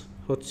ডিফারেন্স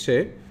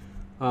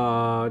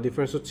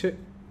হচ্ছে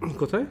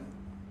কোথায়?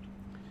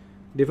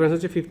 ডিফারেন্স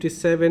হচ্ছে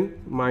 57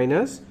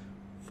 মাইনাস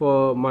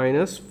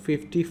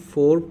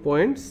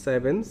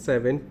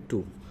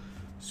 54.772।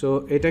 সো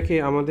এটাকে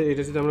আমাদের,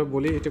 এটা যদি আমরা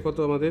বলি, এটা কত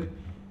আমাদের?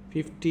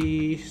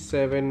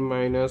 57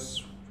 মাইনাস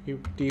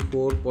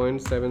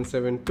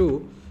 54.772,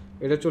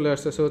 এটা চলে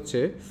আসতেছে হচ্ছে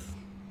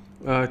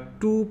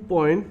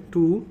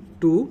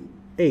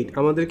 2.228।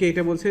 আমাদেরকে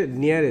এটা বলছে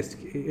নিয়ারেস্ট,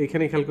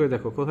 এখানে খেয়াল করে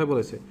দেখো কোথায়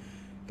বলেছে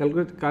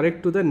calculate correct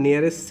to the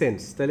nearest sense.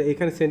 তাহলে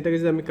এখানে সেন্সটাকে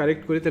যদি আমি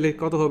কারেক্ট করি তাহলে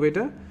কত হবে?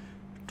 এটা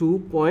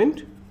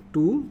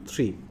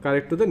 2.23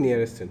 correct to the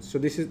nearest sense. So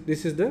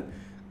this is the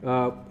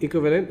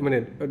equivalent, মানে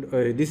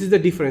this is the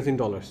difference in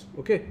dollars.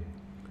 ওকে,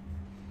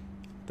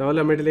 তাহলে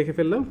আমরা এটা লিখে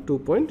ফেললাম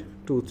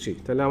 2.23।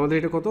 তাহলে আমাদের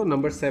এটা কত?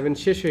 নাম্বার 7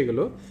 শেষ হয়ে গেল।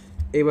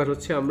 এবার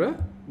হচ্ছে আমরা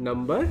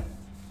নাম্বার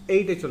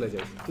 8-এ চলে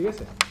যাই। ঠিক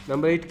আছে,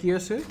 নাম্বার 8 কি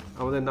আছে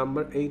আমাদের?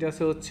 নাম্বার 8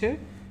 আছে হচ্ছে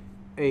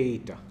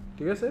এইটা।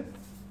 ঠিক আছে,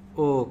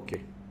 ওকে।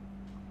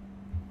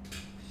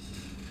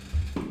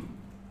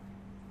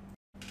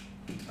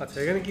 আচ্ছা,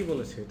 এখানে কি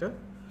বলেছে? এটা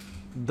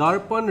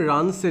Darpan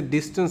runs a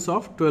distance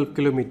of 12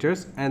 kilometers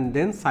and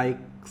then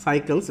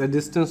cycles a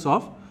distance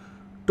of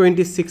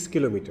 26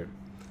 kilometers.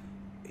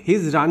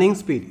 His running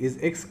speed is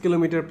x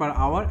kilometer per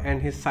hour and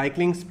his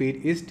cycling speed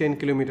is 10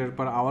 kilometer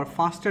per hour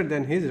faster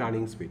than his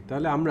running speed.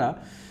 তাহলে আমরা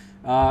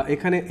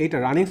এখানে এটা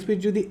running speed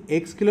যদি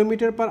x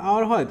kilometre per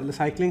hour হয় তাহলে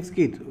cycling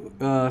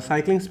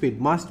speed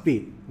must be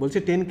বলছে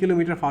 10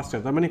 kilometre ফাস্টার।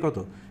 তার মানে কত?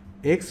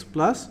 x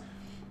plus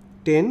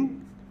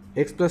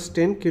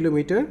 10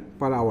 kilometre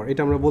per hour,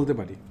 এটা আমরা বলতে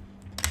পারি।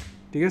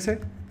 ঠিক আছে,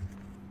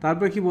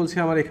 তারপর কি বলছে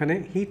আমার এখানে?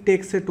 He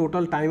takes A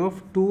total time of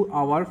 2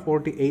 hours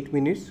 48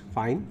 minutes।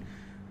 Fine.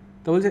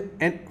 তো বলছে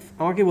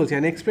আমাকে বলছে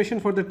an expression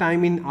for the time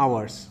in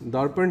hours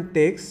Darpan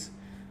text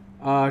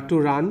to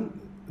run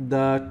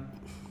the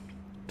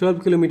 12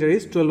 kilometre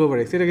is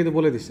 12/x। এটা কিন্তু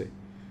বলে দিছে,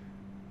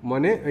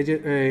 মানে এই যে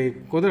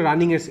কত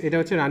রানিংয়ের, এটা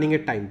হচ্ছে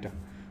রানিংয়ের টাইমটা।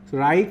 So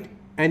write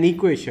an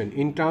equation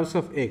in terms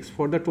of x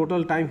for the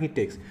total time he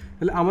takes.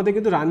 তাহলে আমাদের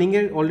কিন্তু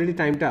রানিংয়ের অলরেডি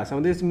টাইমটা আছে,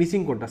 আমাদের মিসিং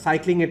কোনটা?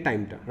 সাইক্লিংয়ের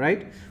টাইমটা,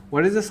 right?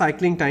 What is the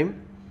cycling time?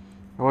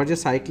 আমার যে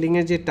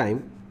সাইক্লিংয়ের যে টাইম,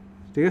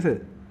 ঠিক আছে,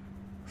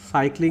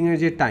 সাইক্লিংয়ের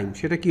যে টাইম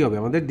সেটা কী হবে?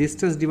 আমাদের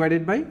distance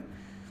divided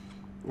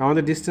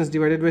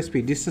by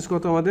speed. Distance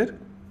কত আমাদের?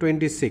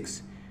 26।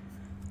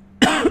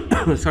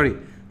 সরি,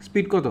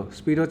 স্পিড কত?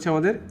 স্পিড হচ্ছে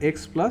আমাদের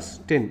x plus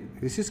 10,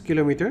 this is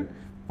kilometre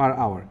per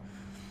hour.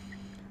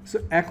 So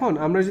এখন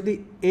আমরা যদি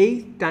এই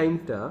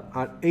টাইমটা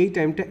আর এই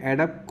টাইমটা অ্যাড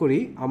আপ করি,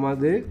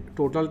 আমাদের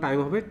টোটাল টাইম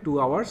হবে 2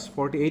 hours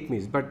 48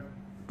 minutes। But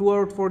 2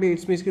 hours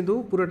 48 minutes কিন্তু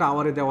পুরোটা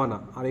আওয়ারে দেওয়া না,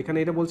 আর এখানে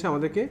এটা বলছে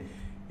আমাদেরকে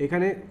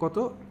এখানে কত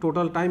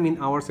টোটাল টাইম ইন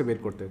আওয়ার্সে বের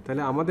করতে।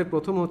 তাহলে আমাদের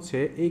প্রথম হচ্ছে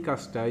এই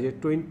কাজটা, এই যে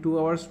 2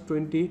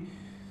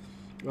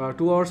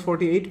 hours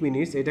 48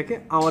 minutes, এটাকে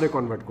আওয়ারে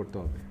কনভার্ট করতে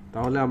হবে।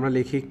 তাহলে আমরা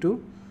লিখি একটু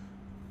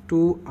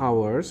 2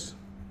 hours,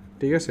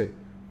 ঠিক আছে,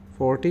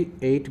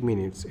 48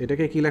 minutes।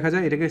 এটাকে কি লেখা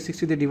যায়? এটাকে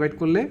 60 দিয়ে ডিভাইড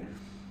করলে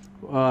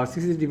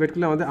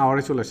আমাদের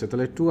আওয়ারে চলে আসছে।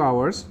 তাহলে 2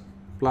 hours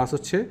প্লাস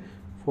হচ্ছে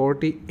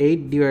 48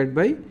 ডিভাইড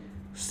বাই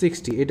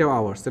 60, এটাও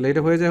আওয়ার্স। তাহলে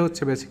এটা হয়ে যায়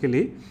হচ্ছে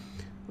বেসিক্যালি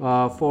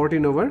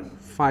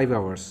 14/5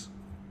 hours।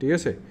 ঠিক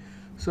আছে,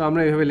 সো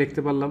আমরা এভাবে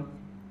লিখতে পারলাম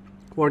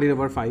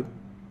 14/5।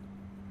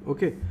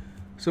 ওকে,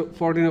 সো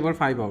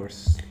 14/5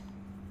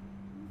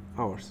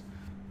 hours।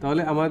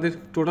 তাহলে আমাদের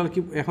টোটাল কি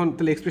এখন?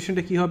 তাহলে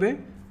এক্সপ্রেশনটা কী হবে?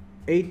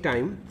 8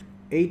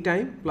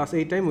 time plus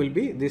 8 time will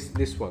be this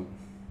one.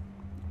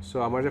 So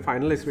আমার যে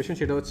ফাইনাল এক্সপ্রেশন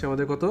সেটা হচ্ছে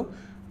আমাদের কত?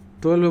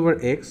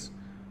 12/x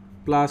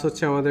প্লাস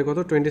হচ্ছে আমাদের কত?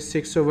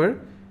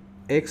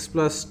 26/x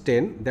plus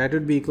 10, that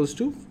would be equals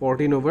to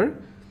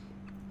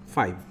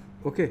 14/5।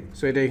 Okay,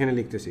 so এটা এখানে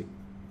লিখতেছি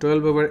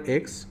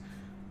 12/x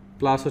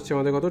প্লাস হচ্ছে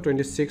আমাদের কত?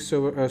 26/x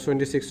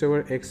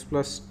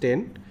plus 10,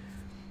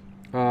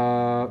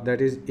 that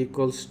is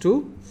equals to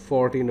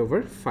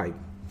 14/5।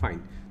 Fine.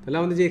 তাহলে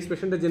আমাদের যে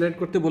এক্সপ্রেশনটা জেনারেট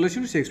করতে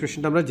বলেছিল সেই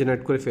এক্সপ্রেশনটা আমরা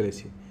জেনারেট করে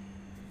ফেলেছি।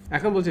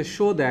 এখন বলছে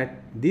show that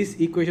this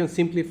equation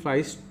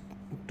সিম্পলিফাইজ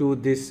to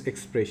this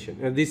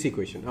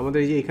equation. আমাদের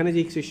এই যে এখানে যে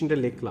ইকুয়েশনটা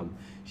লিখলাম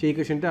সেই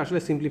ইকুয়েশনটা আসলে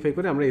সিম্পলিফাই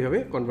করে আমরা এইভাবে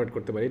কনভার্ট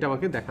করতে পারি, এটা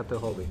আমাকে দেখাতে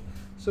হবে।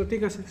 সো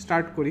ঠিক আছে,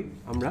 স্টার্ট করি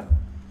আমরা।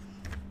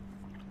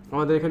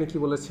 আমাদের এখানে কি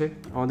বলেছে?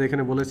 আমাদের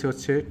এখানে বলেছে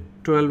হচ্ছে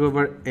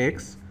 12/x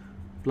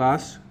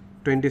plus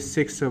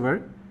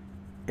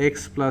 26/x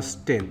plus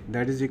 10,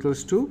 that is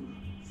equals to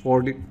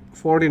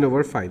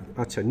 14/5।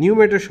 আচ্ছা,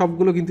 নিউমেরেটর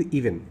সবগুলো কিন্তু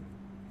ইভেন,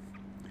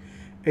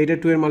 এইটা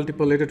 2 এর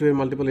মাল্টিপল, এটা 2 এর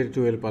মাল্টিপল, এটা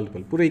 2 এর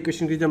মাল্টিপল। পুরো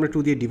ইকুয়েশনকে যদি আমরা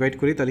 2 দিয়ে ডিভাইড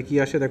করি তাহলে কি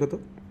আসে দেখো তো?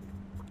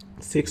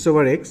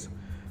 6/x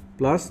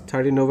plus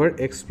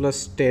 13/x plus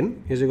 10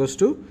 is equals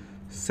to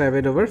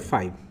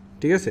 7/5।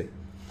 ঠিক আছে,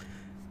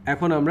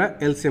 এখন আমরা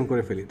এলসিএম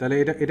করে ফেলি। তাহলে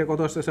এটা কত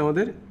আসতেছে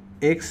আমাদের?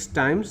 x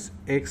টাইমস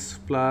x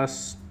প্লাস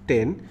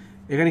 10,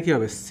 এখানে কী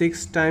হবে? 6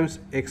 টাইমস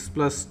x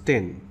প্লাস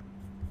 10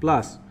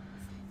 প্লাস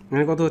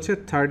এখানে কত হচ্ছে?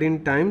 13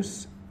 Times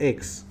x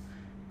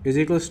is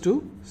equals to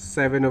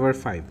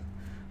 7/5।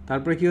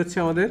 তারপরে কি হচ্ছে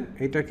আমাদের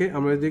এটাকে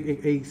আমরা যদি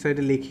এই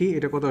সাইডে লিখি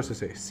এটা কত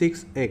আসছে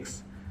 6x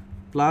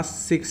plus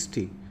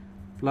 60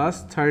 plus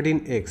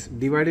 13x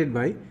divided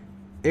by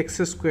x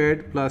squared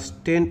plus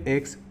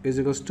 10x is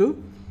equals to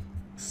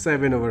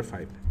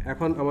 7/5।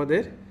 এখন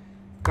আমাদের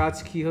কাজ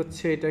কি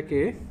হচ্ছে এটাকে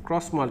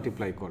ক্রস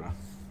মাল্টিপ্লাই করা।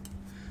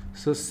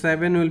 So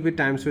 7 will be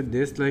Times with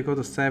this like কত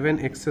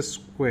 7x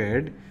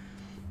স্কোয়ার্ড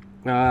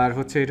আর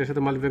হচ্ছে এটার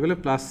সাথে মাল্টিপ্লাই করলে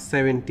plus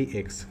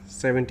 70x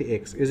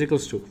is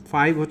equals to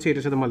 5 হচ্ছে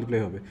এটার সাথে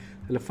মাল্টিপ্লাই হবে,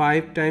 তাহলে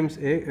 5 টাইমস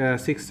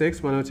 6x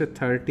মানে হচ্ছে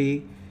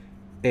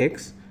 30x।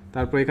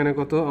 তারপর এখানে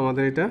কত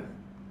আমাদের এটা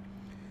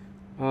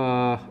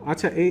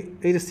আচ্ছা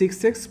এই যে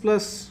 6x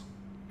প্লাস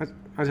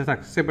আচ্ছা থাক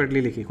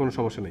সেপারেটলি লিখি কোনো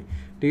সমস্যা নেই,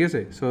 ঠিক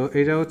আছে। সো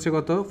এটা হচ্ছে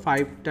কত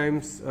 5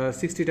 টাইমস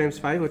 60 টাইমস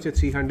 5 হচ্ছে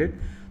 300,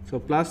 সো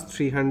প্লাস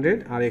 300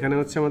 আর এখানে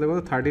হচ্ছে আমাদের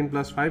কত 13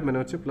 প্লাস 5 মানে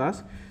হচ্ছে plus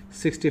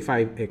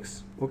 65x।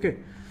 Okay,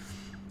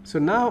 so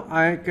now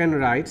I can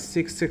write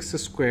 6x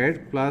squared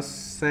plus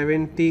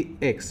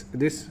 70x,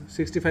 this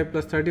 65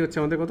 plus 30 হচ্ছে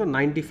আমাদের কত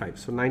 95,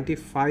 so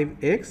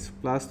 95x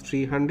plus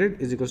 300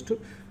 is equals to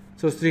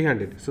so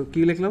 300, so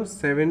কি লিখলাম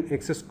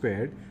 7x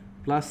squared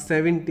plus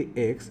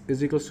 70x is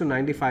equals to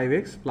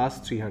 95x plus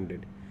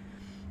 300।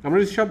 আমরা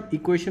যদি সব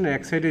ইকুয়েশনের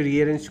এক সাইডে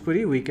রিঅ্যারেঞ্জ করি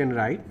we can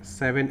write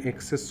 7x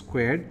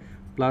squared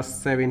plus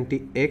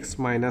 70x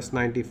minus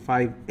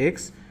 95x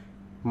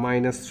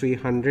minus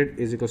 300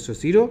 is equals to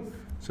 0.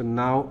 So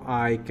now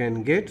I can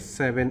get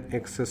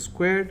 7x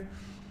squared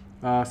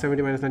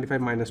 70 minus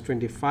 95 minus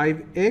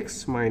 25x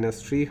minus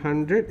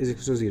 300 is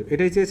equal to 0.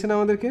 এটাই চেয়েছে না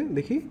আমাদেরকে,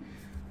 দেখি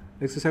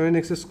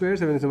 7x squared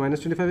 7 minus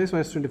 25x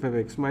minus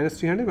 25x minus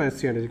 300 minus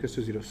 300 is equal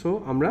to 0. So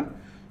আমরা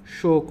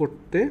show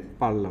করতে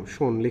পারলাম,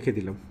 শোন লিখে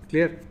দিলাম,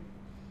 ক্লিয়ার।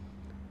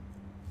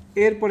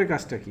 এরপরে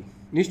কাজটা কি,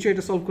 নিশ্চয়ই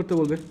এটা সলভ করতে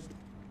বলবে।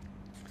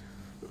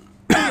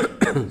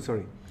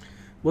 সরি,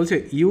 বলছে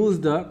use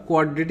the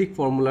quadratic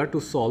formula to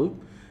solve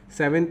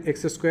 7x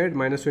squared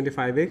minus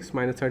 25x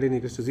minus 13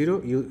 equals to 0.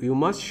 You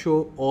must show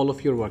all of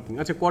your working.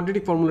 আচ্ছা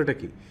কোয়াড্রেটিক ফর্মুলাটা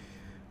কি,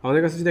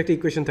 আমাদের কাছে যদি একটা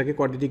ইকুয়েশন থাকে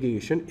quadratic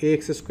equation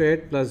ax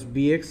squared plus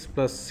bx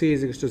plus c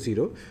is equals to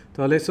 0,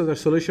 তাহলে so তার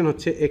সলিউশন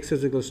হচ্ছে x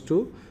is equals to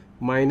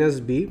minus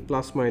b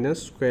plus minus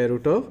square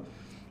root of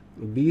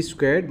b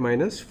squared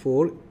minus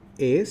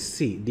 4ac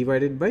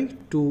divided by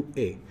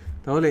 2a।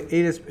 তাহলে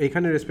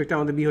এইখানে রেসপেক্টে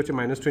আমাদের b হচ্ছে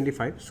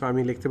 -25, so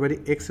আমি লিখতে পারি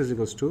x is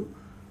equals to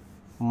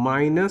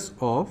minus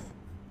of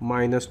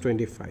minus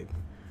 25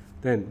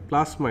 then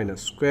plus minus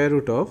square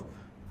root of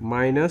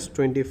minus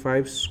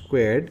 25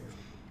 squared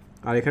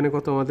আর এখানে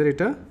কত আমাদের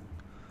এটা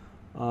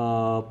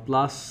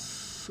প্লাস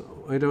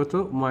এটা কত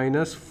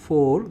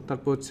 -4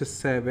 তারপর হচ্ছে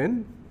 7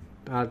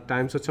 আর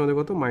টাইমস হচ্ছে আমাদের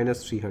কত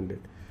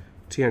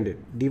 -300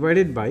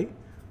 ডিভাইডেড বাই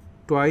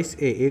টোয়াইস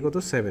এ কত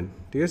 7,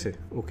 ঠিক আছে।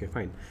 ওকে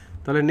ফাইন,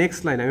 তাহলে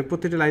নেক্সট লাইন আমি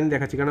প্রত্যেকটা লাইন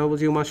দেখাচ্ছি কারণ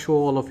বলছি you must show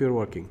all of your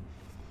working.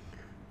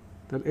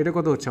 তাহলে এটা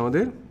কত হচ্ছে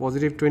আমাদের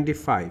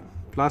 +25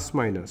 plus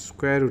minus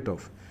square root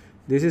of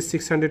this is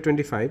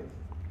 625,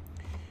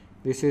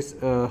 this is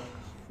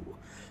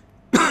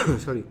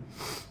sorry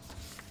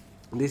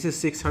this is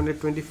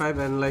 625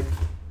 and like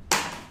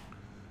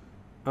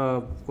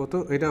কত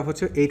এটা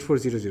হচ্ছে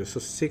 8400, so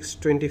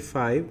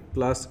 625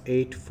 plus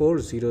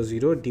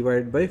 8400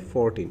 divided by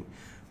 14,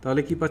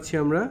 তাহলে কি পাচ্ছি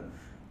আমরা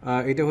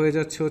এটা হয়ে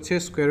যাচ্ছে হচ্ছে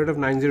square root of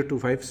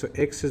 9025, so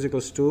x is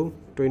equals to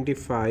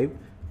 25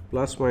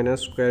 plus minus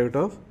square root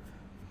of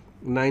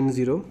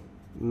 9025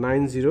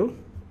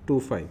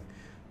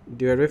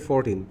 divided by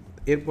 14।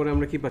 এরপরে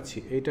আমরা কি পাচ্ছি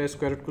এইটা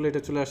স্কোয়ার রুট করলে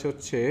এটা চলে আসে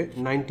হচ্ছে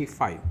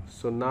 95,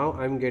 so now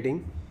I'm getting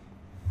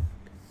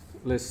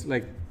let's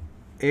like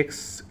x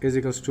is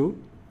equals to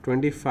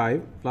 25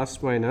 plus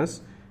minus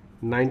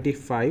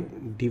 95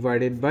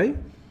 divided by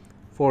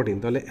 14,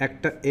 তাহলে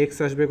একটা x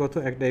আসবে কত,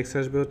 একটা x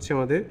আসবে হচ্ছে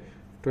আমাদের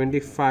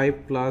 25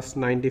 plus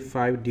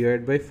 95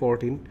 divided by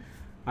 14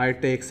 আর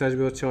একটা x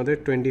আসবে হচ্ছে আমাদের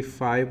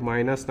 25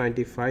 minus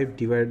 95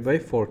 divided by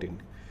 14,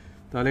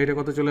 তাহলে এটা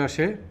কত চলে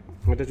আসে,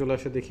 এটা চলে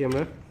আসে দেখি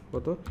আমরা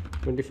কত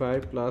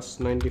 25 plus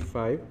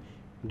 95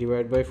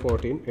 divided by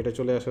 14, এটা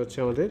চলে আসে হচ্ছে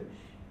আমাদের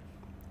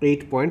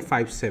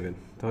 8.57,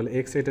 তাহলে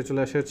x এটা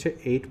চলে আসে হচ্ছে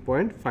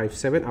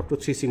 8.57 আপ টু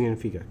 3 সিগনিফিকেন্ট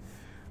ফিগার,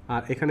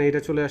 আর এখানে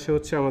এটা চলে আসে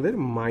হচ্ছে আমাদের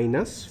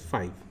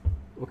 -5।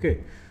 ওকে,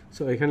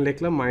 সো এখানে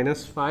লিখলাম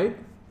 -5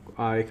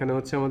 আর এখানে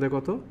হচ্ছে আমাদের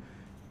কত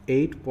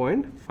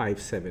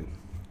 8.57,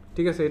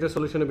 ঠিক আছে। এটা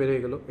সলিউশনে বের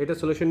হয়ে গেল। এটা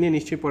সলিউশন নিয়ে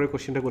নিশ্চয়ই পরে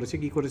কোশ্চেনটা করেছে,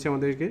 কি করেছে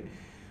আমাদেরকে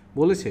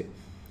বলেছে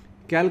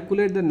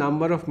calculate the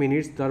number of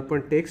minutes Darpan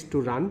text to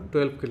run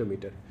 12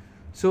 kilometre.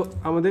 So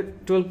আমাদের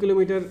 12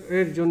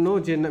 কিলোমিটারের জন্য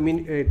যে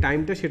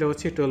টাইমটা সেটা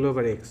হচ্ছে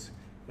 12/x।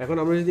 এখন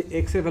আমরা যদি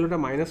x এর ভ্যালুটা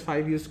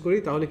 -5 ইউজ করি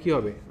তাহলে কি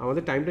হবে,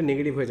 আমাদের টাইমটা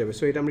নেগেটিভ হয়ে যাবে,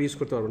 সো এটা আমরা ইউজ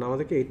করতে পারবো না,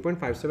 আমাদেরকে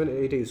 8.57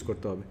 এইটা ইউজ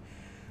করতে হবে।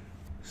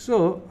 সো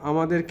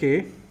আমাদেরকে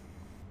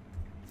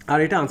আর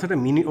এটা আনসারটা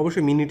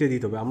অবশ্যই মিনিটে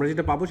দিতে হবে, আমরা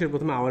যেটা পাবো সেটা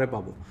প্রথমে আওয়ারে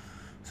পাবো।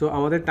 সো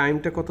আমাদের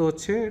টাইমটা কত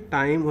হচ্ছে,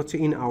 টাইম হচ্ছে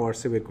ইন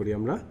আওয়ার্সে বের করি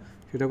আমরা,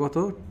 সেটা কত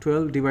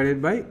 12 ডিভাইডেড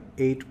বাই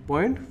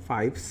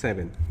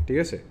 8.57, ঠিক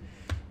আছে।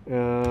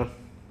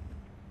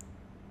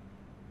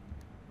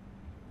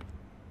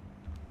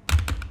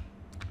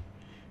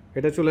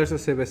 এটা চলে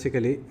আসছে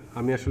বেসিক্যালি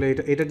আমি আসলে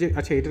এটা যে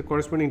আচ্ছা এটার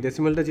করেসপন্ডিং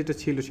ডেসিমালটা যেটা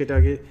ছিল সেটা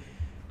আগে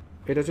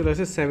এটা চলে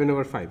আসে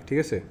 7/5 ঠিক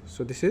আছে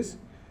সো দিস ইজ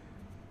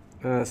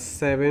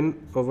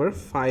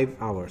 7/5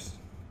 আওয়ার্স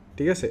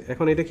ঠিক আছে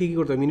এখন এটা কি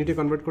করতে হবে মিনিটে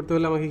কনভার্ট করতে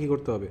হলে আমাকে কি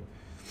করতে হবে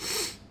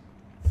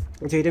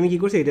আচ্ছা এটা আমি কী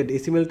করছি এটা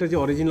ডেসিমালটা যে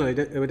অরিজিনাল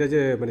এটা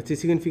যে মানে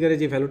 3 সেকেন্ড ফিগারে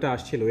যে ভ্যালুটা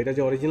আসছিল এটা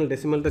যে অরিজিনাল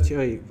ডেসিমালটা ছিল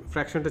ওই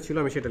ফ্র্যাকশনটা ছিল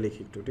আমি সেটা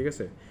লিখি একটু ঠিক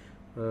আছে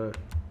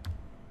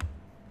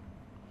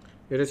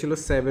এটা ছিল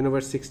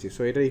 7/60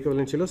 সো এটার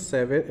ইকুইভ্যালেন্ট ছিল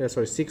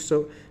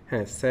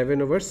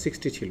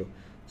 7/60 ছিল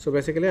সো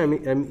বেসিক্যালি আমি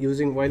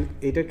ইউজিং ওয়াইল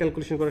এইটার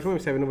ক্যালকুলেশন করার সময়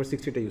আমি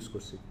 7/60টা ইউজ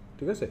করছি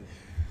ঠিক আছে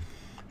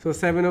সো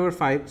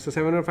 7/5 সো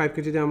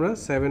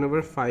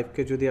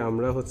 7/5কে যদি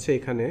আমরা হচ্ছে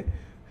এখানে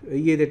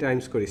ইয়ে দিয়ে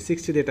টাইমস করি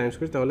 60 দিয়ে টাইমস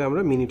করি তাহলে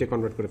আমরা মিনিটে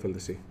কনভার্ট করে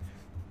ফেলতেছি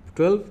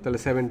 12 তাহলে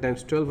 7 ×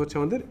 12 হচ্ছে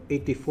আমাদের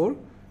 84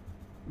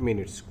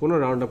 মিনিটস কোনো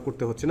রাউন্ড আপ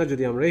করতে হচ্ছে না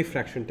যদি আমরা এই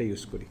ফ্র্যাকশনটা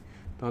ইউজ করি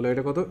তাহলে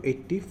এটা কত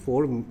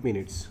 84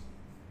 মিনিটস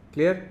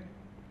ক্লিয়ার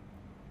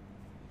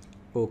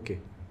ওকে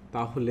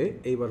তাহলে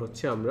এইবার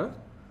হচ্ছে আমরা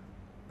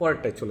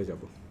পরেরটায় চলে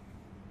যাব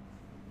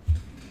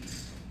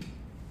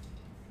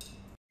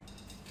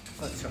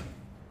আচ্ছা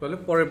তাহলে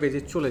পরের পেজে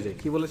চলে যাই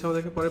কি বলেছে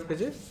আমাদেরকে পরের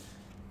পেজে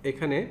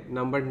এখানে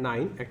নাম্বার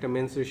 9 একটা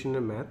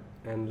মেনসুরেশনের ম্যাথ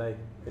অ্যান্ড লাইক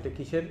এটা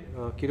কিসের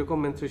কীরকম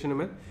মেনসুরেশনের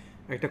ম্যাথ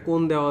একটা কোণ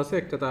দেওয়া আছে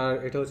একটা তার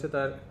এটা হচ্ছে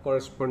তার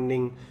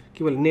করেসপন্ডিং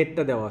কী বলে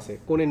নেটটা দেওয়া আছে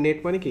কোণের নেট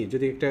মানে কি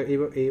যদি একটা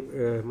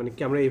মানে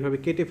কি আমরা এইভাবে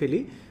কেটে ফেলি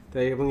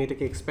তাই এবং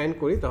এটাকে এক্সপ্যান্ড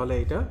করি তাহলে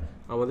এটা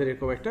আমাদের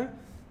এরকম একটা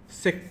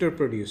সেক্টর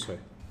প্রডিউস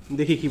হয়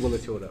দেখি কি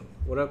বলেছে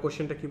ওরা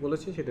কোশ্চেনটা কি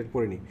বলেছে সেটা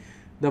পড়ে নিই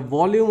the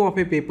volume of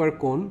a paper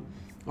কোন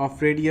of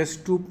radius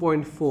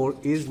 2.4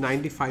 is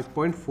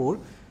 95.4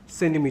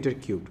 centimeter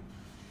cubed.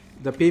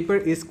 The paper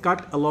is cut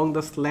along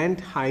the slant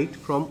height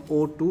from O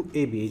to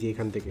AB এই যে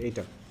এখান থেকে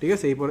এইটা ঠিক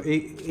আছে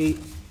এই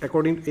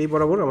অ্যাকর্ডিং এই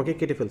বরাবর আমাকে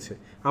কেটে ফেলছে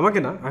আমাকে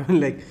না আই মিন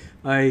লাইক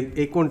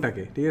এই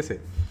কোণটাকে ঠিক আছে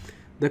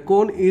দ্য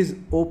কোন is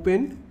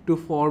open to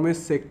form A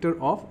sector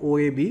of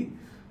OAB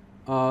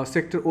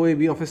sector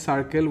OAB of A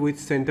circle with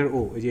centre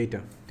ও এই যে এইটা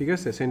ঠিক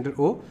আছে সেন্টার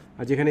ও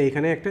আর যেখানে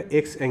এখানে একটা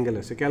এক্স অ্যাঙ্গেল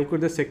আছে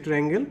calculate the sector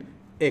angle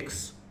x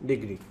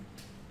degree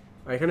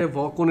আর এখানে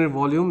কোণের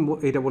ভলিউম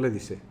এটা বলে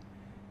দিছে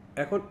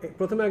এখন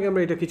প্রথমে আগে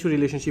আমরা এটা কিছু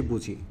রিলেশনশিপ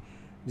বুঝি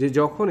যে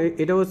যখন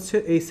এটা হচ্ছে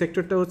এই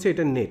সেক্টরটা হচ্ছে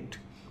এটা নেট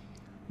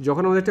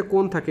যখন আমাদের একটা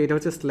কোণ থাকে এটা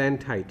হচ্ছে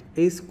স্ল্যান্ট হাইট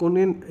এই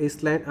কোণের এই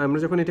স্ল্যান্ট আমরা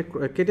যখন এটা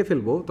কেটে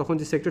ফেলবো তখন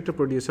যে সেক্টরটা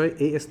প্রডিউস হয়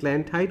এই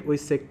স্ল্যান্ট হাইট ওই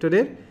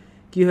সেক্টরের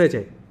কী হয়ে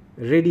যায়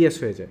রেডিয়াস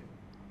হয়ে যায়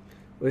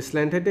ওই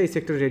স্ল্যান্ট হাইটটা এই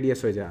সেক্টর রেডিয়াস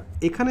হয়ে যায়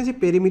এখানে যে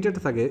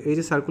পেরিমিটারটা থাকে এই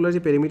যে সার্কুলার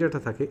যে পেরিমিটারটা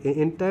থাকে এই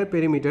এন্টায়ার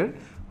পেরিমিটার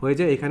হয়ে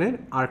যায় এখানের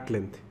আর্ক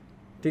লেন্থ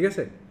ঠিক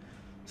আছে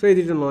সো এই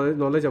দুটো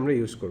নলেজ আমরা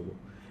ইউজ করব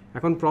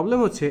এখন প্রবলেম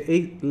হচ্ছে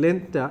এই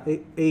লেন্থটা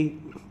এই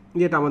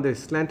ইয়েটা আমাদের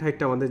স্ল্যান্ট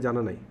হাইটটা আমাদের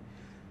জানা নাই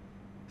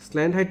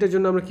স্ল্যান্ট হাইটটার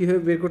জন্য আমরা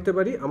কীভাবে বের করতে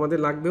পারি আমাদের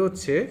লাগবে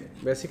হচ্ছে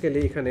বেসিক্যালি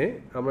এখানে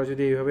আমরা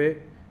যদি এইভাবে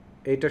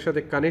এইটার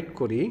সাথে কানেক্ট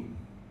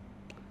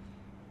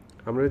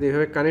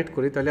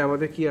করি তাহলে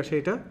আমাদের কি আসে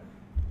এটা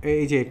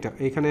এই যে এটা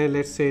এখানে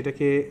লেটসে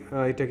এটাকে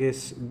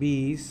বি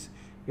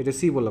এটা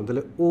সি বললাম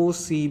তাহলে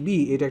OCB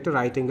এটা একটা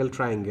রাইট অ্যাঙ্গেল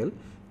ট্রায়াঙ্গেল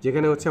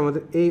যেখানে হচ্ছে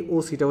আমাদের এই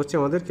OCটা হচ্ছে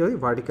আমাদের কি হয়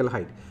ভার্টিক্যাল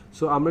হাইট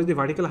সো আমরা যদি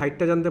ভার্টিক্যাল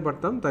হাইটটা জানতে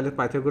পারতাম তাহলে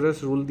পাইথাগোরাস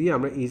রুল দিয়ে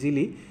আমরা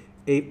ইজিলি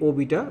এই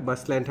OBটা বা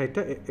স্ল্যান্ট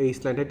হাইটটা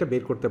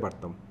বের করতে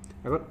পারতাম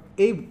এখন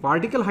এই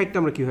ভার্টিক্যাল হাইটটা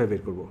আমরা কীভাবে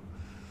বের করব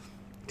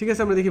ঠিক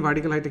আছে আমরা দেখি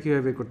ভার্টিক্যাল হাইটটা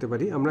কীভাবে বের করতে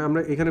পারি আমরা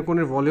এখানে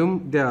কোণের ভলিউম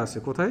দেওয়া আছে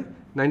কোথায়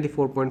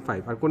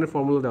 94.5 আর কোণের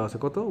ফর্মুলা দেওয়া আছে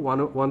কত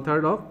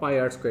 1/3 of pi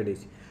R square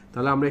H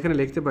তাহলে আমরা এখানে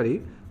লিখতে পারি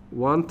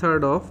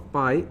 1/3 of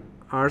pi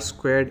R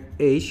square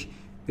H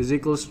is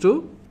equals to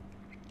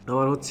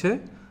আমার হচ্ছে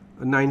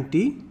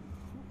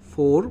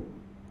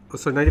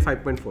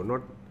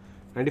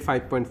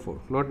 95.4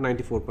 not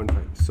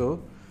 94.5 so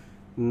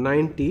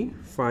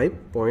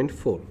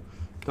 95.4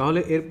 তাহলে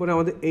এরপরে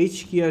আমাদের এইচ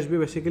কি আসবে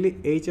বেসিক্যালি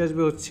এইচ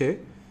আসবে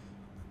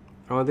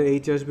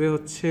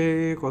হচ্ছে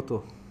কত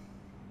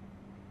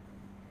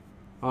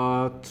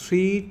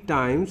 3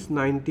 times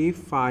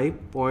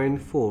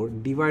 95.4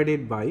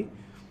 divided by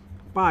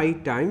pi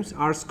times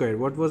r square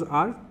what was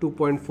r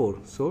 2.4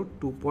 so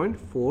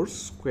 2.4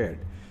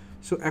 squared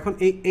so এখন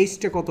এই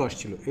এইচটা কত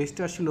আসছিল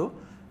এইচটা আসছিল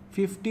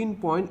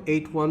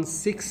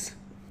 15.816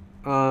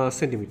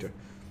 সেন্টিমিটার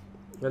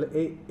তাহলে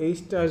এই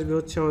এইচটা আসবে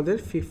হচ্ছে আমাদের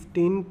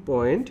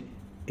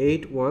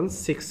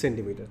 15.816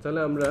 সেন্টিমিটার তাহলে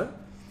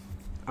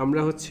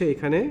আমরা হচ্ছে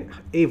এখানে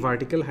এই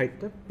ভার্টিক্যাল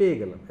হাইটটা পেয়ে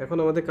গেলাম এখন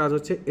আমাদের কাজ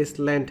হচ্ছে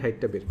স্ল্যান্ট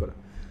হাইটটা বের করা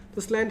তো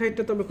স্ল্যান্ট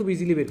হাইটটা তো আমরা খুব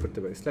ইজিলি বের করতে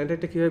পারি স্ল্যান্ট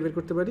হাইটটা কীভাবে বের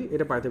করতে পারি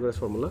এটা Pythagoras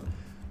formula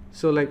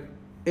so like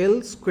L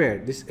squared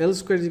this L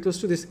squared is equals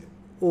to this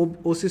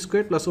OC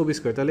squared plus OB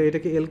squared তাহলে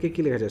এটাকে L কে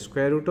কী লেখা যায়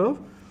স্কোয়ার রুট অফ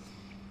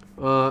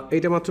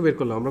এইটা মাত্র বের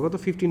করলাম আমরা কত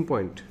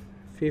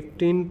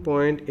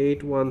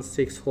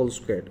 15.816 হোল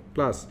স্কোয়ার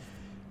প্লাস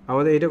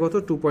আমাদের এটা কত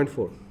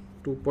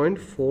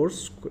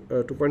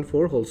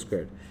 2.4 হোল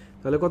স্কোয়ার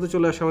তাহলে কত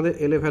চলে আসে আমাদের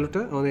এল এ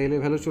ভ্যালুটা আমাদের এল এ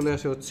ভ্যালু চলে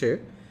আসে হচ্ছে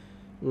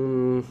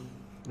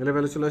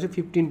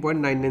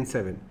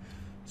 15.997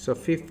 সো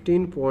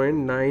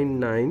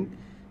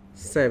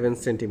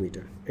 15.997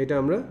 সেন্টিমিটার এটা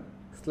আমরা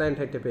স্ল্যান্ট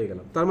হাইটটা পেয়ে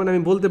গেলাম। তার মানে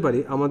আমি বলতে পারি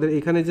আমাদের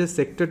এখানে যে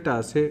সেক্টরটা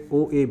আছে ও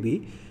এ বি,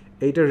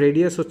 এইটার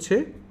রেডিয়াস হচ্ছে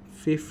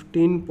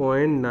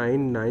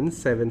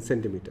 15.997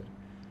 সেন্টিমিটার।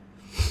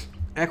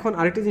 এখন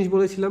আরেকটা জিনিস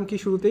বলেছিলাম কি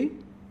শুরুতেই,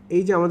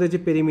 এই যে আমাদের যে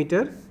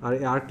পেরিমিটার আর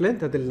আর্ক লেন্থ,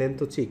 তাদের লেন্থ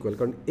হচ্ছে ইকুয়াল,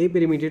 কারণ এই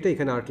পেরিমিটারটা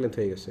এখানে আর্ক লেন্থ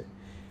হয়ে গেছে।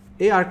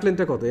 এই আর্ক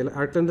লেন্থটা কত? এই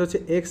আর্ক লেন্থ হচ্ছে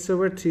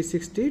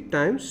x/360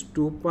 টাইমস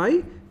 2π,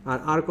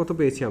 আর কত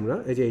পেয়েছি আমরা,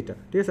 এই যে এইটা,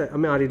 ঠিক আছে,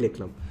 আমি আরই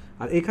লিখলাম।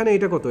 আর এখানে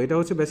এটা কত? এটা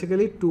হচ্ছে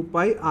বেসিক্যালি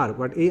 2πr,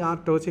 বাট এই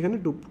আরটা হচ্ছে এখানে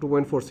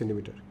 2.4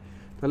 সেন্টিমিটার।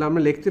 তাহলে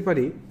আমরা লিখতে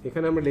পারি,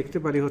 এখানে আমরা লিখতে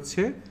পারি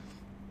হচ্ছে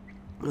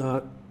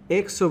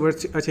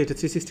আচ্ছা এটা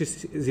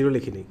 360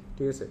 লিখি নেই,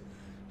 ঠিক আছে।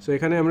 সো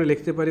এখানে আমরা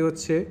লিখতে পারি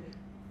হচ্ছে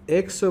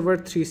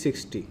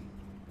x/360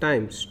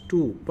 টাইমস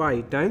 2π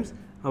টাইমস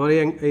আমার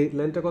এই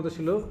লেন্থটা কত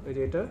ছিল, এই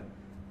যে এটা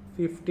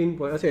 15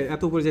 আচ্ছা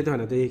এত উপরে যেতে হয়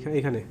না, তো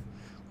এখানে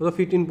কত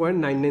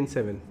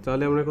 15.997,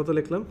 তাহলে আমরা কত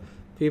লিখলাম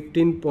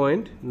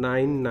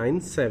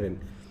 15.997,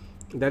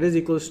 দ্যাট ইজ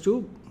ইকুয়ালস টু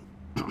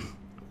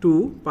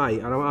 2π,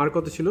 আর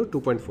কত ছিল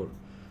 2.4,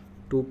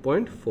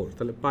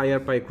 তাহলে পাই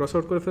আর পাই ক্রস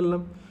আউট করে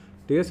ফেললাম,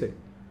 ঠিক আছে।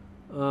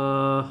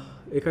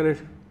 এখানে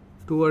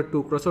 2 আর 2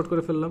 ক্রস আউট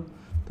করে ফেললাম,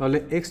 তাহলে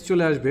x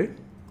চলে আসবে,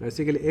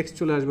 বেসিক্যালি x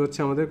চলে আসবে হচ্ছে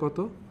আমাদের কত,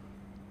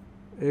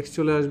 x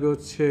চলে আসবে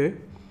হচ্ছে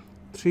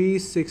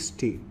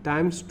 360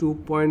 টাইমস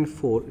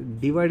 2.4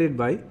 ডিভাইডেড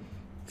বাই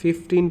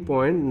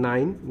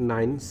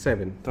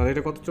 15.997, তাহলে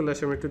এটা কত চলে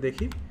আসে আমরা একটু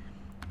দেখি,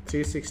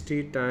 360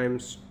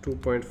 টাইমস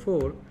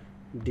 2.4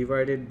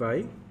 ডিভাইডেড বাই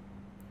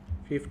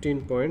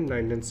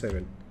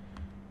 15.997,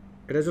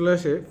 এটা চলে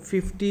আসে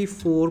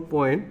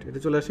 54. এটা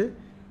চলে আসে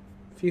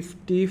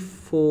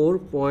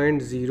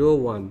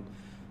 54.01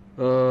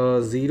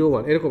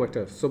 এরকম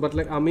একটা। সো বাট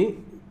লাইক আমি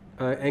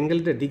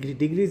অ্যাঙ্গেলটা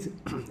degrees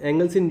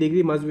angles in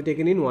degree must be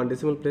taken in 1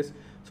 decimal place.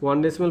 So 1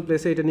 decimal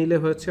প্লেসে এটা নিলে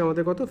হচ্ছে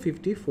আমাদের কত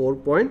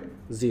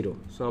 54.0।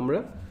 সো আমরা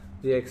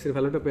যে এক্সের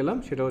ভ্যালুটা পেলাম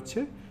সেটা হচ্ছে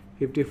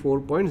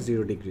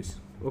 54.0 ডিগ্রিজ।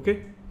 ওকে,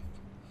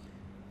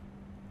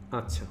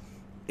 আচ্ছা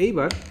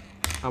এইবার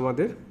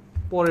আমাদের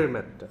পরের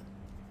ম্যাথটা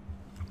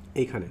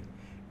এইখানে,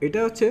 এটা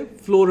হচ্ছে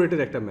ফ্লো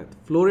রেটের একটা ম্যাথ।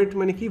 ফ্লো রেট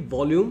মানে কি,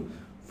 ভলিউম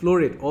ফ্লো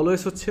রেট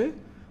অলওয়েজ হচ্ছে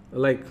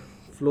লাইক,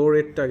 ফ্লো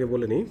রেটটা আগে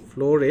বলে নিই,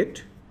 ফ্লো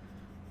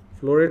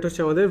রেট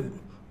হচ্ছে আমাদের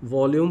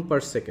ভলিউম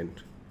পার সেকেন্ড,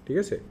 ঠিক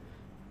আছে,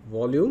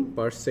 volume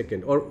per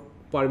second or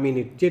per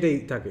minute যেটাই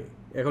থাকে।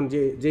 এখন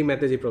যেই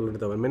ম্যাথে যে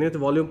প্রবলেমটা হবে মানে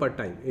হচ্ছে ভলিউম পার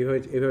টাইম,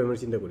 এইভাবে আমরা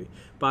চিন্তা করি,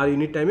 পার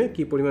ইউনিট টাইমে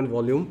কী পরিমাণ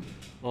ভলিউম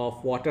অফ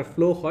ওয়াটার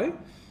ফ্লো হয়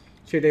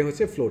সেটাই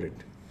হচ্ছে ফ্লো রেট।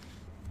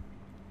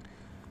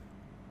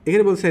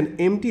 এখানে বলছেন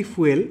MT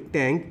fuel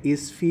tank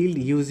is field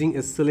using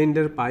a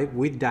cylinder pipe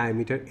with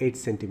diameter 8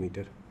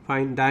 centimetre.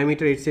 Fine,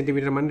 diameter 8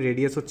 centimetre মানে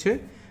রেডিয়াস হচ্ছে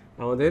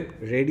আমাদের,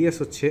 রেডিয়াস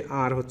হচ্ছে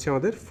আর হচ্ছে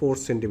আমাদের 4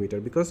 centimetre,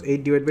 because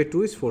 8/2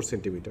 is 4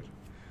 centimetre.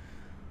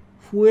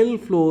 Fuel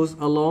flows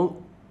along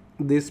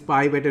this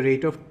pipe at a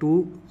rate of 2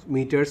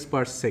 meters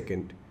per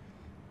second.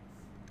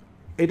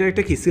 এটা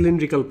একটা কি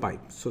cylindrical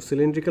pipe. So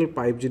cylindrical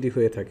pipe যদি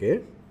হয়ে থাকে,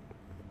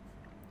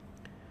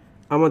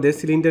 আমাদের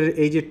সিলিন্ডারের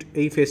এই যে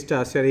এই ফেসটা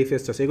আছে আর এই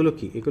ফেসটা আছে, এগুলো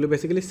কি, এগুলো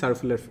বেসিক্যালি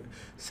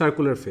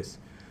সার্কুলার ফেস।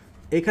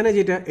 এখানে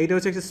যেটা, এটা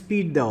হচ্ছে একটা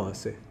স্পিড দেওয়া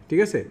আছে, ঠিক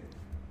আছে,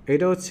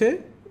 এটা হচ্ছে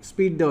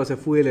স্পিড দেওয়া আছে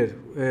ফুয়েলের।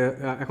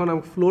 এখন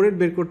আমাকে ফ্লো রেট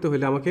বের করতে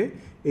হলে আমাকে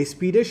এই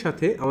স্পিডের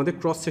সাথে আমাদের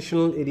ক্রস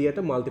সেকশনাল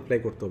এরিয়াটা মাল্টিপ্লাই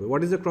করতে হবে।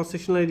 What is the cross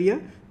sectional area?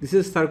 This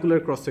is circular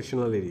cross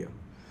sectional area.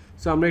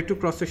 So আমরা একটু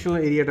ক্রস সেকশনাল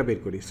এরিয়াটা বের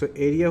করি। সো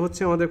এরিয়া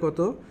হচ্ছে আমাদের কত,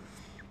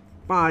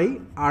 পাই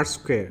আর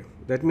স্কোয়ার,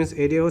 দ্যাট মিনস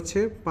এরিয়া হচ্ছে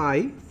পাই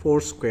 4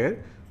 স্কোয়ার।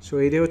 সো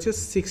এরিয়া হচ্ছে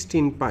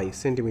 16 পাই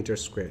সেন্টিমিটার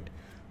স্কোয়ার।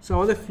 সো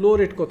আমাদের ফ্লো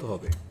রেট কত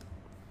হবে?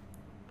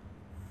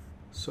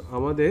 সো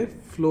আমাদের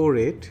ফ্লো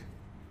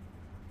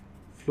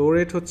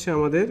রেট হচ্ছে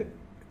আমাদের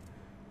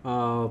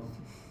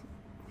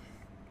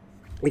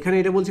এখানে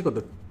এটা বলছি কত,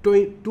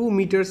 2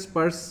 মিটার্স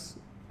পার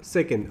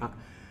সেকেন্ড,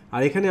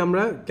 আর এখানে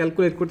আমরা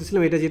ক্যালকুলেট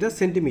করতেছিলাম এটা যেটা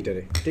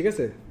সেন্টিমিটারে, ঠিক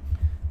আছে,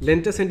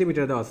 লেন্থটা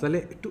সেন্টিমিটারে দেওয়া আছে, তাহলে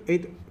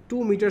 2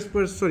 metres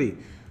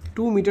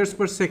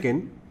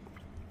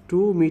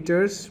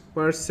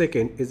per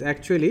second is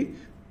actually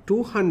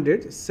 200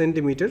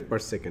 centimetre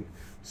per second.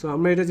 So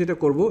আমরা এটা যেটা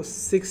করব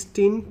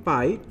 16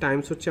 পাই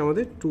টাইমস হচ্ছে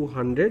আমাদের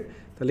 200,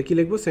 তাহলে কী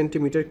লিখবো,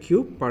 সেন্টিমিটার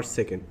কিউব পার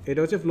সেকেন্ড। এটা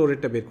হচ্ছে ফ্লো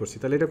রেটটা বের করছি,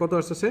 তাহলে এটা কত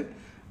আসছে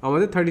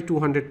আমাদের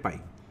 3200 পাই,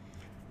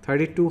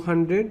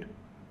 3200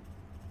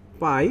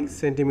 পাই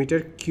centimetre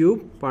cube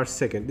per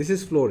second. This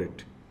is flow rate.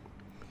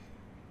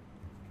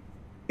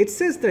 It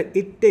says that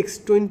it takes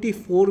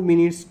 24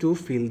 minutes to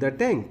fill the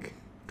tank.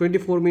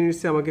 24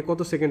 মিনিটসে আমাকে কত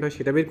সেকেন্ড হয়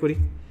সেটা বের করি।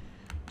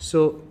 So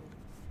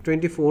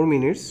 24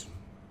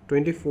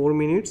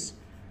 minutes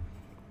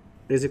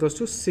is equals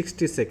to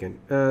 60 seconds.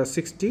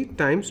 60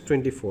 times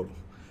 24,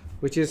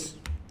 which is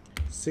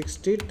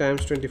 60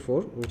 times 24,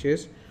 which is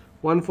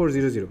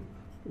 1400.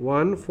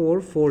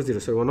 1440,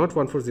 sorry, not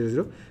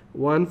 1400,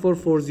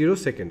 1440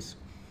 seconds.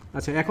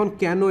 আচ্ছা, এখন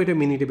কেন এটা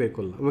মিনিটে বের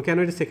করলাম, আমি কেন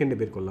এটা সেকেন্ডে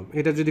বের করলাম,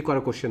 এটা যদি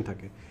করা কোশ্চেন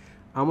থাকে,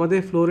 আমাদের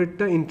ফ্লো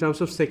রেটটা ইন টার্মস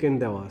অফ সেকেন্ড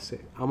দেওয়া আছে,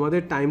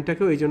 আমাদের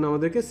টাইমটাকেও এই জন্য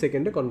আমাদেরকে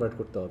সেকেন্ডে কনভার্ট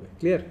করতে হবে।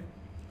 ক্লিয়ার?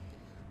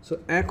 সো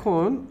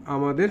এখন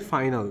আমাদের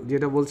ফাইনাল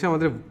যেটা বলছে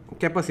আমাদের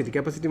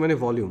ক্যাপাসিটি মানে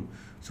ভলিউম।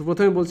 সো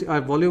প্রথমে বলছি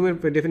আর ভলিউমের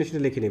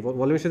ডেফিনেশনটা লিখে নিই।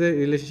 ভলিউমের সাথে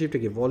রিলেশনশিপটা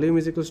কি? Volume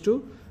is equals to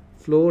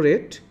flow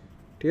rate,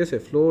 ঠিক আছে,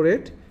 ফ্লো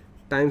রেট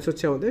টাইমস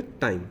হচ্ছে আমাদের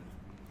টাইম।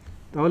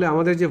 তাহলে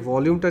আমাদের যে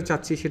ভলিউমটা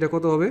চাচ্ছি সেটা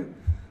কত হবে?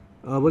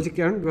 বলছি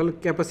কারণ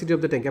capacity of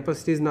the tank,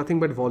 capacity is nothing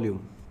but volume.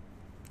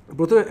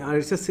 প্রথমে আর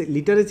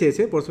লিটারে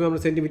চেয়েছে, প্রথমে আমরা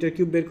সেন্টিমিটার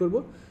কিউব বের করবো,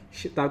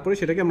 তারপরে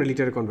সেটাকে আমরা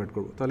লিটারে কনভার্ট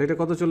করবো। তাহলে এটা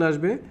কত চলে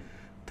আসবে?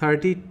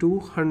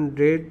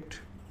 3200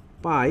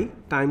 পাই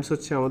টাইমস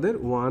হচ্ছে আমাদের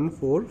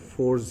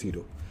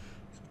 1440,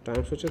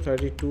 টাইমস হচ্ছে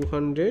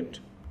 3200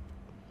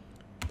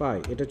 পাই।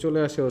 এটা চলে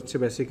আসে হচ্ছে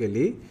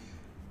বেসিক্যালি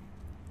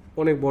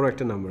অনেক বড়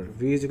একটা number.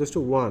 V is equals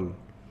to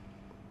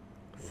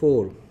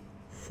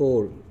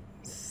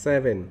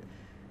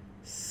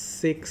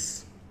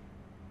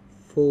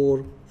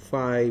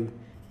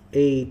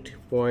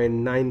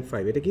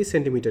এটা কি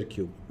সেন্টিমিটার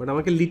কিউব, বাট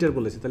আমাকে লিটার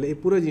বলেছে। তাহলে এই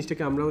পুরো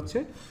জিনিসটাকে আমরা হচ্ছে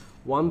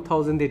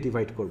 1000 দিয়ে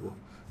ডিভাইড করবো।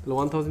 তাহলে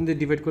 1000 দিয়ে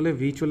ডিভাইড করলে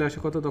ভি চলে আসে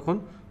কত তখন?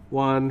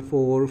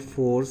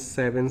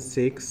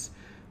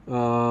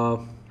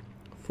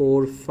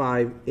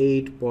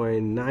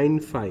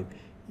 1447645.95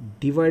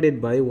 ডিভাইডেড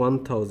বাই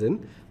 1000।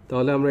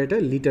 তাহলে আমরা এটা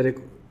লিটারে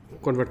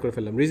কনভার্ট করে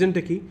ফেললাম।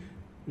 রিজনটা কি?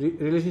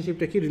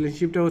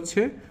 রিলেশনশিপটা হচ্ছে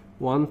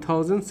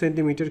 1000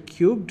 centimetre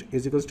cubed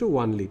is equals to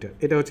 1 litre.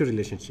 এটা হচ্ছে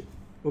রিলেশনশিপ।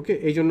 ওকে,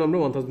 এই জন্য আমরা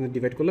 1000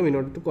 ডিভাইড করলাম in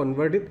order to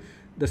convert it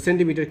the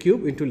centimetre cube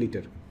into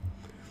litre.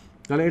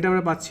 তাহলে এটা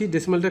আমরা পাচ্ছি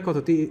ডেসিমালটা কত?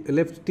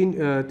 লেফট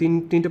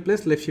তিনটা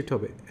প্লেস লেফট শিফট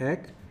হবে,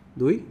 1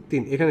 2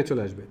 3 এখানে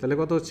চলে আসবে। তাহলে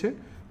কত হচ্ছে?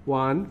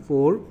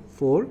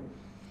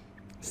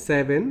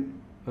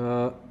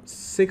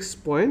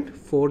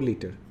 14476.4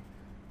 লিটার।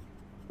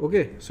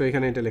 ওকে, সো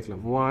এখানে এটা লিখলাম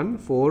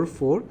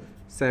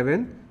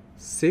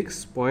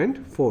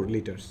 14476.4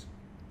 লিটার্স।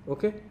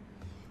 ওকে,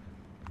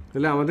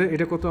 তাহলে আমাদের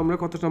এটা আমরা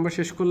কত নাম্বার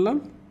শেষ করলাম?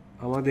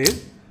 আমাদের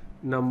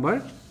নাম্বার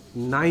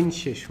 9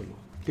 শেষ হলো,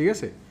 ঠিক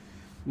আছে।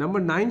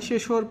 নাম্বার 9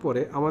 শেষ হওয়ার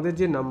পরে আমাদের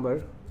যে নাম্বার,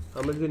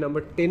 আমরা যদি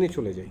নাম্বার 10-এ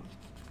চলে যাই,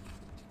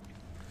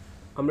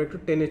 আমরা একটু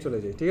 10-এ চলে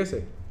যাই, ঠিক আছে।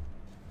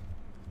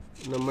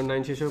 নাম্বার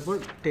 9 শেষ হওয়ার পর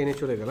 10-এ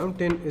চলে গেলাম।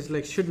 10 is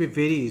like should be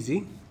very easy.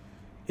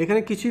 এখানে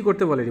কিছুই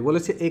করতে বলেনি,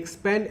 বলেছে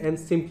এক্সপ্যান্ড অ্যান্ড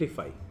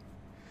সিম্পলিফাই।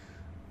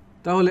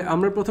 তাহলে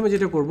আমরা প্রথমে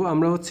যেটা করব,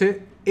 আমরা হচ্ছে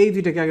এই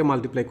দুইটাকে আগে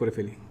মাল্টিপ্লাই করে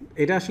ফেলি।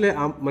 এটা আসলে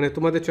মানে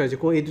তোমাদের চয়েস,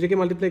 এই দুটোকে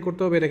মাল্টিপ্লাই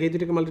করতে হবে, এটাকে এই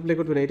দুটোকে মাল্টিপ্লাই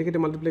করতে হবে না, এটাকে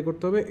মাল্টিপ্লাই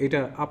করতে হবে, এটা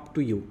আপ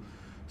টু ইউ।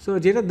 সো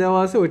যেটা দেওয়া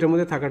আছে ওইটার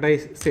মধ্যে থাকাটাই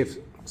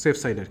সেফ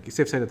সাইড আর কি,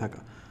 সেফ সাইডে থাকা।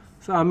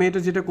 সো আমি এটা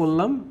যেটা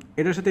করলাম,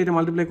 এটার সাথে এটা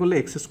মাল্টিপ্লাই করলে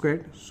x square,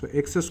 so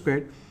x square,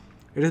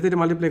 এটার সাথে এটা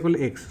মাল্টিপ্লাই করলে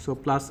এক্স, সো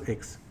প্লাস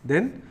এক্স,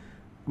 দেন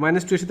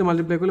 -2 এর সাথে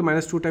মাল্টিপ্লাই করলে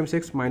 -2 টাইমস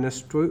এক্স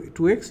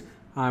 -2x,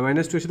 আর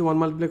 -2 এর সাথে 1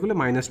 মাল্টিপ্লাই করলে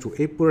 -2।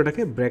 এই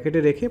পুরোটাকে ব্র্যাকেটে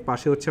রেখে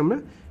পাশে হচ্ছে আমরা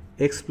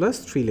x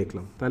 + 3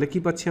 লিখলাম। তাহলে কি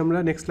পাচ্ছি আমরা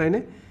নেক্সট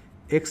লাইনে?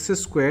 এক্স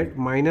স্কোয়ার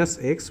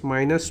 -x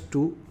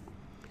 -2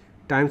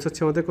 টাইমস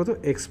হচ্ছে আমাদের কত?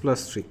 x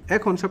 + 3।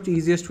 এখন সবচেয়ে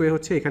ইজিয়েস্ট ওয়ে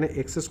হচ্ছে এখানে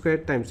এক্স স্কোয়ার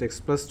টাইমস x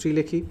 + 3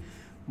 লিখি,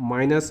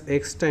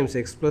 -x টাইমস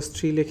x +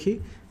 3 লিখি,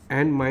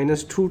 অ্যান্ড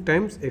 -2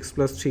 টাইমস x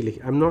 + 3 লিখি।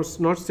 আই এম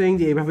নট সেইং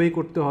যে এইভাবেই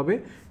করতে হবে,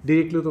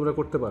 ডিরেক্টলিও তোমরা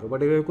করতে পারো, বাট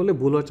এইভাবে করলে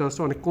ভুল হওয়ার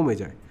চান্সটা অনেক কমে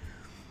যায়।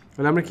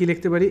 তাহলে আমরা কি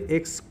লিখতে পারি?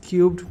 x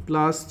cubed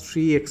plus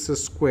 3x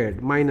squared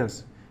minus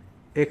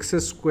x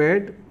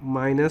squared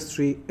minus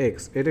 3x,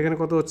 এটা এখানে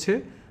কত হচ্ছে?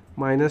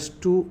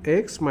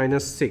 -2x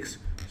 -6।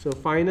 সো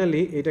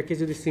ফাইনালি এটাকে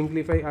যদি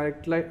সিম্পলিফাই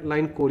আরেকটা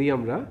লাইন করি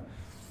আমরা,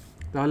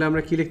 তাহলে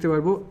আমরা কি লিখতে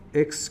পারবো?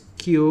 x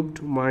cubed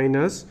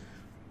minus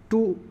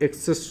 2x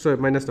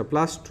minus না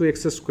plus 2x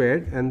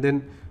squared and then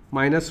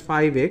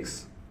 -5x,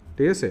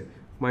 ঠিক আছে,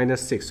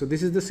 -6। So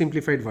this is the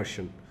simplified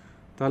version.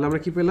 তাহলে আমরা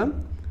কি পেলাম?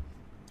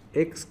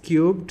 x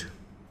cubed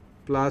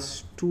plus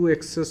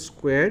 2x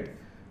squared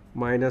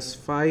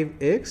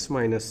 -5x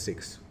 -6।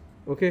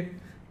 ওকে,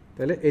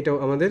 তাহলে এটাও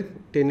আমাদের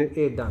 10-এর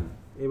এ ডান।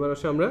 এবার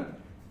আসলে আমরা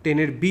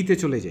 10-এর বিতে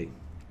চলে যাই।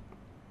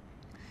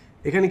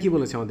 এখানে কি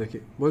বলেছে আমাদেরকে?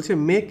 বলছে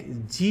make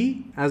G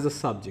as a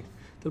subject.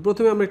 তো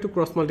প্রথমে আমরা একটু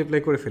ক্রস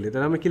মাল্টিপ্লাই করে ফেলি।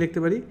 তাহলে আমরা কি লিখতে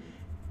পারি?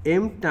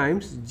 m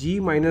Times G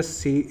minus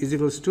C is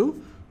equals to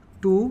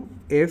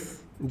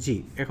 2fg।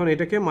 এখন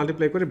এটাকে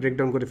মাল্টিপ্লাই করে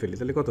ব্রেকডাউন করে ফেলি।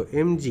 তাহলে কত?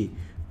 mg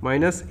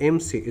minus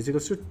mc is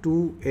equals to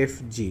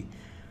 2fg।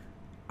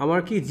 আমার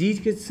কি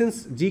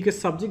জিকে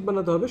সাবজেক্ট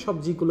বানাতে হবে, সব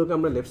জিগুলোকে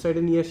আমরা লেফট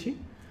সাইডে নিয়ে আসি।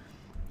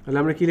 তাহলে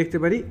আমরা কি লিখতে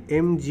পারি?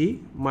 mg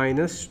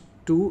মাইনাস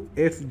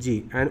 2fg,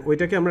 অ্যান্ড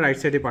ওইটাকে আমরা রাইট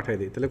সাইডে পাঠিয়ে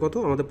দিই। তাহলে কত?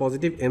 আমাদের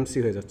পজিটিভ mc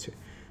হয়ে যাচ্ছে।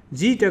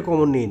 জিটা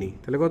কমন নিয়ে নিই,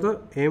 তাহলে কত?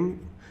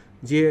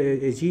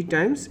 জি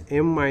Times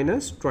m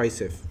minus twice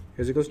F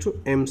is equals to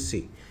mc।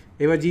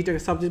 এবার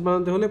জিটাকে সাবজেক্ট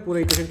বানাতে হলে পুরো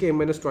ইকুয়েশনকে m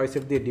মাইনাস টুয়াইস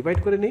এফ দিয়ে ডিভাইড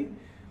করে নিই।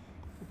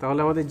 তাহলে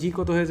আমাদের জি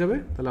কত হয়ে যাবে?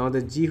 তাহলে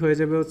আমাদের জি হয়ে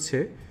যাবে হচ্ছে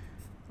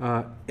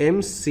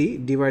mc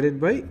divided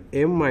by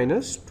m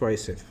minus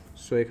twice F.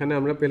 So এখানে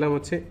আমরা পেলাম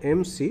হচ্ছে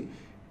mc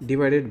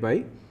divided by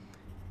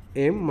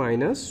m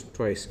minus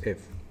twice F.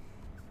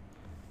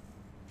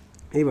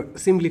 এইবার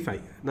সিম্পলিফাই।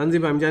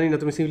 নানজিবা, আমি জানি না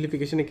তুমি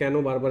সিম্পলিফিকেশনে কেন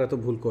বারবার এত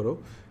ভুল করো,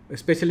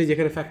 স্পেশালি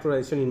যেখানে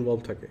ফ্যাক্টরাইজেশন ইনভলভ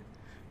থাকে।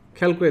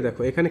 খেয়াল করে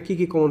দেখো এখানে কী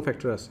কী কমন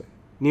ফ্যাক্টর আছে।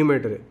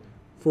 নিউমারেটরে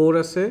 4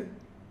 আছে,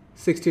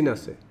 16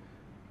 আছে।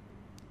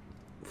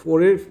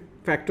 4-এর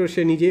ফ্যাক্টর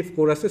সে নিজে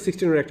 4 আছে,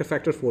 16 এর একটা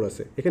ফ্যাক্টর 4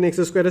 আছে, এখানে এক্স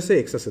স্কোয়ার আছে,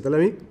 এক্স আছে, তাহলে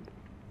আমি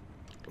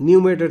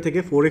নিউমারেটর থেকে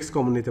 4x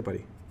কমন নিতে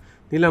পারি,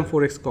 নিলাম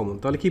 4x কমন,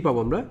 তাহলে কী পাবো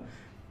আমরা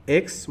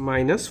x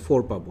মাইনাস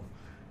 4 পাবো,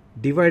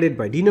 ডিভাইডেড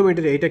বাই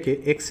ডিনোমিনেটর এইটাকে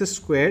এক্স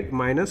স্কোয়ার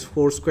মাইনাস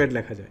 4 স্কোয়ার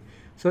লেখা যায়।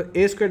 সো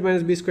এ স্কোয়ার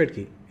মাইনাস বি স্কোয়ার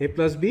কি, এ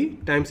প্লাস বি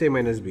টাইমস এ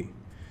মাইনাস বি,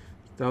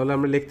 তাহলে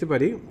আমরা লিখতে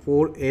পারি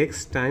 4x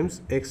টাইমস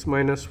এক্স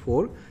মাইনাস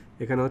 4,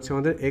 এখানে হচ্ছে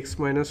আমাদের x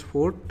minus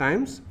 4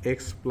 Times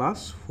x plus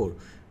 4,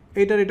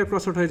 এইটার এটা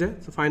ক্রস আউট হয়ে যায়।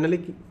 সো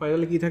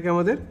ফাইনালি কী থাকে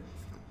আমাদের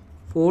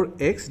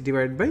 4x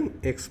divide by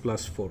x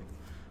plus 4,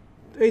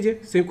 এই যে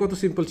কত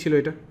সিম্পল ছিল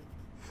এটা,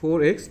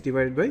 4x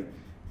divide by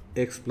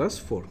x plus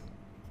 4।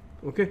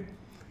 ওকে,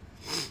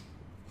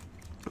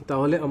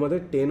 তাহলে আমাদের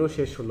 10ও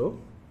শেষ হলো।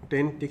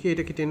 10 থেকে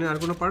এটা কি 10-এর আর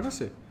কোনো পার্ট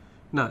আছে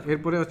না,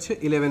 এরপরে হচ্ছে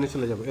 11-এ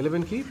চলে যাব।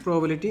 11 কি,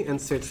 প্রবাবিলিটি অ্যান্ড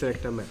সেটসের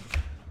একটা ম্যাথ,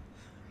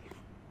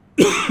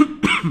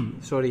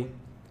 সরি।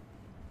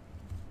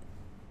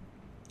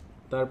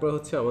 তারপর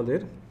হচ্ছে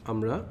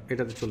আমরা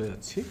এটাতে চলে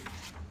যাচ্ছি।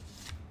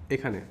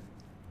 এখানে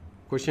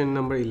কোয়েশ্চেন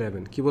নাম্বার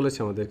 11 কি বলেছে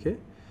আমাদেরকে,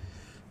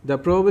 the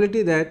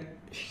probability that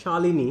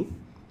Shalini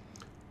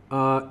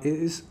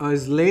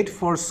is late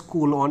for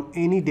school on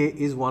any day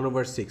is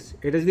 1/6।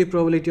 এটা যদি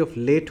প্রবাবিলিটি অফ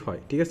লেট হয়,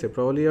 ঠিক আছে,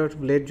 প্রবাবিলিটি অফ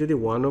লেট যদি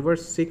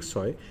 1/6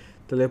 হয়,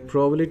 তাহলে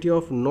প্রবাবিলিটি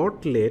অফ নট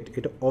লেট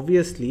এটা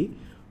অবভিয়াসলি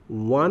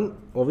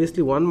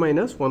 1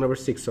 মাইনাস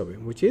 1/6 হবে,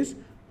 উইচ ইজ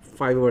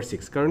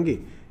 5/6। কারণ কি,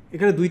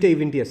 এখানে দুইটা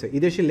ইভেন্টই আছে,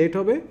 এদের সে লেট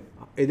হবে,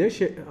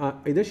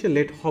 এদের সে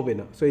লেট হবে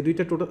না। সো এই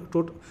দুইটা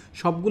টোটাল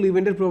সবগুলো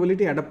ইভেন্টের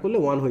প্রবাবিলিটি অ্যাড আপ করলে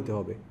 1 হইতে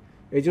হবে,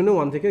 এই জন্য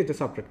 1 থেকে এটা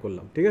সাবট্রাক্ট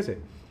করলাম, ঠিক আছে।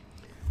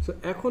 সো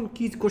এখন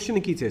কি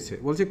কোশ্চেনে কী চেয়েছে,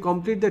 বলছে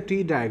complete the tree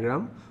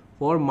diagram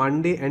for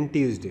Monday and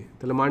Tuesday.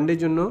 তাহলে মানডের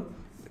জন্য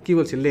কী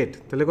বলছে, লেট,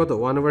 তাহলে কত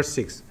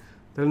 1/6,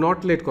 তাহলে নট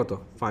লেট কত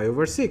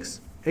 5/6।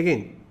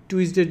 এগেইন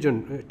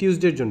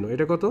টিউসডের জন্য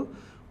এটা কত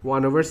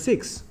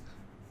 1/6,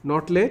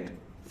 not late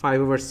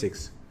 5/6।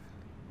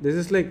 This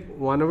is like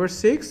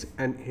 1/6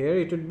 and hair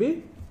it would be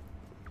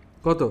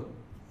কত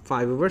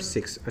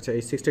 5/6। আচ্ছা,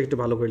 এই 6টা একটু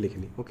ভালো করে লিখে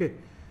নিই। ওকে,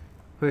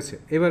 হয়েছে।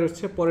 এবার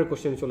হচ্ছে পরের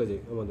কোশ্চেনে চলে যাই।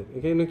 আমাদের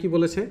এখানে কি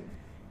বলেছে,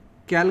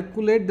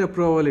 calculate the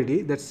probability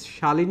that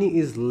Shalini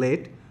is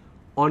late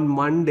on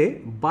Monday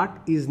but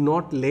is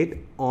not late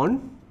on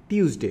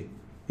Tuesday।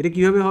 এটা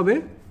কীভাবে হবে,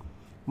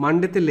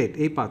 মানডেতে লেট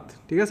এই পাথ,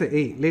 ঠিক আছে,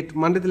 এই লেট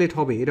মানডেতে লেট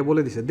হবে এটা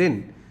বলে দিছে, দেন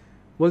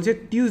বলছে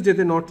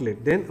টিউসডেতে নট লেট,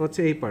 দেন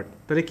হচ্ছে এই পার্ট,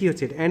 তাহলে কী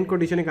হচ্ছে, এটা অ্যান্ড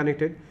কন্ডিশনে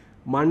connected,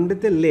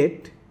 মানডেতে late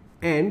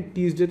and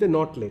টিউসডেতে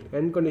not late,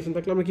 and condition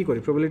থাকলে আমরা কী করি,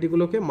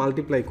 প্রবাবিলিটিগুলোকে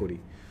মাল্টিপ্লাই করি।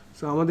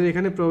 সো আমাদের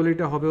এখানে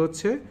প্রবাবিলিটি হবে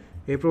হচ্ছে,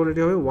 এই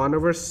প্রবাবিলিটি হবে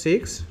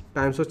 1/6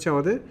 টাইমস হচ্ছে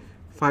আমাদের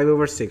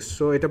 5/6।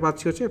 সো এটা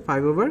পাচ্ছি হচ্ছে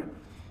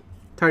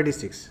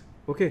 5/36।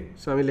 ওকে,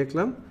 সো আমি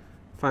লিখলাম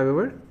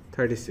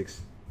 5/36,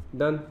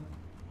 ডান।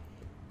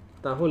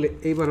 তাহলে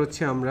এইবার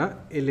হচ্ছে আমরা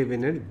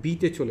 11-এর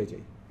বিতে চলে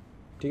যাই,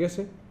 ঠিক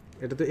আছে,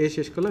 এটা তো এ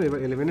শেষ করলাম, এবার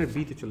 11-এর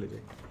বিতে চলে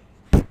যাই।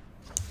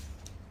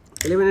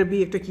 11-এর বি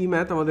একটা কী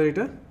ম্যাথ আমাদের,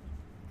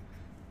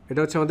 এটা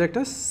হচ্ছে আমাদের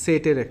একটা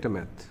সেটের একটা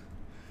math.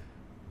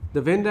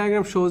 The Venn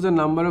diagram shows the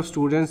number of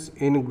students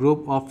in group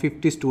of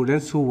 50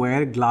 students who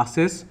wire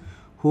glasses,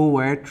 who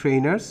wire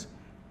trainers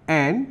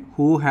and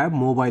who have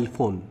mobile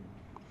phone.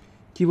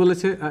 কী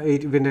বলেছে, এই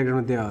ভেন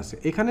ডায়াগ্রামে দেওয়া আছে,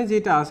 এখানে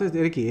যেটা আছে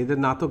এর কি, এদের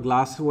না তো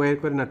গ্লাস ওয়্যার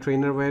করে, না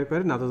ট্রেনার ওয়্যার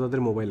করে, না তো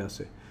তাদের মোবাইল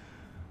আছে।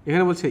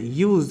 এখানে বলছে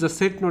use the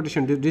set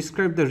notation to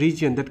describe the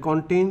region that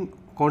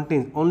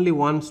contains only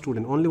one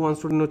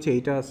student হচ্ছে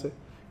এইটা আছে,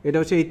 এটা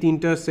হচ্ছে এই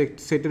তিনটা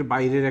সেটের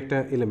বাইরের একটা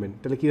এলিমেন্ট।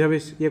 তাহলে কীভাবে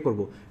ইয়ে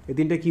করবো, এই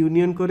তিনটাকে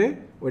ইউনিয়ন করে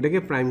ওইটাকে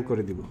প্রাইম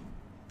করে দিব।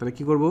 তাহলে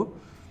কী করবো,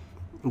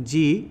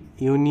 জি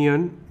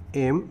ইউনিয়ন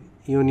এম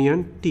ইউনিয়ন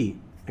টি,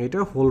 এটা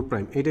হোল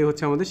প্রাইম, এটাই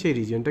হচ্ছে আমাদের সেই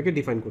রিজিয়নটাকে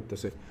ডিফাইন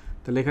করতেছে।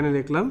 তাহলে এখানে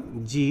লিখলাম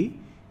জি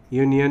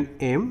ইউনিয়ন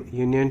এম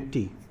ইউনিয়ন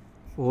টি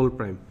হোল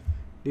প্রাইম,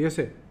 ঠিক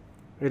আছে,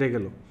 এটা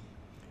গেল।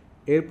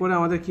 এরপরে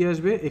আমাদের কি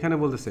আসবে, এখানে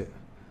বলতেছে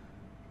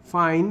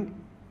find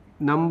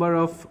number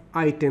of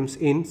items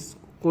in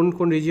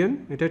কোন রিজিয়ন,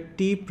 এটা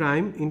টি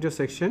প্রাইম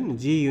ইন্টারসেকশন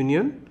জি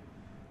ইউনিয়ন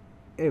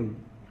এম,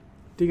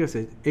 ঠিক আছে।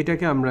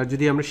 এটাকে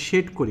যদি আমরা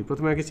শেড করি,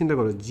 প্রথমে আগে চিন্তা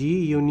করো জি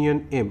ইউনিয়ন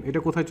এম, এটা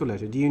কোথায় চলে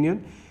আসে, জি ইউনিয়ন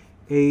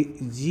এই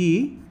জি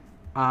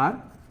আর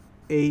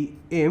এই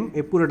এম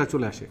এ পুরোটা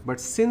চলে আসে, বাট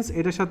সিন্স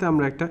এটার সাথে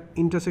আমরা একটা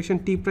ইন্টারসেকশন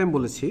টি প্রাইম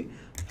বলেছি,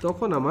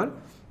 তখন আমার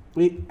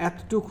এই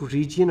এতটুকু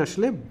রিজিয়ন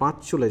আসলে বাদ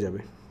চলে যাবে,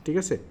 ঠিক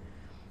আছে।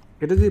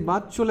 এটা যদি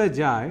বাদ চলে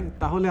যায়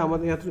তাহলে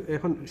আমাদের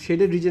এখন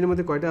শেডেড রিজিয়নের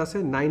মধ্যে কয়টা আছে,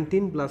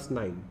 19 +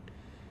 9।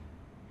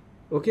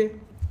 ওকে,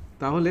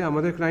 তাহলে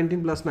আমাদের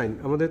 19 + 9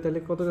 আমাদের তাহলে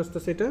কত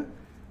আসতেছে, এটা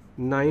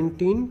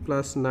 19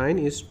 + 9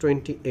 is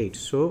 28।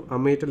 সো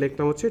আমি এটা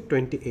লিখলাম হচ্ছে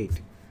 28।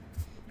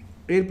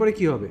 এরপরে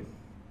কি হবে,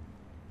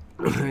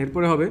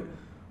 এরপরে হবে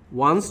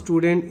one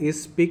student is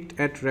picked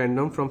at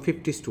random from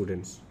 50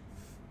 students.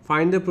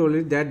 Find the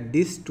probability that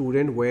this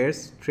student wears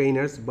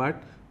trainers but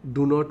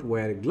do not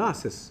wear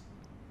glasses.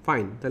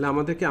 Fine, তাহলে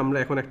আমাদেরকে আমরা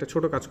এখন একটা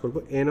ছোট কাজ করব,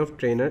 n of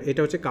trainer, এটা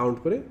হচ্ছে কাউন্ট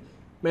করে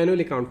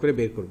ম্যানুয়ালি কাউন্ট করে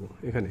বের করব।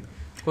 এখানে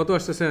কত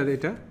আসছে স্যার,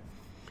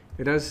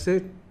 এটা আসছে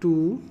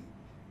 2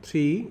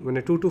 3 মানে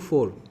 2 to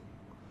 4।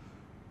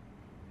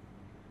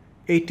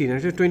 18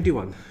 এটা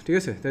 21, ঠিক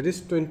আছে, দ্যাট ইজ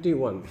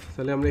 21।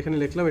 তাহলে আমরা এখানে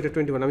লিখলাম এটা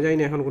 21। আমি জানি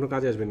না এখন কোনো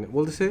কাজে আসবেন না।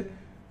 বলতেছে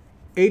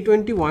এই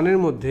 21-এর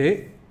মধ্যে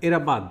এরা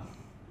বাদ,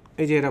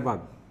 এই যে এরা বাদ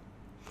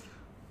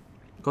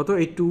কত,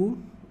 এই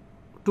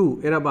 2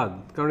 এরা বাদ,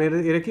 কারণ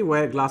এরা কি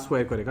গ্লাস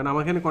ওয়্যার করে। কারণ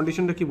আমার এখানে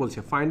কন্ডিশনটা কি বলছে,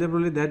 find the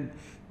probability that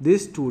this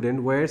student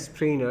wires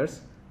trainers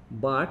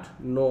but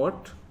not,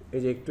 এই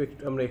যে একটু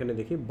আমরা এখানে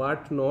দেখি,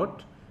 বাট নট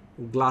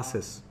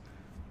গ্লাসেস।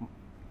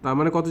 তার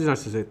মানে কত জন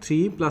আসছে,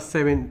 3 +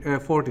 7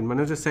 14 মানে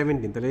হচ্ছে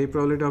 17। তাহলে এই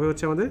প্রবাবিলিটি হবে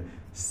হচ্ছে আমাদের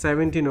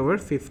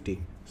 17/50।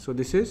 So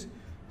this is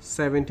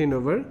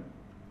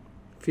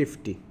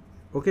 17/50।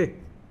 ওকে,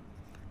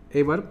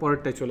 এবার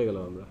পরেরটায় চলে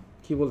গেলাম আমরা।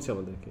 কি বলছে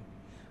আমাদেরকে,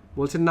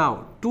 বলছে নাও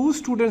 2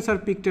 students are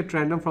picked at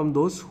random from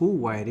those who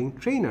wiring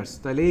trainers.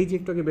 তাহলে এই যে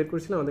একটু আগে বের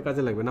করেছিলাম আমাদের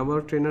কাজে লাগবে। নাম্বার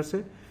অফ ট্রেনার্সে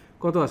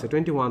কত আছে,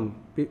 21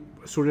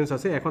 স্টুডেন্টস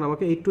আছে। এখন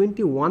আমাকে এই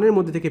 21-এর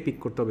মধ্যে থেকে পিক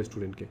করতে হবে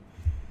স্টুডেন্টকে।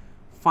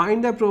 Find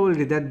the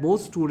probability that both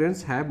students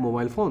have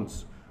mobile phones.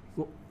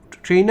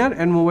 Trainer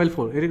and mobile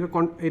phone,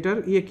 এটার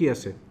কি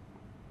আছে,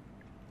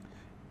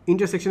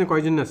 ইন্টারসেকশনে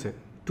কয়জন আছে,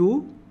 2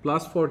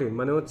 + 14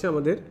 মানে হচ্ছে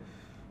আমাদের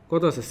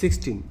কত আছে,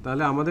 16।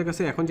 তাহলে আমাদের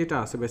কাছে এখন যেটা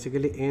আছে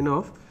basically N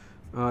of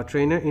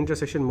trainer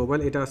intersection mobile,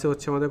 এটা আছে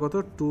হচ্ছে আমাদের কত,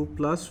 2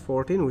 +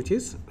 14 উইচ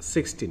ইজ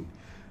 16।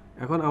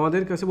 এখন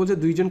আমাদের কাছে বলছে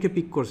 2 জনকে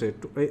পিক করছে,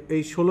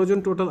 এই 16 জন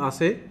টোটাল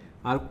আছে।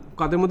 আর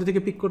কাদের মধ্যে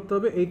থেকে পিক করতে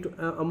হবে, এই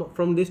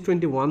ফ্রম দিস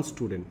 21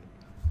 স্টুডেন্ট।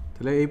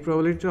 তাহলে এই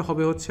প্রবাবিলিটিটা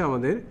হবে হচ্ছে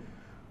আমাদের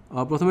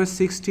প্রথমে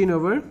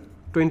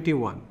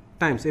 16/21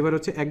 টাইমস, এবার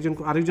হচ্ছে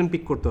আরেকজন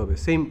পিক করতে হবে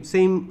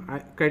সেম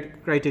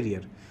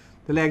ক্রাইটেরিয়ার।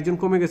 তাহলে একজন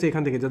কমে গেছে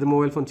এখান থেকে যাদের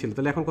মোবাইল ফোন ছিল,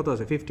 তাহলে এখন কত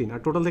আছে 15, আর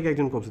টোটাল থেকে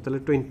একজন কমছে, তাহলে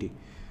 20।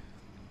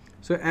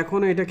 সো এখন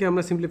এটাকে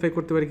আমরা সিম্পলিফাই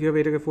করতে পারি কীভাবে,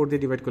 এটাকে 4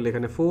 দিয়ে ডিভাইড করলে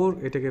এখানে 4,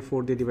 এটাকে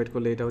 4 দিয়ে ডিভাইড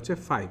করলে এটা হচ্ছে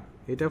 5,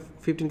 এটা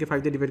 15কে 5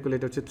 দিয়ে ডিভাইড করলে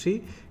এটা হচ্ছে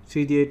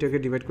 3 দিয়ে এটাকে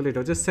ডিভাইড করলে এটা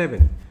হচ্ছে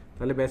 7।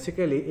 তাহলে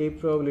বেসিক্যালি এই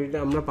প্রবাবিলিটিটা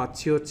আমরা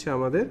পাচ্ছি হচ্ছে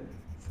আমাদের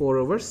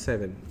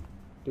 4/7,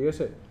 ঠিক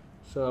আছে।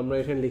 সো আমরা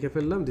এখানে লিখে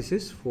ফেললাম দিস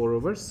ইজ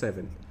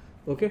 4/7।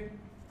 ওকে,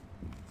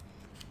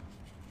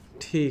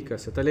 ঠিক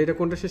আছে। তাহলে এটা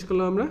কোনটা শেষ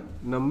করলাম আমরা,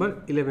 নাম্বার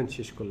 11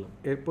 শেষ করলাম।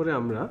 এরপরে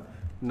আমরা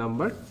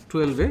নাম্বার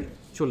 12-এ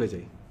চলে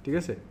যাই, ঠিক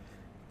আছে।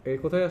 এই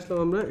কোথায় আসলাম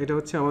আমরা, এটা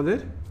হচ্ছে আমাদের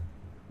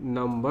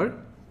নাম্বার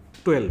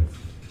 12।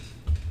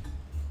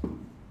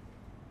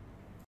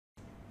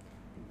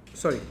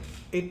 সরি,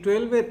 এই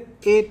 12-এর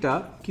এটা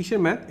কিসের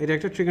ম্যাথ, এটা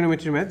একটা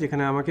ট্রিগোনোমেট্রির ম্যাথ,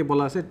 যেখানে আমাকে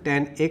বলা আছে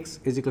tan x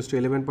 =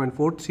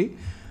 11.43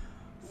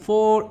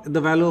 for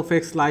the value of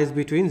x lies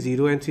between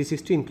 0 and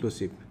 360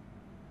 inclusive.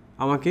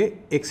 আমাকে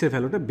x এর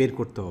ভ্যালুটা বের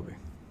করতে হবে।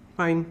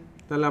 ফাইন,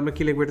 তাহলে আমরা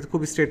কী লিখবো, এটা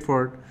খুবই স্ট্রেট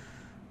ফরওয়ার্ড।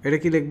 এটা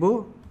কি লিখবো,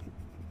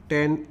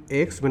 tan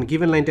x মানে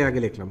গিভেন লাইনটা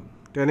আগে লিখলাম,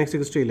 tan x =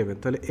 11,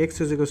 তাহলে x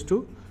 =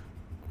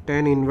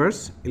 tan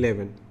inverse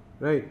 11,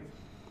 right.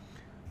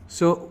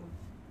 So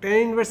tan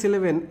inverse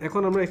 11,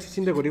 এখন আমরা একটু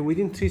চিন্তা করি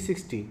উইদিন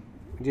 360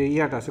 যে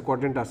ইয়াটা আছে,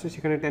 কোয়াড্রেন্ট আছে,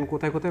 সেখানে tan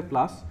কোথায় কোথায়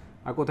প্লাস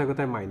আর কোথায়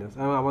কোথায় মাইনাস,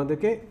 আর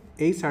আমাদেরকে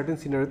এই সার্টেন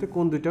সিনারিওতে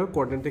কোন দুইটা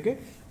কোয়াড্রেন্ট থেকে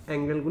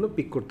অ্যাঙ্গেলগুলো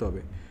পিক করতে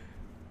হবে।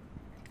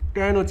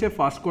 tan হচ্ছে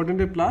ফার্স্ট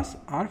কোয়াড্রেন্টে প্লাস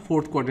আর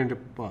ফোর্থ কোয়াড্রেন্টে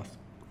প্লাস,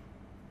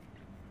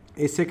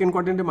 এই সেকেন্ড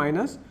কোয়াড্রেন্টে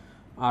মাইনাস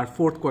আর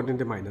ফোর্থ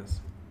কোয়াড্রেন্টে মাইনাস।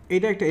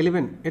 এটা একটা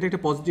 11, এটা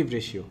একটা পজিটিভ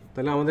রেশিও।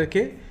 তাহলে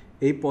আমাদেরকে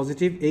এই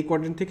পজিটিভ এই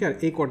কোয়াড্রেন্ট থেকে আর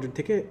এই কোয়াড্রেন্ট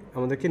থেকে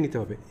আমাদেরকে নিতে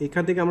হবে।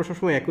 এখান থেকে আমরা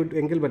সবসময় অ্যাকুইট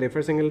অ্যাঙ্গেল বা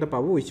রেফারেন্স অ্যাঙ্গেলটা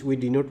পাবো, which we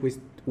denote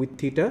with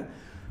theta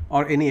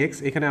or any x.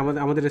 এখানে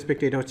আমাদের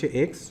রেসপেক্টে এটা হচ্ছে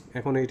এক্স,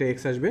 এখন এটা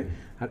এক্স আসবে।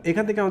 আর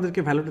এখান থেকে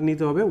আমাদেরকে ভ্যালুটা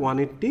নিতে হবে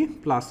 180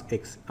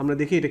 + x। আমরা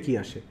দেখি এটা কি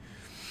আসে।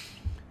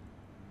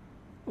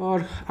 আর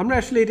আমরা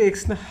আসলে এটা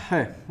এক্স না,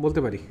 হ্যাঁ বলতে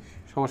পারি,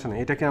 সমস্যা নেই,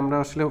 এটাকে আমরা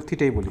আসলে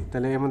থিটাই বলি।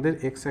 তাহলে আমাদের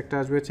এক্স একটা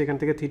আসবে হচ্ছে এখান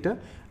থেকে থিটা,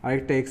 আর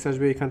একটা এক্স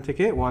আসবে এখান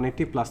থেকে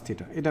 180 +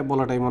 থিটা। এটা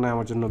বলাটাই মনে হয়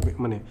আমার জন্য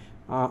মানে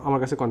আমার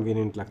কাছে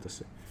কনভিনিয়েন্ট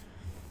লাগতেছে।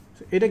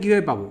 এটা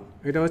কীভাবে পাবো,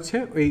 এটা হচ্ছে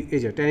এই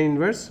যে tan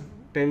inverse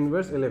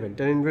 11,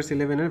 tan inverse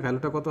 11-এর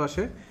ভ্যালুটা কত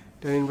আসে,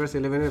 tan inverse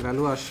 11-এর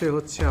ভ্যালু আসে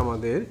হচ্ছে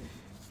আমাদের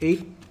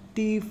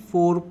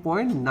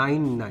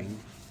 84.99।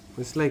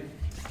 It's like,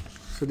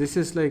 so this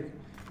is like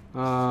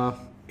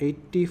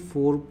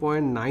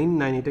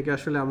 84.99। এটাকে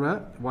আসলে আমরা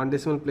 1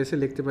 ডেসিমাল প্লেসে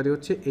লিখতে পারি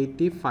হচ্ছে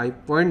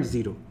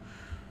 85.0।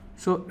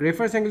 সো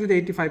রেফারেন্স অ্যাঙ্গেল যদি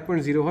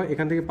 85.0 হয়,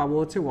 এখান থেকে পাবো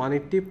হচ্ছে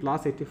 180 +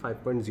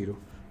 85.0।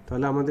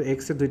 তাহলে আমাদের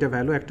এক্সের দুইটা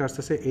ভ্যালু, একটা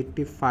আসতেছে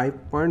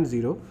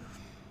 85.0,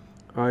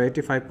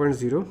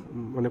 85.0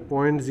 মানে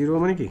 0.0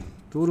 মানে কি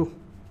তুরু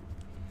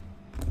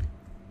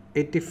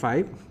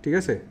 85, ঠিক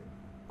আছে,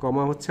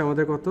 কমা হচ্ছে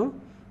আমাদের কত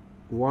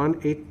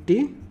 180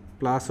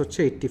 প্লাস হচ্ছে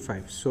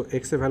 85। সো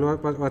এক্সের ভ্যালু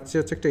পাচ্ছে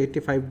হচ্ছে একটা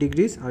 85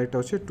 ডিগ্রিজ, আর এটা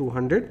হচ্ছে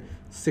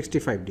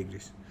 265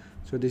 degrees.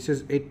 So this is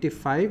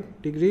 85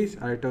 degrees,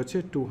 আর এটা হচ্ছে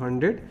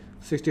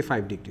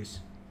 265 ডিগ্রিজ।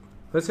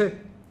 হয়েছে?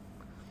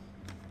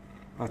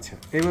 আচ্ছা,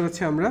 এবার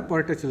হচ্ছে আমরা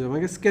পরেরটা চলে যাবো।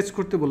 আমাকে স্কেচ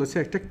করতে বলেছে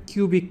একটা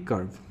কিউবিক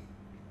কার্ভ।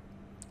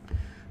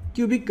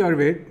 কিউবিক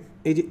কার্ভের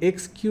এই যে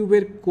এক্স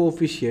কিউবের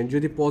কোএফিসিয়েন্ট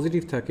যদি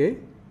পজিটিভ থাকে,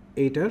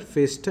 এইটার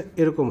ফেসটা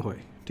এরকম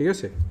হয়, ঠিক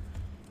আছে,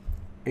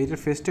 এইটার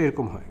ফেসটা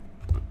এরকম হয়।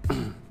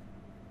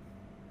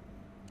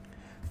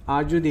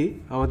 আর যদি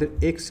আমাদের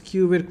এক্স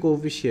কিউবের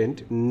কোএফিসিয়েন্ট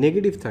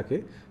নেগেটিভ থাকে,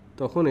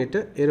 তখন এটা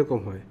এরকম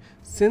হয়।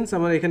 সিন্স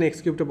আমার এখানে এক্স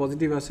কিউবটা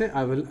পজিটিভ আছে,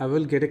 I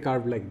will get a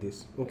curve like this.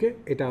 ওকে,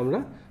 এটা আমরা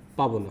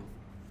পাবো না,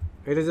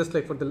 এটা just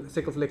like for the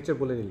sake of lecture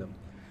বলে নিলাম।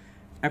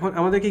 এখন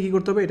আমাদেরকে কী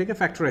করতে হবে, এটাকে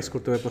ফ্যাক্টরাইজ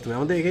করতে হবে। প্রথমে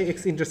আমাদের এখানে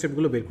এক্স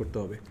ইন্টারসেপ্টগুলো বের করতে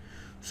হবে।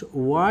 So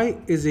Y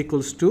is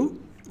equals to,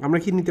 আমরা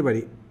কি নিতে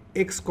পারি,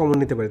 এক্স কমন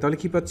নিতে পারি, তাহলে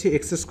কী পাচ্ছি,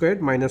 এক্স স্কোয়ার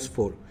মাইনাস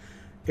 4।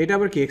 এটা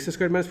আবার কি, এক্স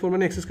স্কোয়ার মাইনাস 4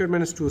 মানে x square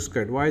minus 2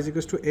 square, Y is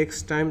equals to x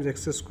Times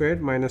x square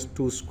minus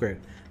 2 square.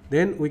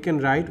 Then we can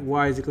write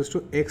Y is equals to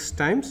x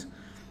Times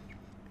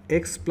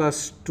x plus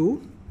 2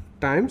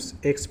 Times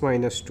x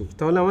minus 2।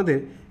 তাহলে আমাদের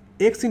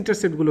x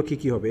ইন্টারসেপ্টগুলো কী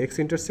কী হবে, x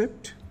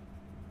intercept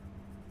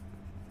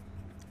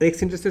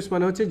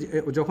মানে হচ্ছে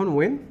যখন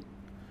when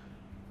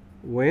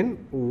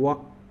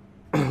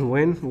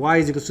Y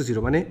is equals to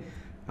 0, মানে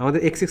আমাদের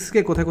x এক্সকে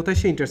কোথায় কোথায়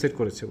সে ইন্টারসেক্ট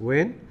করেছে,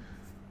 when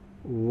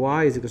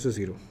Y is equals to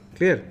 0।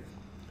 Clear?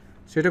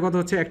 সেটা কত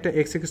হচ্ছে, একটা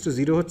এক্স ইকুয়ালস টু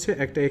 0 হচ্ছে,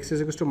 একটা এক্স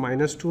ইকুয়ালস টু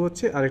মাইনাস 2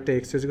 হচ্ছে, আর একটা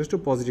এক্স ইকুয়ালস টু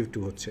পজিটিভ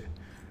 2 হচ্ছে।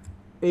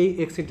 এই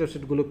এক্স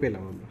ইন্টারসেপ্টগুলো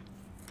পেলাম আমরা।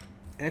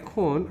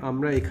 এখন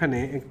আমরা এখানে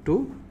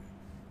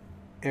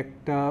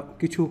একটা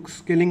কিছু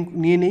স্কেলিং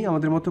নিয়ে নিই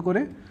আমাদের মতো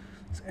করে।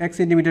 1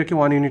 সেন্টিমিটারকে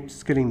 1 ইউনিট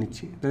স্কেলিং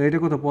নিচ্ছি। তাহলে এটা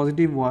কত,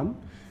 পজিটিভ 1,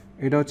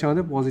 এটা হচ্ছে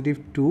আমাদের পজিটিভ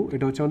 2,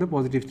 এটা হচ্ছে আমাদের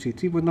পজিটিভ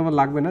 3 পর্যন্ত আমার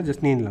লাগবে না,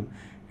 জাস্ট নিয়ে নিলাম।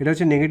 এটা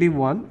হচ্ছে নেগেটিভ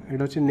 1,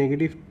 এটা হচ্ছে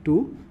নেগেটিভ 2,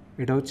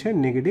 এটা হচ্ছে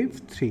নেগেটিভ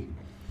 3।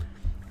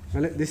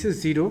 তাহলে this is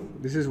 0,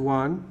 this is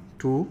 1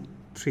 2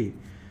 3,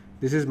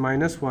 this is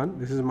minus 1,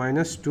 this is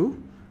minus 2,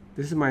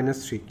 this is minus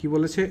 3। কী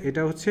বলেছে,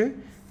 এটা হচ্ছে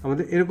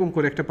আমাদের এরকম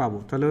করে একটা পাবো।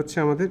 তাহলে হচ্ছে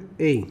আমাদের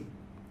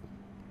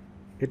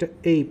এটা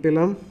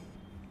পেলাম।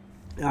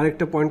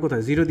 আরেকটা পয়েন্ট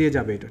কোথায়, 0 দিয়ে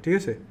যাবে এটা, ঠিক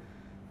আছে?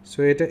 সো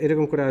এটা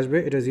এরকম করে আসবে,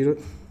 এটা 0,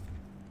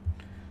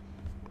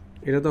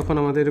 এটা তখন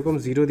আমাদের এরকম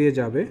 0 দিয়ে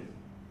যাবে,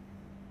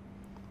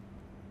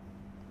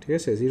 ঠিক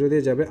আছে? 0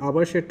 দিয়ে যাবে,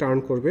 আবার সে টার্ন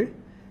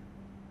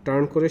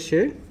করে সে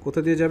কোথা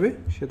দিয়ে যাবে,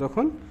 সে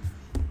তখন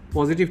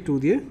পজিটিভ 2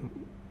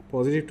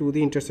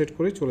 দিয়ে ইন্টারসেক্ট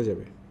করে চলে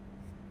যাবে।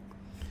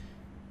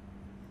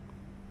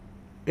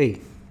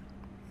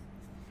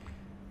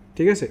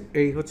 ঠিক আছে,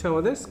 এই হচ্ছে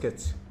আমাদের স্কেচ।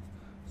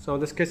 সো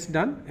আমাদের স্কেচ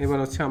ডান। এবার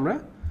হচ্ছে আমরা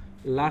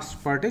লাস্ট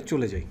পার্টে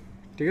চলে যাই।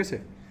 ঠিক আছে,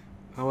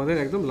 আমাদের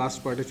একদম লাস্ট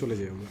পার্টে চলে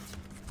যাই আমরা।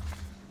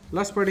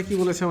 লাস্ট পার্টে কি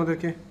বলেছে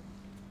আমাদেরকে,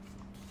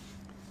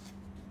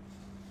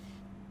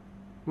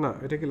 না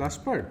এটা কি লাস্ট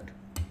পার্ট,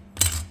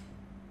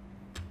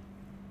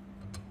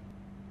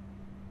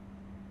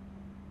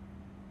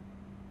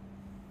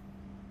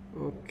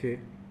 ওকে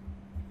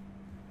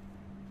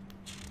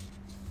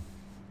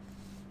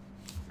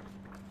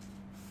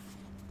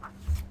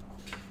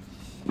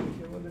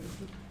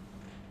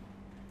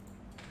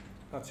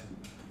আচ্ছা,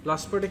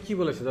 লাস্ট পার্টে কি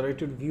বলেছে, ধরো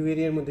একটু ভিউ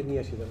এরিয়ার মধ্যে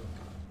নিয়ে আসি। ধরো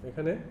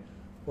এখানে,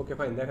 ওকে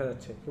ফাইন, দেখা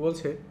যাচ্ছে কি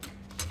বলছে,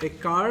 a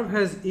curve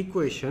has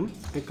equation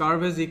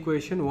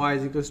y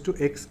is equals to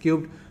x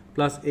cubed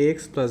plus ax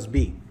plus b.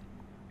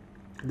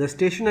 The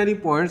stationary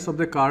points of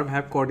the curve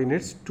have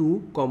coordinates 2,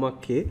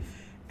 k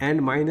and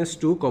minus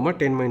 2,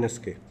 10 minus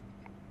k.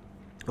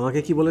 আমাকে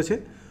কি বলেছে,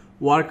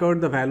 work out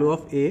the value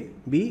of a,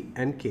 b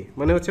and k,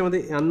 মানে হচ্ছে আমাদের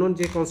unknown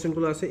যে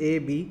কনস্ট্যান্টগুলো আছে a,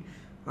 b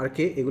R k,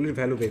 এগুলির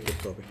value বের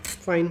করতে হবে।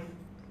 ফাইন,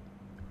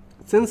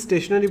 সিন্স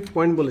স্টেশনারি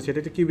পয়েন্ট বলেছে, এটা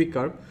একটা কিউবিক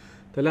কার্ভ,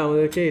 তাহলে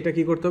আমাদেরকে এটা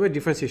কী করতে হবে,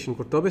 ডিফারেন্সিয়েশন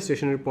করতে হবে।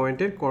 স্টেশনারি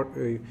পয়েন্টের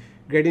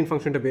গ্রেডিয়েন্ট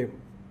ফাংশনটা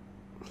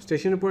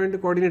স্টেশনারি পয়েন্টের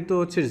কোঅর্ডিনেট তো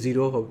হচ্ছে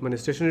 0 হবে, মানে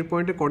স্টেশনারি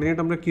পয়েন্টের কোঅর্ডিনেট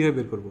আমরা কীভাবে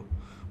বের করবো,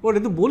 ওটা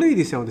তো বলেই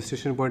দিছে আমাদের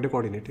স্টেশনারি পয়েন্টের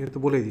কোঅর্ডিনেট, এটা তো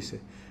বলেই দিছে।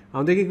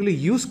 আমাদেরকে এগুলো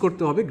ইউজ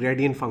করতে হবে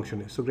গ্রেডিয়েন্ট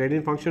ফাংশনে। সো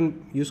গ্রেডিয়েন্ট ফাংশন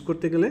ইউজ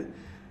করতে গেলে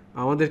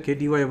আমাদেরকে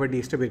ডিওয়াই ওভার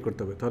ডিএক্সটা বের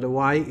করতে হবে। তাহলে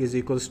Y is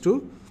equals to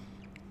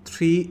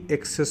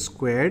 3x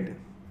squared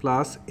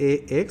plus A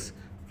x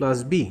plus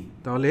B,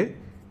 তাহলে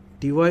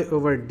ডিওয়াই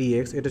ওভার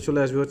ডিএক্স এটা চলে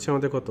আসবে হচ্ছে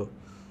আমাদের কত,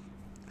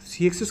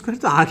 সিএক্স স্কোয়ার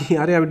তো আগে,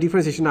 আরে আমি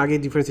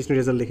ডিফারেন্সিয়েশন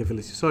রেজাল্ট লিখে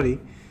ফেলেছি, সরি।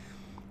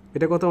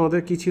 এটা কত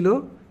আমাদের কী ছিল,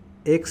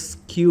 এক্স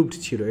কিউবড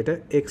ছিল, এটা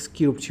এক্স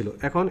কিউব ছিল।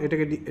 এখন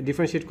এটাকে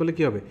ডিফারেন্সিয়েট করলে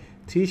কী হবে,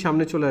 3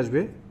 সামনে চলে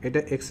আসবে, এটা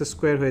এক্স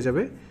স্কোয়ার হয়ে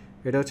যাবে,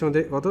 এটা হচ্ছে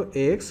আমাদের কত,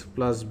 এক্স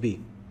প্লাস বি।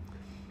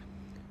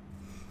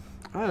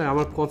 আর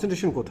আমার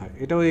কনসেন্ট্রেশন কোথায়,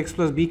 এটাও এক্স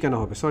প্লাস বি কেন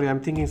হবে, sorry I am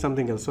thinking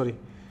something else, sorry,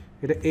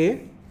 এটা এ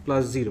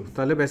প্লাস 0।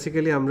 তাহলে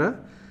বেসিক্যালি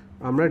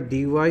আমরা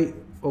ডিওয়াই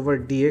ওভার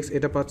ডিএক্স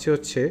এটা পাচ্ছি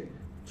হচ্ছে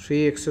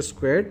 3x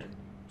স্কোয়ার্ড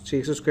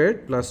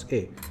প্লাস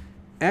এ।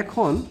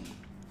 এখন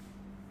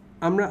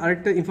আমরা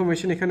আরেকটা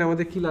ইনফরমেশন এখানে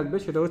আমাদের কি লাগবে,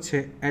 সেটা হচ্ছে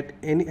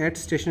at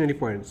stationery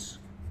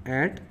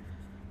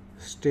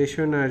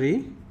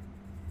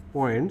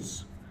points,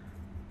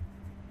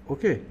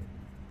 okay,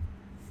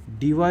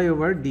 dy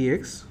over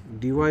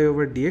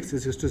dx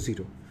is two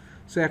 0।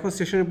 So এখন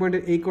স্টেশনারি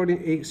পয়েন্টের এই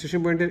স্টেশন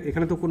পয়েন্টের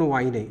এখানে তো কোনো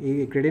ওয়াই নেই, এই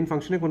গ্রেডিয়েন্ট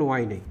ফাংশনে কোনো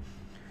ওয়াই নেই।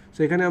 সো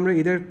এখানে আমরা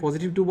ইদার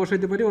পজিটিভ 2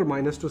 বসাইতে পারি ওর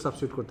মাইনাস 2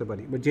 সাবস্টিটিউট করতে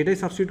পারি, বাট যেটাই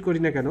সাবস্টিটিউট করি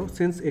না কেন,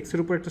 সিন্স এক্সের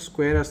উপর একটা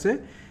স্কোয়ার আছে,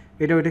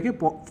 এটাকে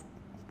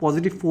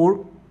পজিটিভ 4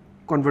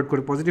 কনভার্ট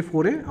করে পজিটিভ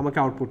 4-এ আমাকে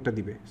আউটপুটটা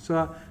দিবে। So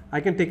I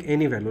can take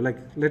any value, like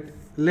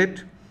let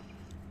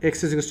x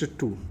is equals to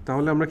 2,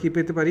 তাহলে আমরা কি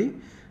পেতে পারি,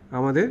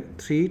 আমাদের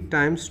 3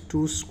 Times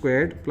 2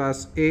 squared plus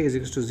A is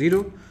equals to 0,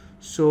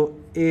 so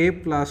A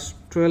plus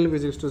 12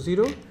 is equals to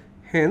 0,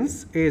 Haynes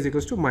A is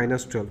equals to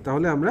minus 12।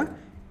 তাহলে আমরা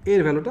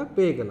এর ভ্যালুটা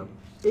পেয়ে গেলাম।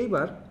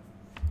 এইবার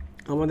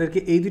আমাদেরকে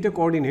এই দুইটা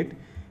কোঅর্ডিনেট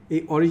এই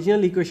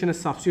অরিজিনাল ইকুয়েশনে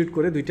সাবস্টিটিউট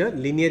করে দুইটা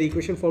লিনিয়ার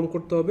ইকুয়েশন ফর্ম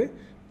করতে হবে।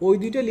 ওই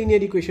দুইটা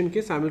লিনিয়ার ইকুয়েশনকে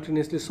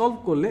সাইমালটেনিয়াসলি সলভ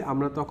করলে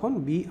আমরা তখন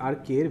বি আর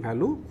কে এর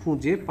ভ্যালু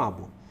খুঁজে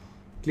পাবো।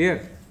 ক্লিয়ার?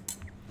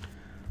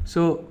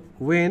 সো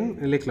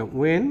লিখলাম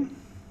when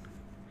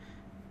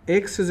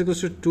x is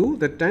equals to 2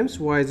 that times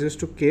y is equals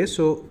to k,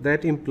 so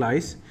that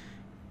implies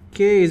k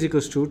is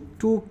equals to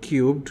 2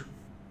 cubed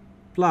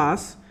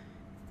plus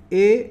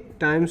a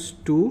times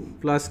 2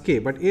 plus k,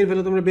 but এর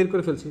value তো আমরা বের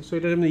করে ফেলছি, সো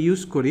এটা আমরা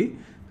ইউজ করি,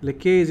 তাহলে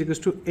k is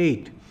equals to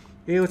 8,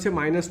 a হচ্ছে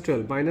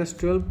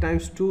 -12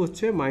 times 2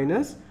 হচ্ছে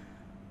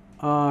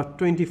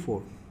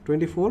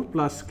 -24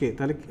 প্লাস k,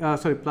 তাহলে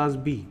সরি প্লাস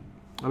b,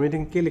 আমি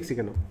এটাকে k লিখছি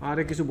কেন?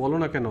 আরে কিছু বলো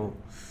না কেন,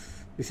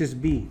 দিস ইজ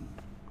b।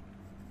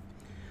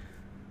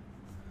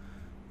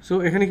 সো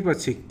এখানে কি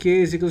পাচ্ছি, k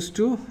is equals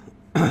to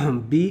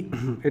b,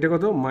 এটা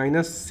কত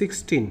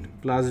 -16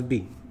 plus b,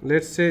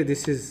 let's say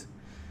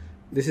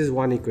this is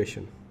one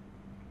equation,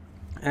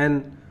 and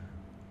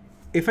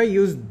if I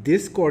use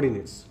this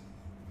coordinates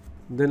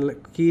then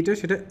কি এটা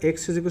সেটা x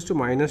is equals to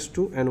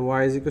 -2 and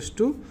y is equals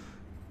to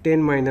 10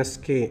 minus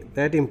k,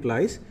 that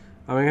implies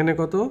আমার এখানে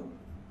কত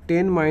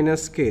 10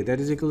 minus k that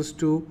is equals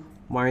to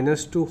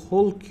 -2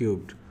 whole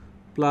cubed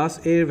plus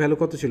এর value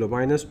কত ছিল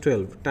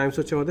 -12 Times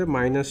হচ্ছে আমাদের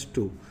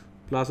 -2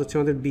 প্লাস হচ্ছে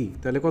আমাদের b,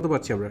 তাহলে কত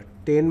পাচ্ছি আমরা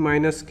 10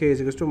 minus k is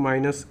equals to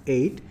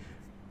 -8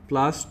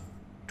 plus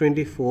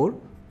 24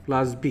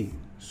 plus b,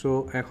 so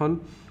এখন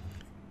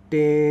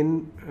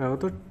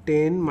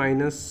 10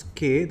 minus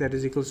k that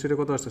is equals to এটা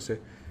কত আসছে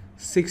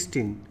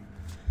 16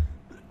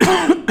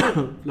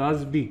 প্লাস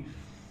b,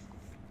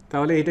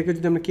 তাহলে এটাকে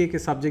যদি আমরা কে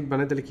সাবজেক্ট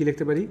বানাই তাহলে কি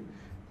লিখতে পারি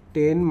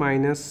 10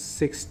 minus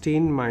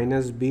 16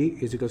 minus b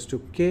is equals to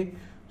k,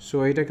 so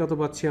এটা কত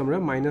পাচ্ছি আমরা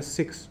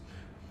 -6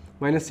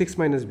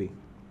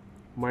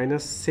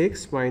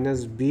 minus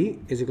b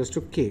is equals to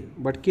k,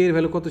 but k এর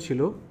ভ্যালু কত ছিল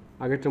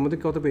আগেরটার মধ্যে,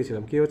 কত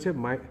পেয়েছিলাম, k হচ্ছে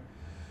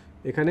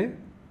এখানে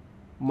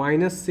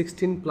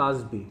 -16 প্লাস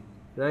b,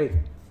 রাইট?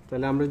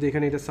 তাহলে আমরা যদি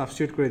এখানে এটা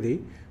সাবস্টিটিউট করে দিই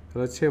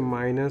তাহলে হচ্ছে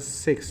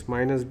 -6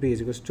 minus b is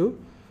equals to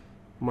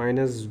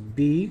b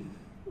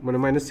মানে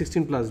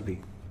 -16 plus b,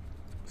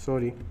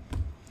 sorry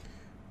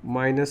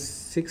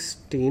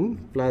 -16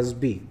 plus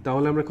b,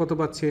 তাহলে আমরা কত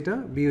পাচ্ছি, এটা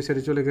b এর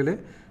সাথে চলে গেলে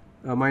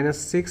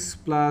 -6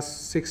 plus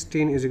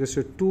 16 is equals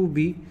to 2b,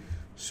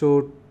 so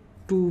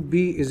 2b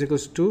is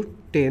equals to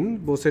 10,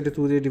 both সাইডে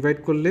 2 দিয়ে ডিভাইড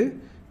করলে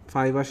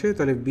 5 আসে,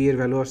 তাহলে b এর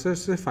ভ্যালু আসছে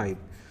 5,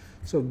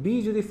 সো b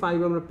যদি 5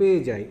 আমরা পেয়ে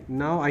যাই,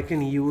 now I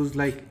can use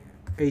like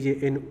এই যে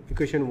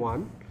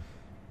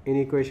in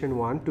equation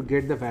 1 to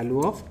get the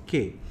value of k,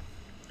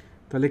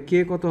 তাহলে k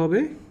কত হবে,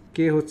 k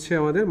হচ্ছে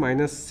আমাদের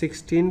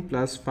 -16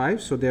 plus 5,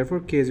 so therefore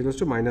k is equals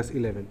to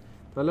 -11,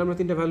 তাহলে আমরা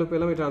তিনটা ভ্যালু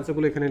পেলাম, এটা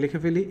আনসারগুলো এখানে লিখে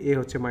ফেলি, a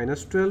হচ্ছে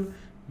 -12,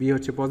 b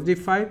হচ্ছে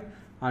 +5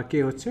 আর k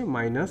হচ্ছে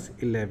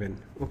 -11।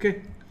 ওকে,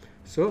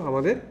 সো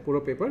আমাদের পুরো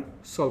পেপার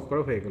সলভ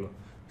করা হয়ে গেল।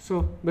 So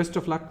best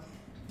of luck.